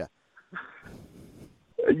that picture.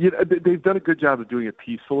 They've done a good job of doing it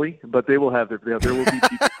peacefully, but there will be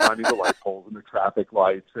people climbing the light poles and the traffic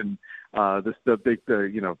lights, and the big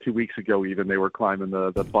 2 weeks ago even they were climbing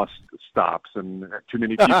the bus stops, and too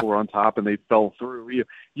many people were on top and they fell through.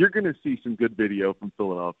 You're going to see some good video from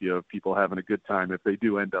Philadelphia of people having a good time if they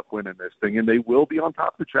do end up winning this thing, and they will be on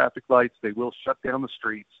top of the traffic lights. They will shut down the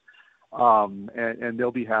streets, and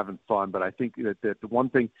they'll be having fun. But I think that the one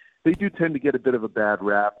thing, they do tend to get a bit of a bad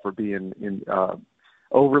rap for being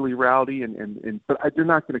overly rowdy, but they're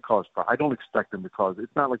not going to cause problems. I don't expect them to cause.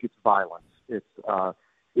 It's not like it's violence.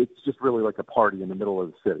 It's just really like a party in the middle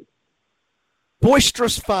of the city.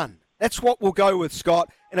 Boisterous fun. That's what we'll go with,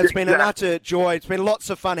 Scott. And it's been an utter joy. It's been lots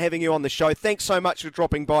of fun having you on the show. Thanks so much for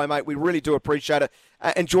dropping by, mate. We really do appreciate it.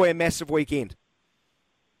 Enjoy a massive weekend.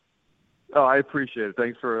 Oh, I appreciate it.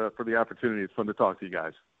 Thanks for the opportunity. It's fun to talk to you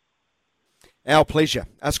guys. Our pleasure.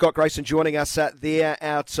 Scott Grayson joining us there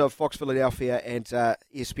out of Fox Philadelphia, and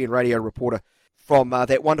ESPN radio reporter from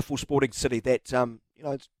that wonderful sporting city that,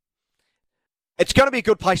 it's going to be a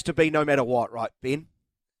good place to be no matter what, right, Ben?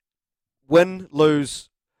 Win, lose,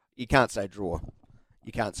 you can't say draw.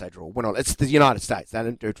 You can't say draw. Win on. It's the United States. They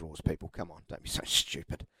don't do draws, people. Come on, don't be so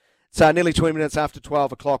stupid. So nearly 20 minutes after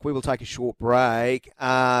 12 o'clock, we will take a short break. Te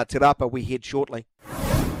Rapa, we head shortly.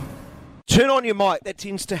 Turn on your mic. That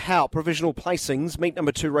tends to help. Provisional placings. Meet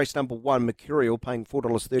number 2, race number 1, Mercurial, paying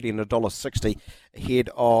 $4.30 and $1.60 ahead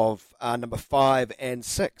of number 5 and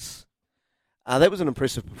 6. That was an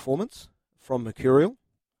impressive performance from Mercurial.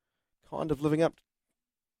 Kind of living up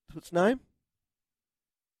to its name.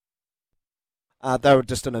 They were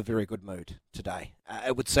just in a very good mood today,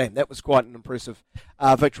 it would seem. That was quite an impressive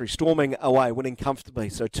victory. Storming away, winning comfortably.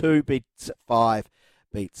 So 2 beats 5,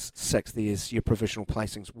 beats 6. There's your provisional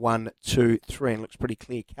placings, 1, 2, 3, and looks pretty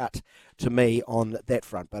clear cut to me on that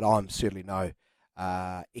front, but I'm certainly no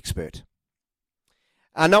expert.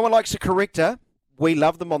 No one likes a corrector. We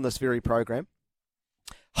love them on this very program.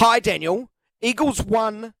 Hi, Daniel. Eagles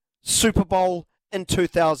won Super Bowl in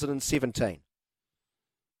 2017.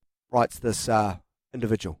 Writes this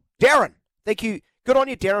individual. Darren, thank you. Good on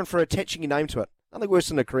you, Darren, for attaching your name to it. Nothing worse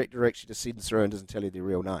than a corrector actually just sends through and doesn't tell you their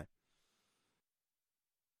real name.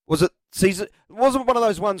 Was it season? Wasn't one of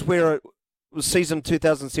those ones where it was season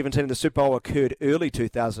 2017 and the Super Bowl occurred early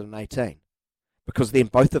 2018? Because then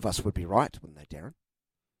both of us would be right, wouldn't they, Darren?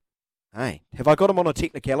 Hey, have I got him on a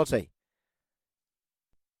technicality?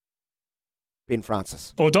 Ben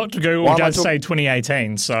Francis. Well, Dr. Google does say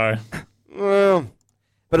 2018, so... Well,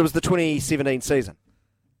 but it was the 2017 season.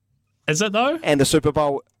 Is it, though? And the Super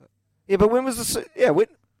Bowl... Yeah, but when was the... Yeah, when...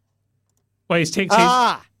 Well, he's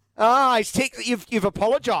you've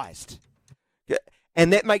apologised.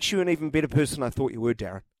 And that makes you an even better person than I thought you were,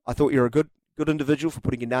 Darren. I thought you were a good individual for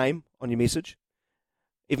putting your name on your message.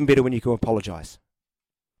 Even better when you can apologise.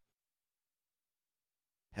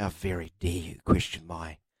 How very dare you question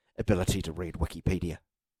my ability to read Wikipedia.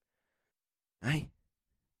 Hey?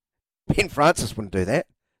 Ben Francis wouldn't do that.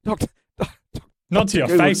 Not to your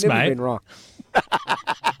face, mate. Been wrong.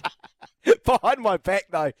 Behind my back,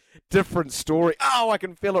 though, different story. Oh, I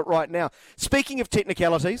can feel it right now. Speaking of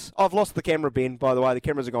technicalities, I've lost the camera, Ben, by the way. The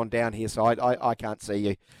cameras have gone down here, so I can't see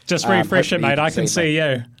you. Just refresh it, mate. I can see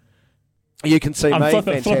you. You can see me.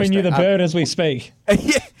 I'm flipping you the bird as we speak.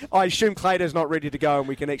 Yeah, I assume Clayton's not ready to go and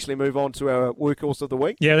we can actually move on to our workhorse of the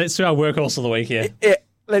week. Yeah, let's do our workhorse of the week here. Yeah,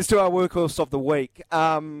 let's do our workhorse of the week.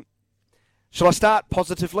 Shall I start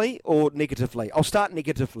positively or negatively? I'll start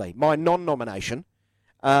negatively. My non-nomination.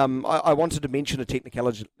 I wanted to mention a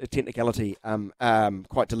technicality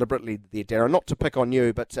quite deliberately there, Darren, not to pick on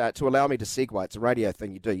you, but to allow me to segue. It's a radio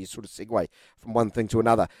thing you do. You sort of segue from one thing to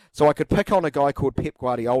another. So I could pick on a guy called Pep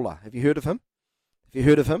Guardiola. Have you heard of him?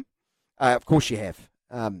 Of course you have,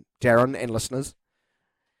 Darren and listeners.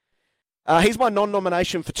 He's my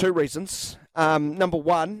non-nomination for 2 reasons. Number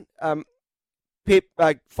one, Pep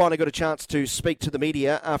finally got a chance to speak to the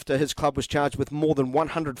media after his club was charged with more than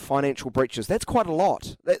 100 financial breaches. That's quite a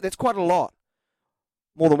lot. That's quite a lot.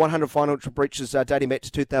 More than 100 financial breaches dating back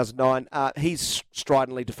to 2009. He's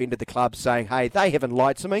stridently defended the club, saying, hey, they haven't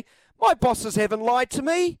lied to me. My bosses haven't lied to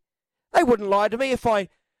me. They wouldn't lie to me. If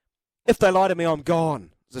they lie to me, I'm gone.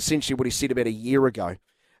 Is essentially what he said about a year ago.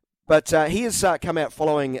 But he has come out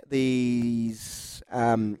following the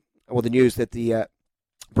news that the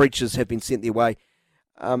breaches have been sent their way.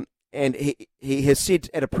 And he has said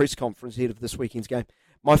at a press conference ahead of this weekend's game,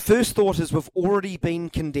 my first thought is we've already been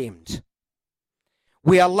condemned.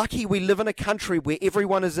 We are lucky we live in a country where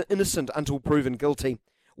everyone is innocent until proven guilty.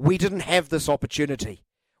 We didn't have this opportunity.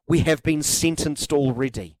 We have been sentenced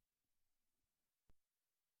already.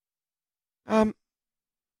 Ben,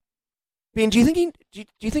 do you think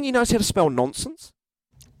he knows how to spell nonsense?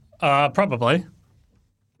 Probably.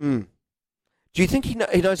 Do you think he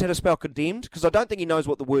knows how to spell condemned? Because I don't think he knows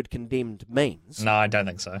what the word condemned means. No, I don't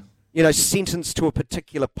think so. Sentenced to a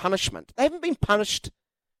particular punishment. They haven't been punished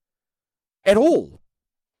at all.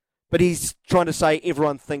 But he's trying to say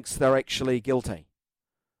everyone thinks they're actually guilty.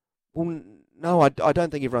 Well, no, I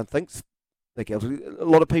don't think everyone thinks they're guilty. A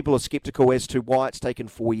lot of people are sceptical as to why it's taken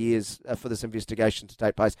 4 years for this investigation to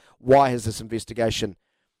take place. Why has this investigation,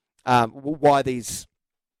 why these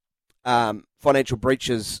financial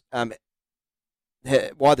breaches,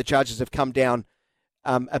 why the charges have come down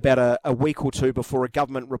about a week or two before a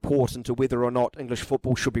government report into whether or not English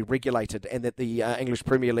football should be regulated and that the English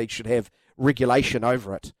Premier League should have regulation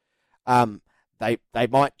over it. They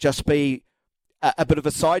might just be a bit of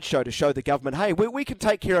a sideshow to show the government, hey, we can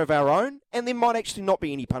take care of our own, and there might actually not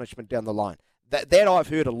be any punishment down the line. That I've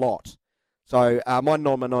heard a lot. So my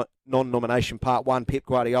non-nomination, part one, Pep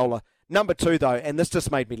Guardiola. Number two, though, and this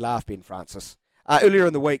just made me laugh, Ben Francis. Earlier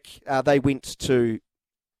in the week,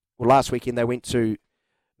 last weekend they went to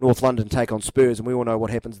North London to take on Spurs, and we all know what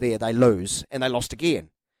happens there. They lose, and they lost again.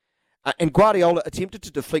 And Guardiola attempted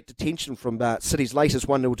to deflect attention from City's latest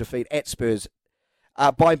 1-0 defeat at Spurs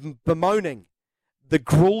by bemoaning the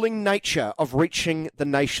gruelling nature of reaching the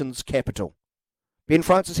nation's capital. Ben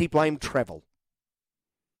Francis, he blamed travel.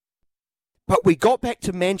 But we got back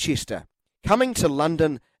to Manchester. Coming to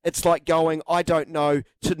London, it's like going, I don't know,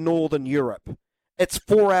 to Northern Europe. It's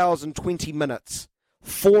 4 hours and 20 minutes.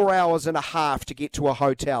 4 hours and a half to get to a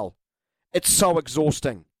hotel. It's so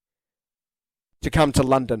exhausting to come to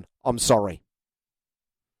London. I'm sorry.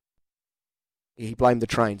 He blamed the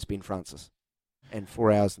trains, Ben Francis, and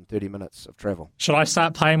 4 hours and 30 minutes of travel. Should I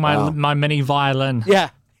start playing my mini violin? Yeah,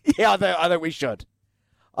 I think we should.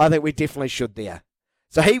 I think we definitely should there.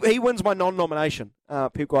 So he wins my non-nomination,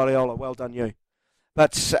 Pep Guardiola. Well done, you.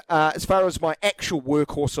 But as far as my actual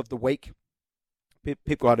workhorse of the week,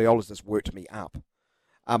 Pep Guardiola's just worked me up.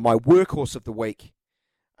 My workhorse of the week,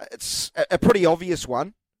 it's a pretty obvious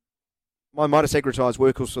one. My Midas Agritise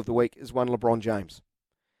workhorse of the week is one LeBron James.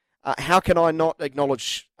 How can I not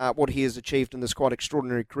acknowledge what he has achieved in this quite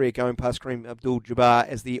extraordinary career, going past Kareem Abdul-Jabbar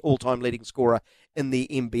as the all-time leading scorer in the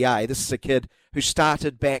NBA? This is a kid who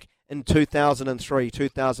started back in 2003,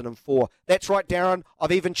 2004. That's right, Darren.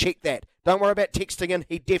 I've even checked that. Don't worry about texting in.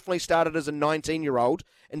 He definitely started as a 19-year-old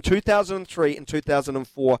in 2003 and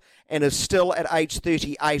 2004 and is still at age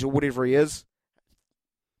 38 or whatever he is.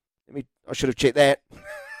 I should have checked that.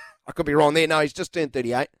 I could be wrong there. No, he's just turned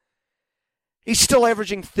 38. He's still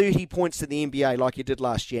averaging 30 points in the NBA like he did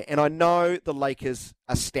last year. And I know the Lakers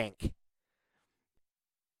are stank.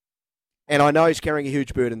 And I know he's carrying a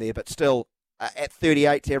huge burden there, but still, at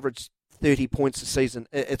 38 to average 30 points a season,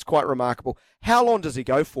 it's quite remarkable. How long does he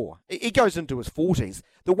go for? He goes into his 40s.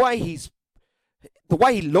 The way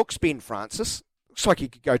he looks, Ben Francis, looks like he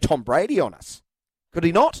could go Tom Brady on us. Could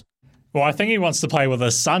he not? Well, I think he wants to play with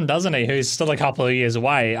his son, doesn't he, who's still a couple of years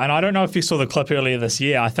away. And I don't know if you saw the clip earlier this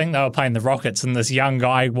year. I think they were playing the Rockets, and this young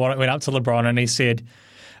guy went up to LeBron and he said,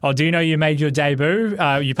 "Oh, do you know you made your debut?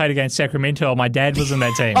 You played against Sacramento. My dad was in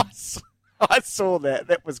that team." I saw that.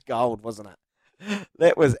 That was gold, wasn't it?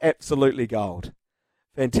 That was absolutely gold.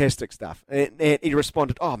 Fantastic stuff. And he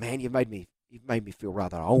responded, "Oh man, you've made me feel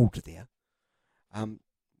rather old there."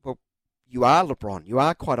 Well, you are LeBron. You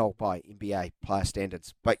are quite old by NBA player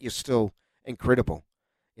standards, but you're still incredible.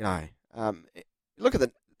 You know, look at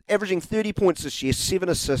the averaging 30 points this year, 7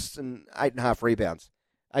 assists and 8.5 rebounds.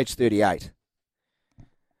 Age 38.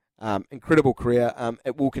 Incredible career.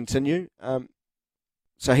 It will continue.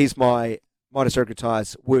 So he's my Midas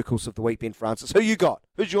Agritise workhorse of the week, Ben Francis. Who you got?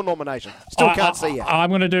 Who's your nomination? Still can't see you. I'm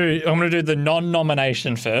gonna do the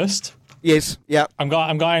non-nomination first. Yes. Yeah. I'm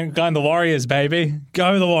going the Warriors, baby.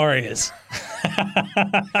 Go the Warriors.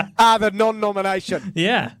 The non-nomination.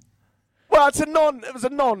 Yeah. Well, it was a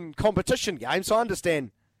non-competition game, so I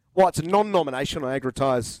understand why it's a non-nomination on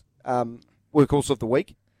Agritise workhorse of the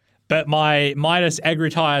week. But my Midas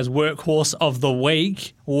Agritise workhorse of the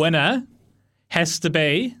week winner has to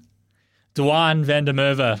be Duane van der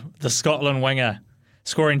Merwe, the Scotland winger,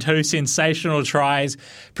 scoring 2 sensational tries,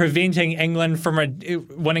 preventing England from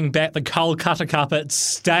winning back the Calcutta Cup. It's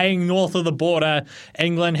staying north of the border.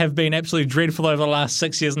 England have been absolutely dreadful over the last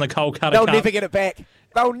 6 years in the Calcutta Cup. They'll never get it back.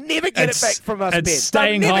 They'll never get it back from us, Ben.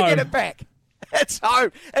 Staying They'll never home. get it back. It's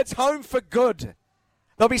home. It's home for good.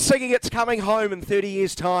 They'll be singing It's Coming Home in 30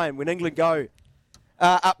 years' time when England go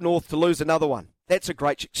up north to lose another one. That's a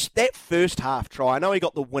great... That first half try, I know he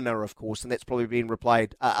got the winner, of course, and that's probably been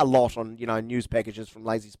replayed a lot on, news packages from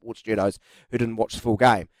lazy sports journos who didn't watch the full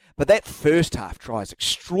game. But that first half try is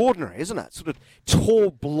extraordinary, isn't it? Sort of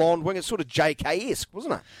tall, blonde wing. It's sort of JK-esque,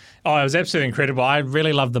 wasn't it? Oh, it was absolutely incredible. I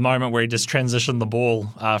really loved the moment where he just transitioned the ball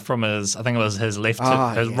from his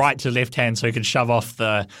right to left hand so he could shove off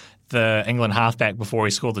the England halfback before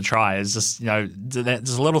he scored the try. It's just,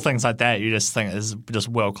 there's little things like that you just think is just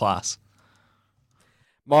world class.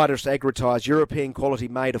 Midas Agritise, European quality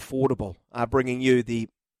made affordable, bringing you the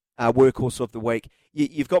workhorse of the week.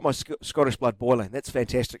 You've got my Scottish blood boiling. That's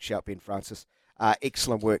fantastic shout, Ben Francis.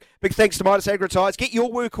 Excellent work. Big thanks to Midas Agritise. Get your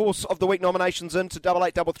workhorse of the week nominations in to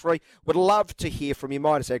 8833. Would love to hear from you.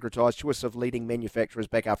 Midas Agritise, choice of leading manufacturers,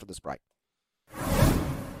 back after this break.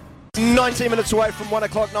 19 minutes away from 1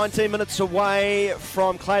 o'clock, 19 minutes away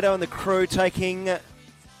from Clado and the crew taking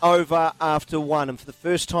over after 1. And for the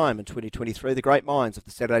first time in 2023, the great minds of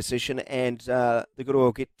the Saturday session and the Good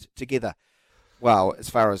Oil get together. Well, as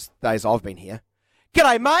far as days I've been here.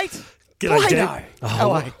 G'day, mate. G'day, Dan.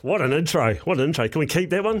 Oh, what an intro. What an intro. Can we keep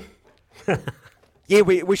that one? Yeah,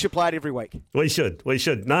 we should play it every week. We should.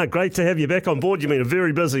 No, great to have you back on board. You've been a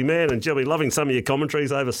very busy man, and you'll be loving some of your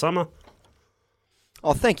commentaries over summer.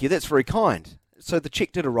 Oh, thank you. That's very kind. So the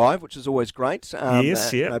cheque did arrive, which is always great.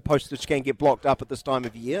 Yes, yeah. Postage can get blocked up at this time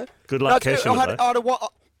of year. Good luck cashing it,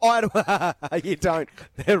 You don't.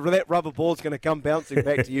 That rubber ball's going to come bouncing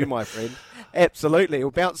back to you, my friend. Absolutely. It'll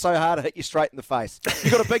bounce so hard it'll hit you straight in the face. You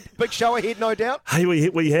got a big show ahead, no doubt? Hey,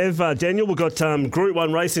 we have, Daniel, we've got Group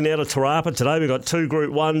 1 racing out of Te Rapa today. We've got 2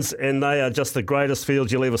 Group 1s, and they are just the greatest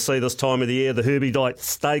fields you'll ever see this time of the year. The Herbie Dyke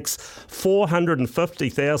Stakes,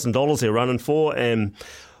 $450,000 they're running for. And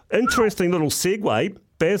interesting little segue,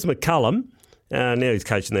 Baz McCullum, now he's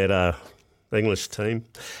coaching that English team.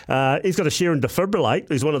 He's got a share in Defibrillate,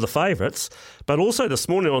 who's one of the favourites. But also this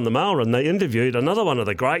morning on the Mail Run, they interviewed another one of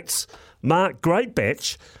the greats, Mark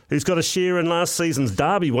Greatbatch, who's got a share in last season's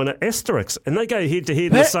Derby winner, Asterix. And they go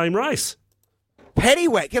head-to-head in the same race.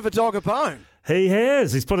 Paddywhack, give a dog a bone. He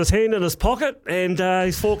has. He's put his hand in his pocket and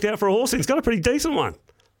he's forked out for a horse. He's got a pretty decent one.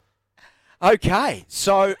 Okay,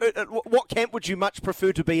 so what camp would you much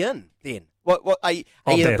prefer to be in then? What are you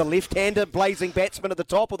the left-handed blazing batsman at the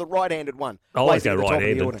top or the right-handed one? I always go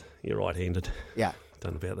right-handed. You're right-handed. Yeah.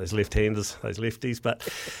 Don't know about those left-handers, those lefties, but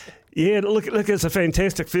yeah, look, it's a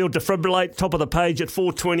fantastic field. Defibrillate, top of the page at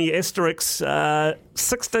 420. Asterix,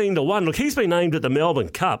 16-1. Look, he's been named at the Melbourne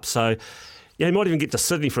Cup, so yeah, he might even get to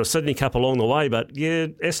Sydney for a Sydney Cup along the way. But yeah,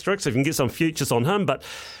 Asterix, if you can get some futures on him, but.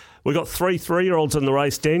 We've got 3 3-year-olds in the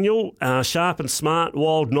race, Daniel, Sharp and Smart,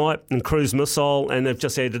 Wild Knight and Cruise Missile, and they've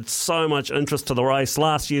just added so much interest to the race.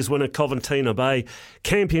 Last year's winner, Coventina Bay.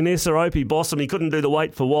 Campionessa, Opie Bossum, he couldn't do the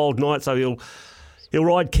weight for Wild Knight, so he'll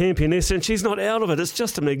ride Campionessa, and she's not out of it. It's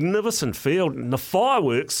just a magnificent field. And the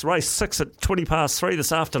fireworks, race 6 at 3:20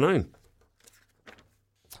 this afternoon.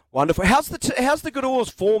 Wonderful. How's the Good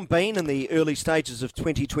Oils form been in the early stages of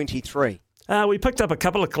 2023? We picked up a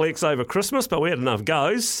couple of collects over Christmas, but we had enough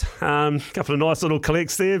goes. A couple of nice little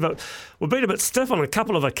collects there, but we've been a bit stiff on a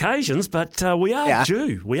couple of occasions, but we are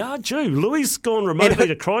due. We are due. Louis gone remotely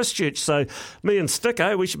to Christchurch, so me and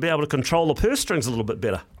Sticko, we should be able to control the purse strings a little bit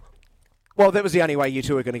better. Well, that was the only way you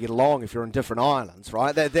two are going to get along if you're in different islands,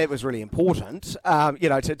 right? That was really important,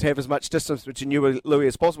 to have as much distance between you and Louis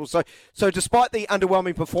as possible. So despite the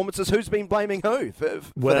underwhelming performances, who's been blaming who? For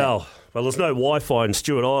well, there's no Wi-Fi in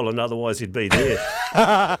Stewart Island, otherwise he'd be there.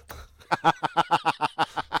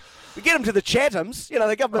 We get him to the Chathams.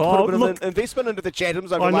 The government put a bit of investment into the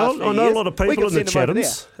Chathams over the last few years. I know a lot of people in the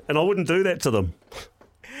Chathams, and I wouldn't do that to them.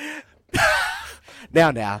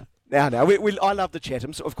 Now. I love the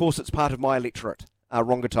Chathams. Of course, it's part of my electorate,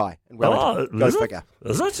 Rongotai and Wellington. Go figure.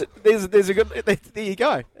 Is it? There's a good. There you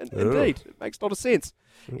go. Indeed, it makes a lot of sense.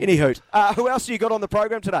 Anywho, who else have you got on the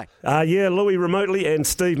program today? Louis remotely, and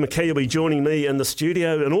Steve McKee will be joining me in the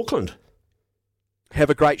studio in Auckland. Have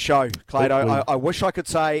a great show, Clado. I wish I could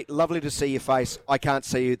say, lovely to see your face. I can't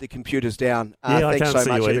see you. The computer's down. I thanks can't so see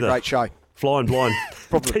much. you Have either. a great show. Flying blind.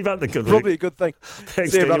 Keep up the good work. Probably a good thing.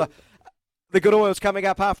 Thanks, see you, Daniel. brother. The Good Oil's coming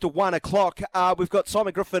up after 1 o'clock. We've got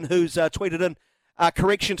Simon Griffin who's tweeted in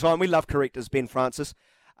correction time. We love correctors, Ben Francis.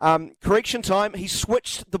 Correction time. He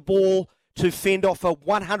switched the ball to fend off a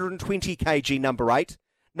 120 kg number 8.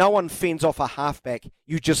 No one fends off a halfback.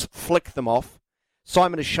 You just flick them off.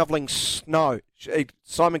 Simon is shoveling snow.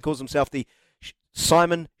 Simon calls himself the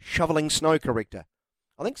Simon Shoveling Snow Corrector.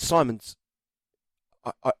 I think Simon's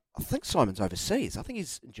overseas. I think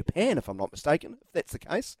he's in Japan, if I'm not mistaken. If that's the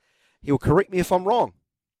case. He'll correct me if I'm wrong.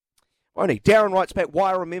 Won't he? Darren writes back,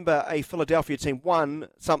 why I remember a Philadelphia team won,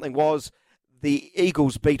 something was the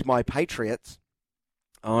Eagles beat my Patriots.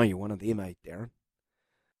 Oh, you're one of them, eh, Darren?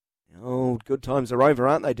 Oh, good times are over,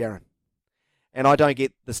 aren't they, Darren? And I don't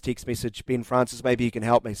get this text message, Ben Francis, maybe you can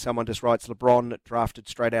help me. Someone just writes, LeBron drafted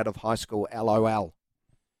straight out of high school, LOL.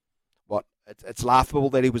 What? It's laughable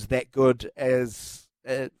that he was that good as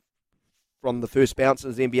from the first bounce in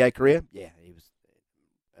his NBA career? Yeah, he was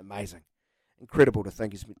amazing. Incredible to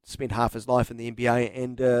think he's spent half his life in the NBA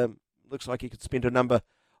and looks like he could spend a number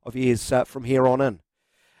of years from here on in.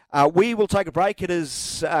 We will take a break. It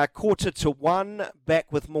is 1:45.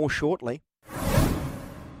 Back with more shortly.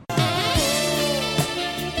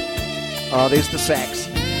 Oh, there's the sax.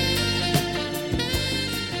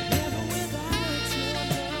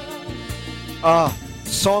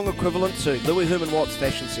 Song equivalent to Louis Herman Watt's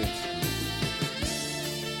Fashion Sense.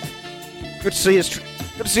 Good to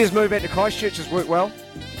see his move out to Christchurch has worked well.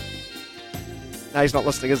 No, he's not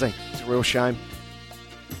listening, is he? It's a real shame.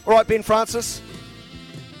 All right, Ben Francis.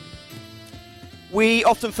 We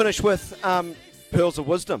often finish with pearls of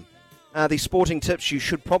wisdom. The sporting tips you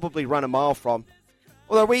should probably run a mile from.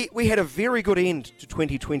 Although we had a very good end to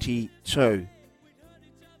 2022.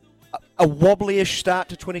 A wobbly-ish start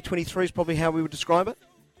to 2023 is probably how we would describe it.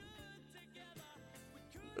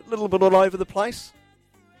 A little bit all over the place.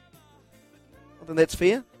 I think that's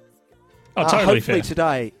fair. Oh, totally hopefully fair.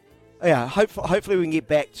 Today, hopefully we can get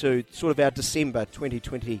back to sort of our December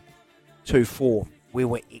 2022 form. We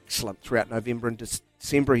were excellent throughout November and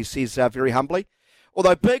December, he says very humbly.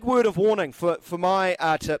 Although, big word of warning for my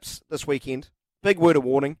tips this weekend. Big word of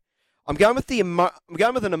warning. I'm going with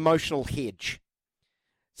an emotional hedge.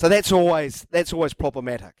 So that's always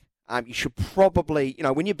problematic. You should probably,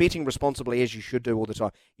 when you're betting responsibly, as you should do all the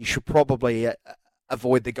time, you should probably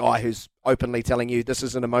avoid the guy who's openly telling you this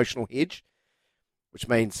is an emotional hedge, which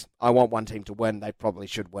means I want one team to win. They probably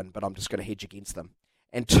should win, but I'm just going to hedge against them.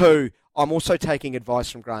 And two, I'm also taking advice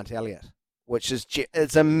from Grant Elliott, which is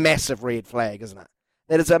it's a massive red flag, isn't it?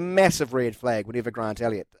 That is a massive red flag whenever Grant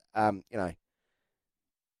Elliott,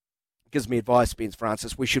 gives me advice, Ben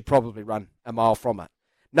Francis. We should probably run a mile from it.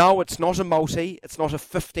 No, it's not a multi. It's not a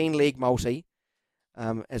 15-leg multi,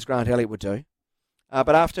 as Grant Elliott would do.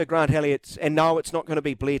 But after Grant Elliott's, and no, it's not going to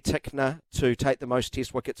be Blair Tickner to take the most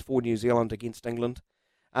test wickets for New Zealand against England.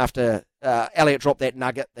 After Elliott dropped that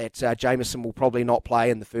nugget that Jameson will probably not play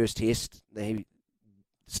in the first test. They're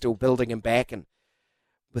still building him back, and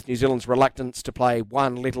with New Zealand's reluctance to play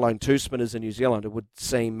one, let alone two spinners in New Zealand, it would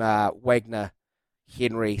seem Wagner,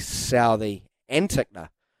 Henry, Southey and Tickner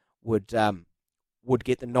would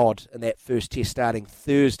get the nod in that first test starting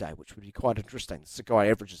Thursday, which would be quite interesting. This guy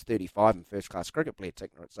averages 35 in first-class cricket, Blair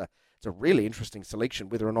Tickner. It's a really interesting selection.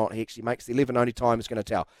 Whether or not he actually makes the 11, only time is going to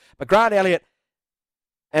tell. But Grant Elliott,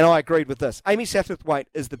 and I agreed with this, Amy Satterthwaite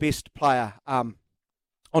is the best player on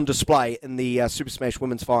display in the Super Smash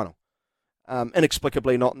Women's Final.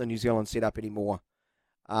 Inexplicably not in the New Zealand setup anymore.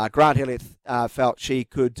 Grant Elliott felt she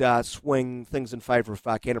could swing things in favour of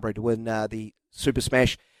Canterbury to win the Super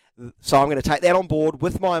Smash. So I'm going to take that on board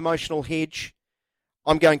with my emotional hedge.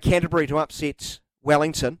 I'm going Canterbury to upset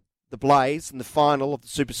Wellington, the Blaze, in the final of the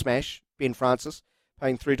Super Smash, Ben Francis,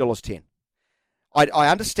 paying $3.10. I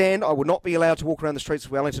understand I would not be allowed to walk around the streets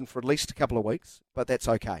of Wellington for at least a couple of weeks, but that's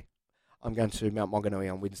okay. I'm going to Mount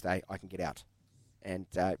Maunganui on Wednesday. I can get out and,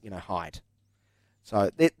 hide.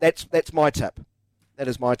 So that's my tip. That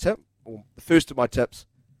is my tip. Well, the first of my tips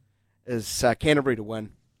is Canterbury to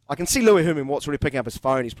win. I can see Louis Herman-Watts already picking up his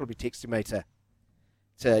phone. He's probably texting me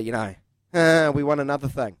we won another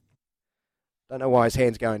thing. Don't know why his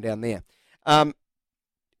hand's going down there.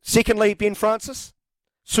 Secondly, Ben Francis,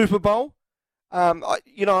 Super Bowl. I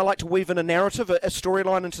like to weave in a narrative, a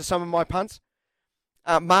storyline into some of my punts.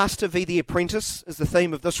 Master v. The Apprentice is the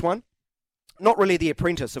theme of this one. Not really The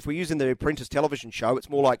Apprentice. If we're using The Apprentice television show, it's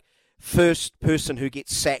more like first person who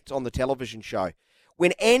gets sacked on the television show.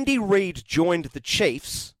 When Andy Reid joined the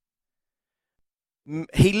Chiefs,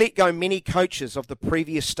 he let go many coaches of the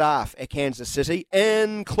previous staff at Kansas City,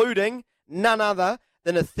 including none other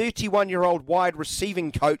than a 31-year-old wide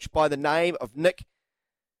receiving coach by the name of Nick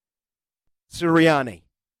Sirianni,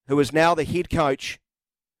 who is now the head coach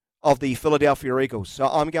of the Philadelphia Eagles. So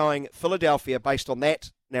I'm going Philadelphia based on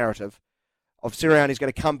that narrative of Sirianni's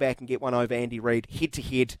going to come back and get one over Andy Reid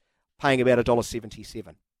head-to-head, paying about $1.77.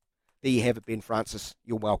 There you have it, Ben Francis.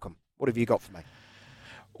 You're welcome. What have you got for me?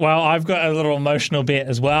 Well, I've got a little emotional bet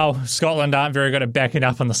as well. Scotland aren't very good at backing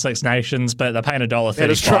up on the Six Nations, but they're paying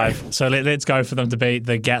 $1.35. So let's go for them to beat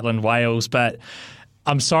the Gatland Wales. But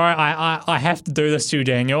I'm sorry, I have to do this to you,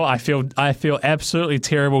 Daniel. I feel absolutely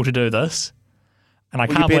terrible to do this, and I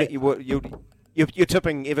can't believe you're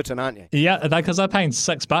tipping Everton, aren't you? Yeah, because they're paying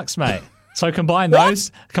 $6, mate. So combine those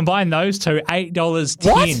two,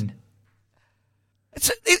 $8.10.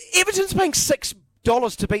 Everton's paying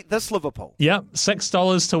 $6 to beat this Liverpool. Yep,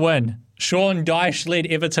 $6 to win. Sean Dyche led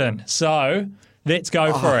Everton, so let's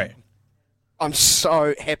go for it. I'm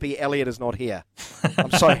so happy Elliot is not here.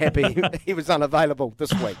 I'm so happy he was unavailable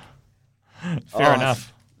this week. Fair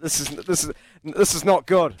enough. This is not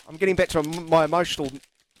good. I'm getting back to my emotional.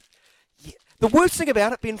 The worst thing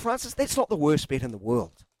about it, Ben Francis, that's not the worst bet in the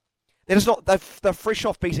world. That is not. They're fresh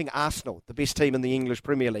off beating Arsenal, the best team in the English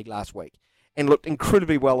Premier League last week, and looked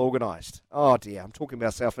incredibly well organised. Oh dear, I'm talking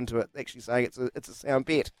myself into it, actually saying it's a sound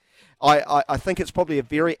bet. I think it's probably a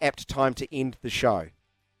very apt time to end the show.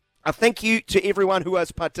 I thank you to everyone who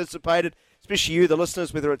has participated, especially you, the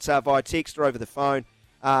listeners, whether it's via text or over the phone.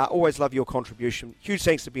 Always love your contribution. Huge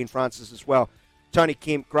thanks to Ben Francis as well, Tony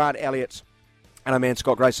Kemp, Grant Elliott, and our man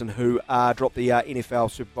Scott Grayson, who dropped the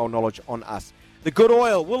NFL Super Bowl knowledge on us. The Good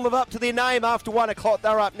Oil will live up to their name after 1 o'clock.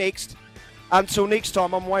 They're up next. Until next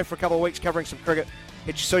time, I'm away for a couple of weeks covering some cricket.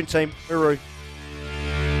 Catch you soon, team. Hooroo.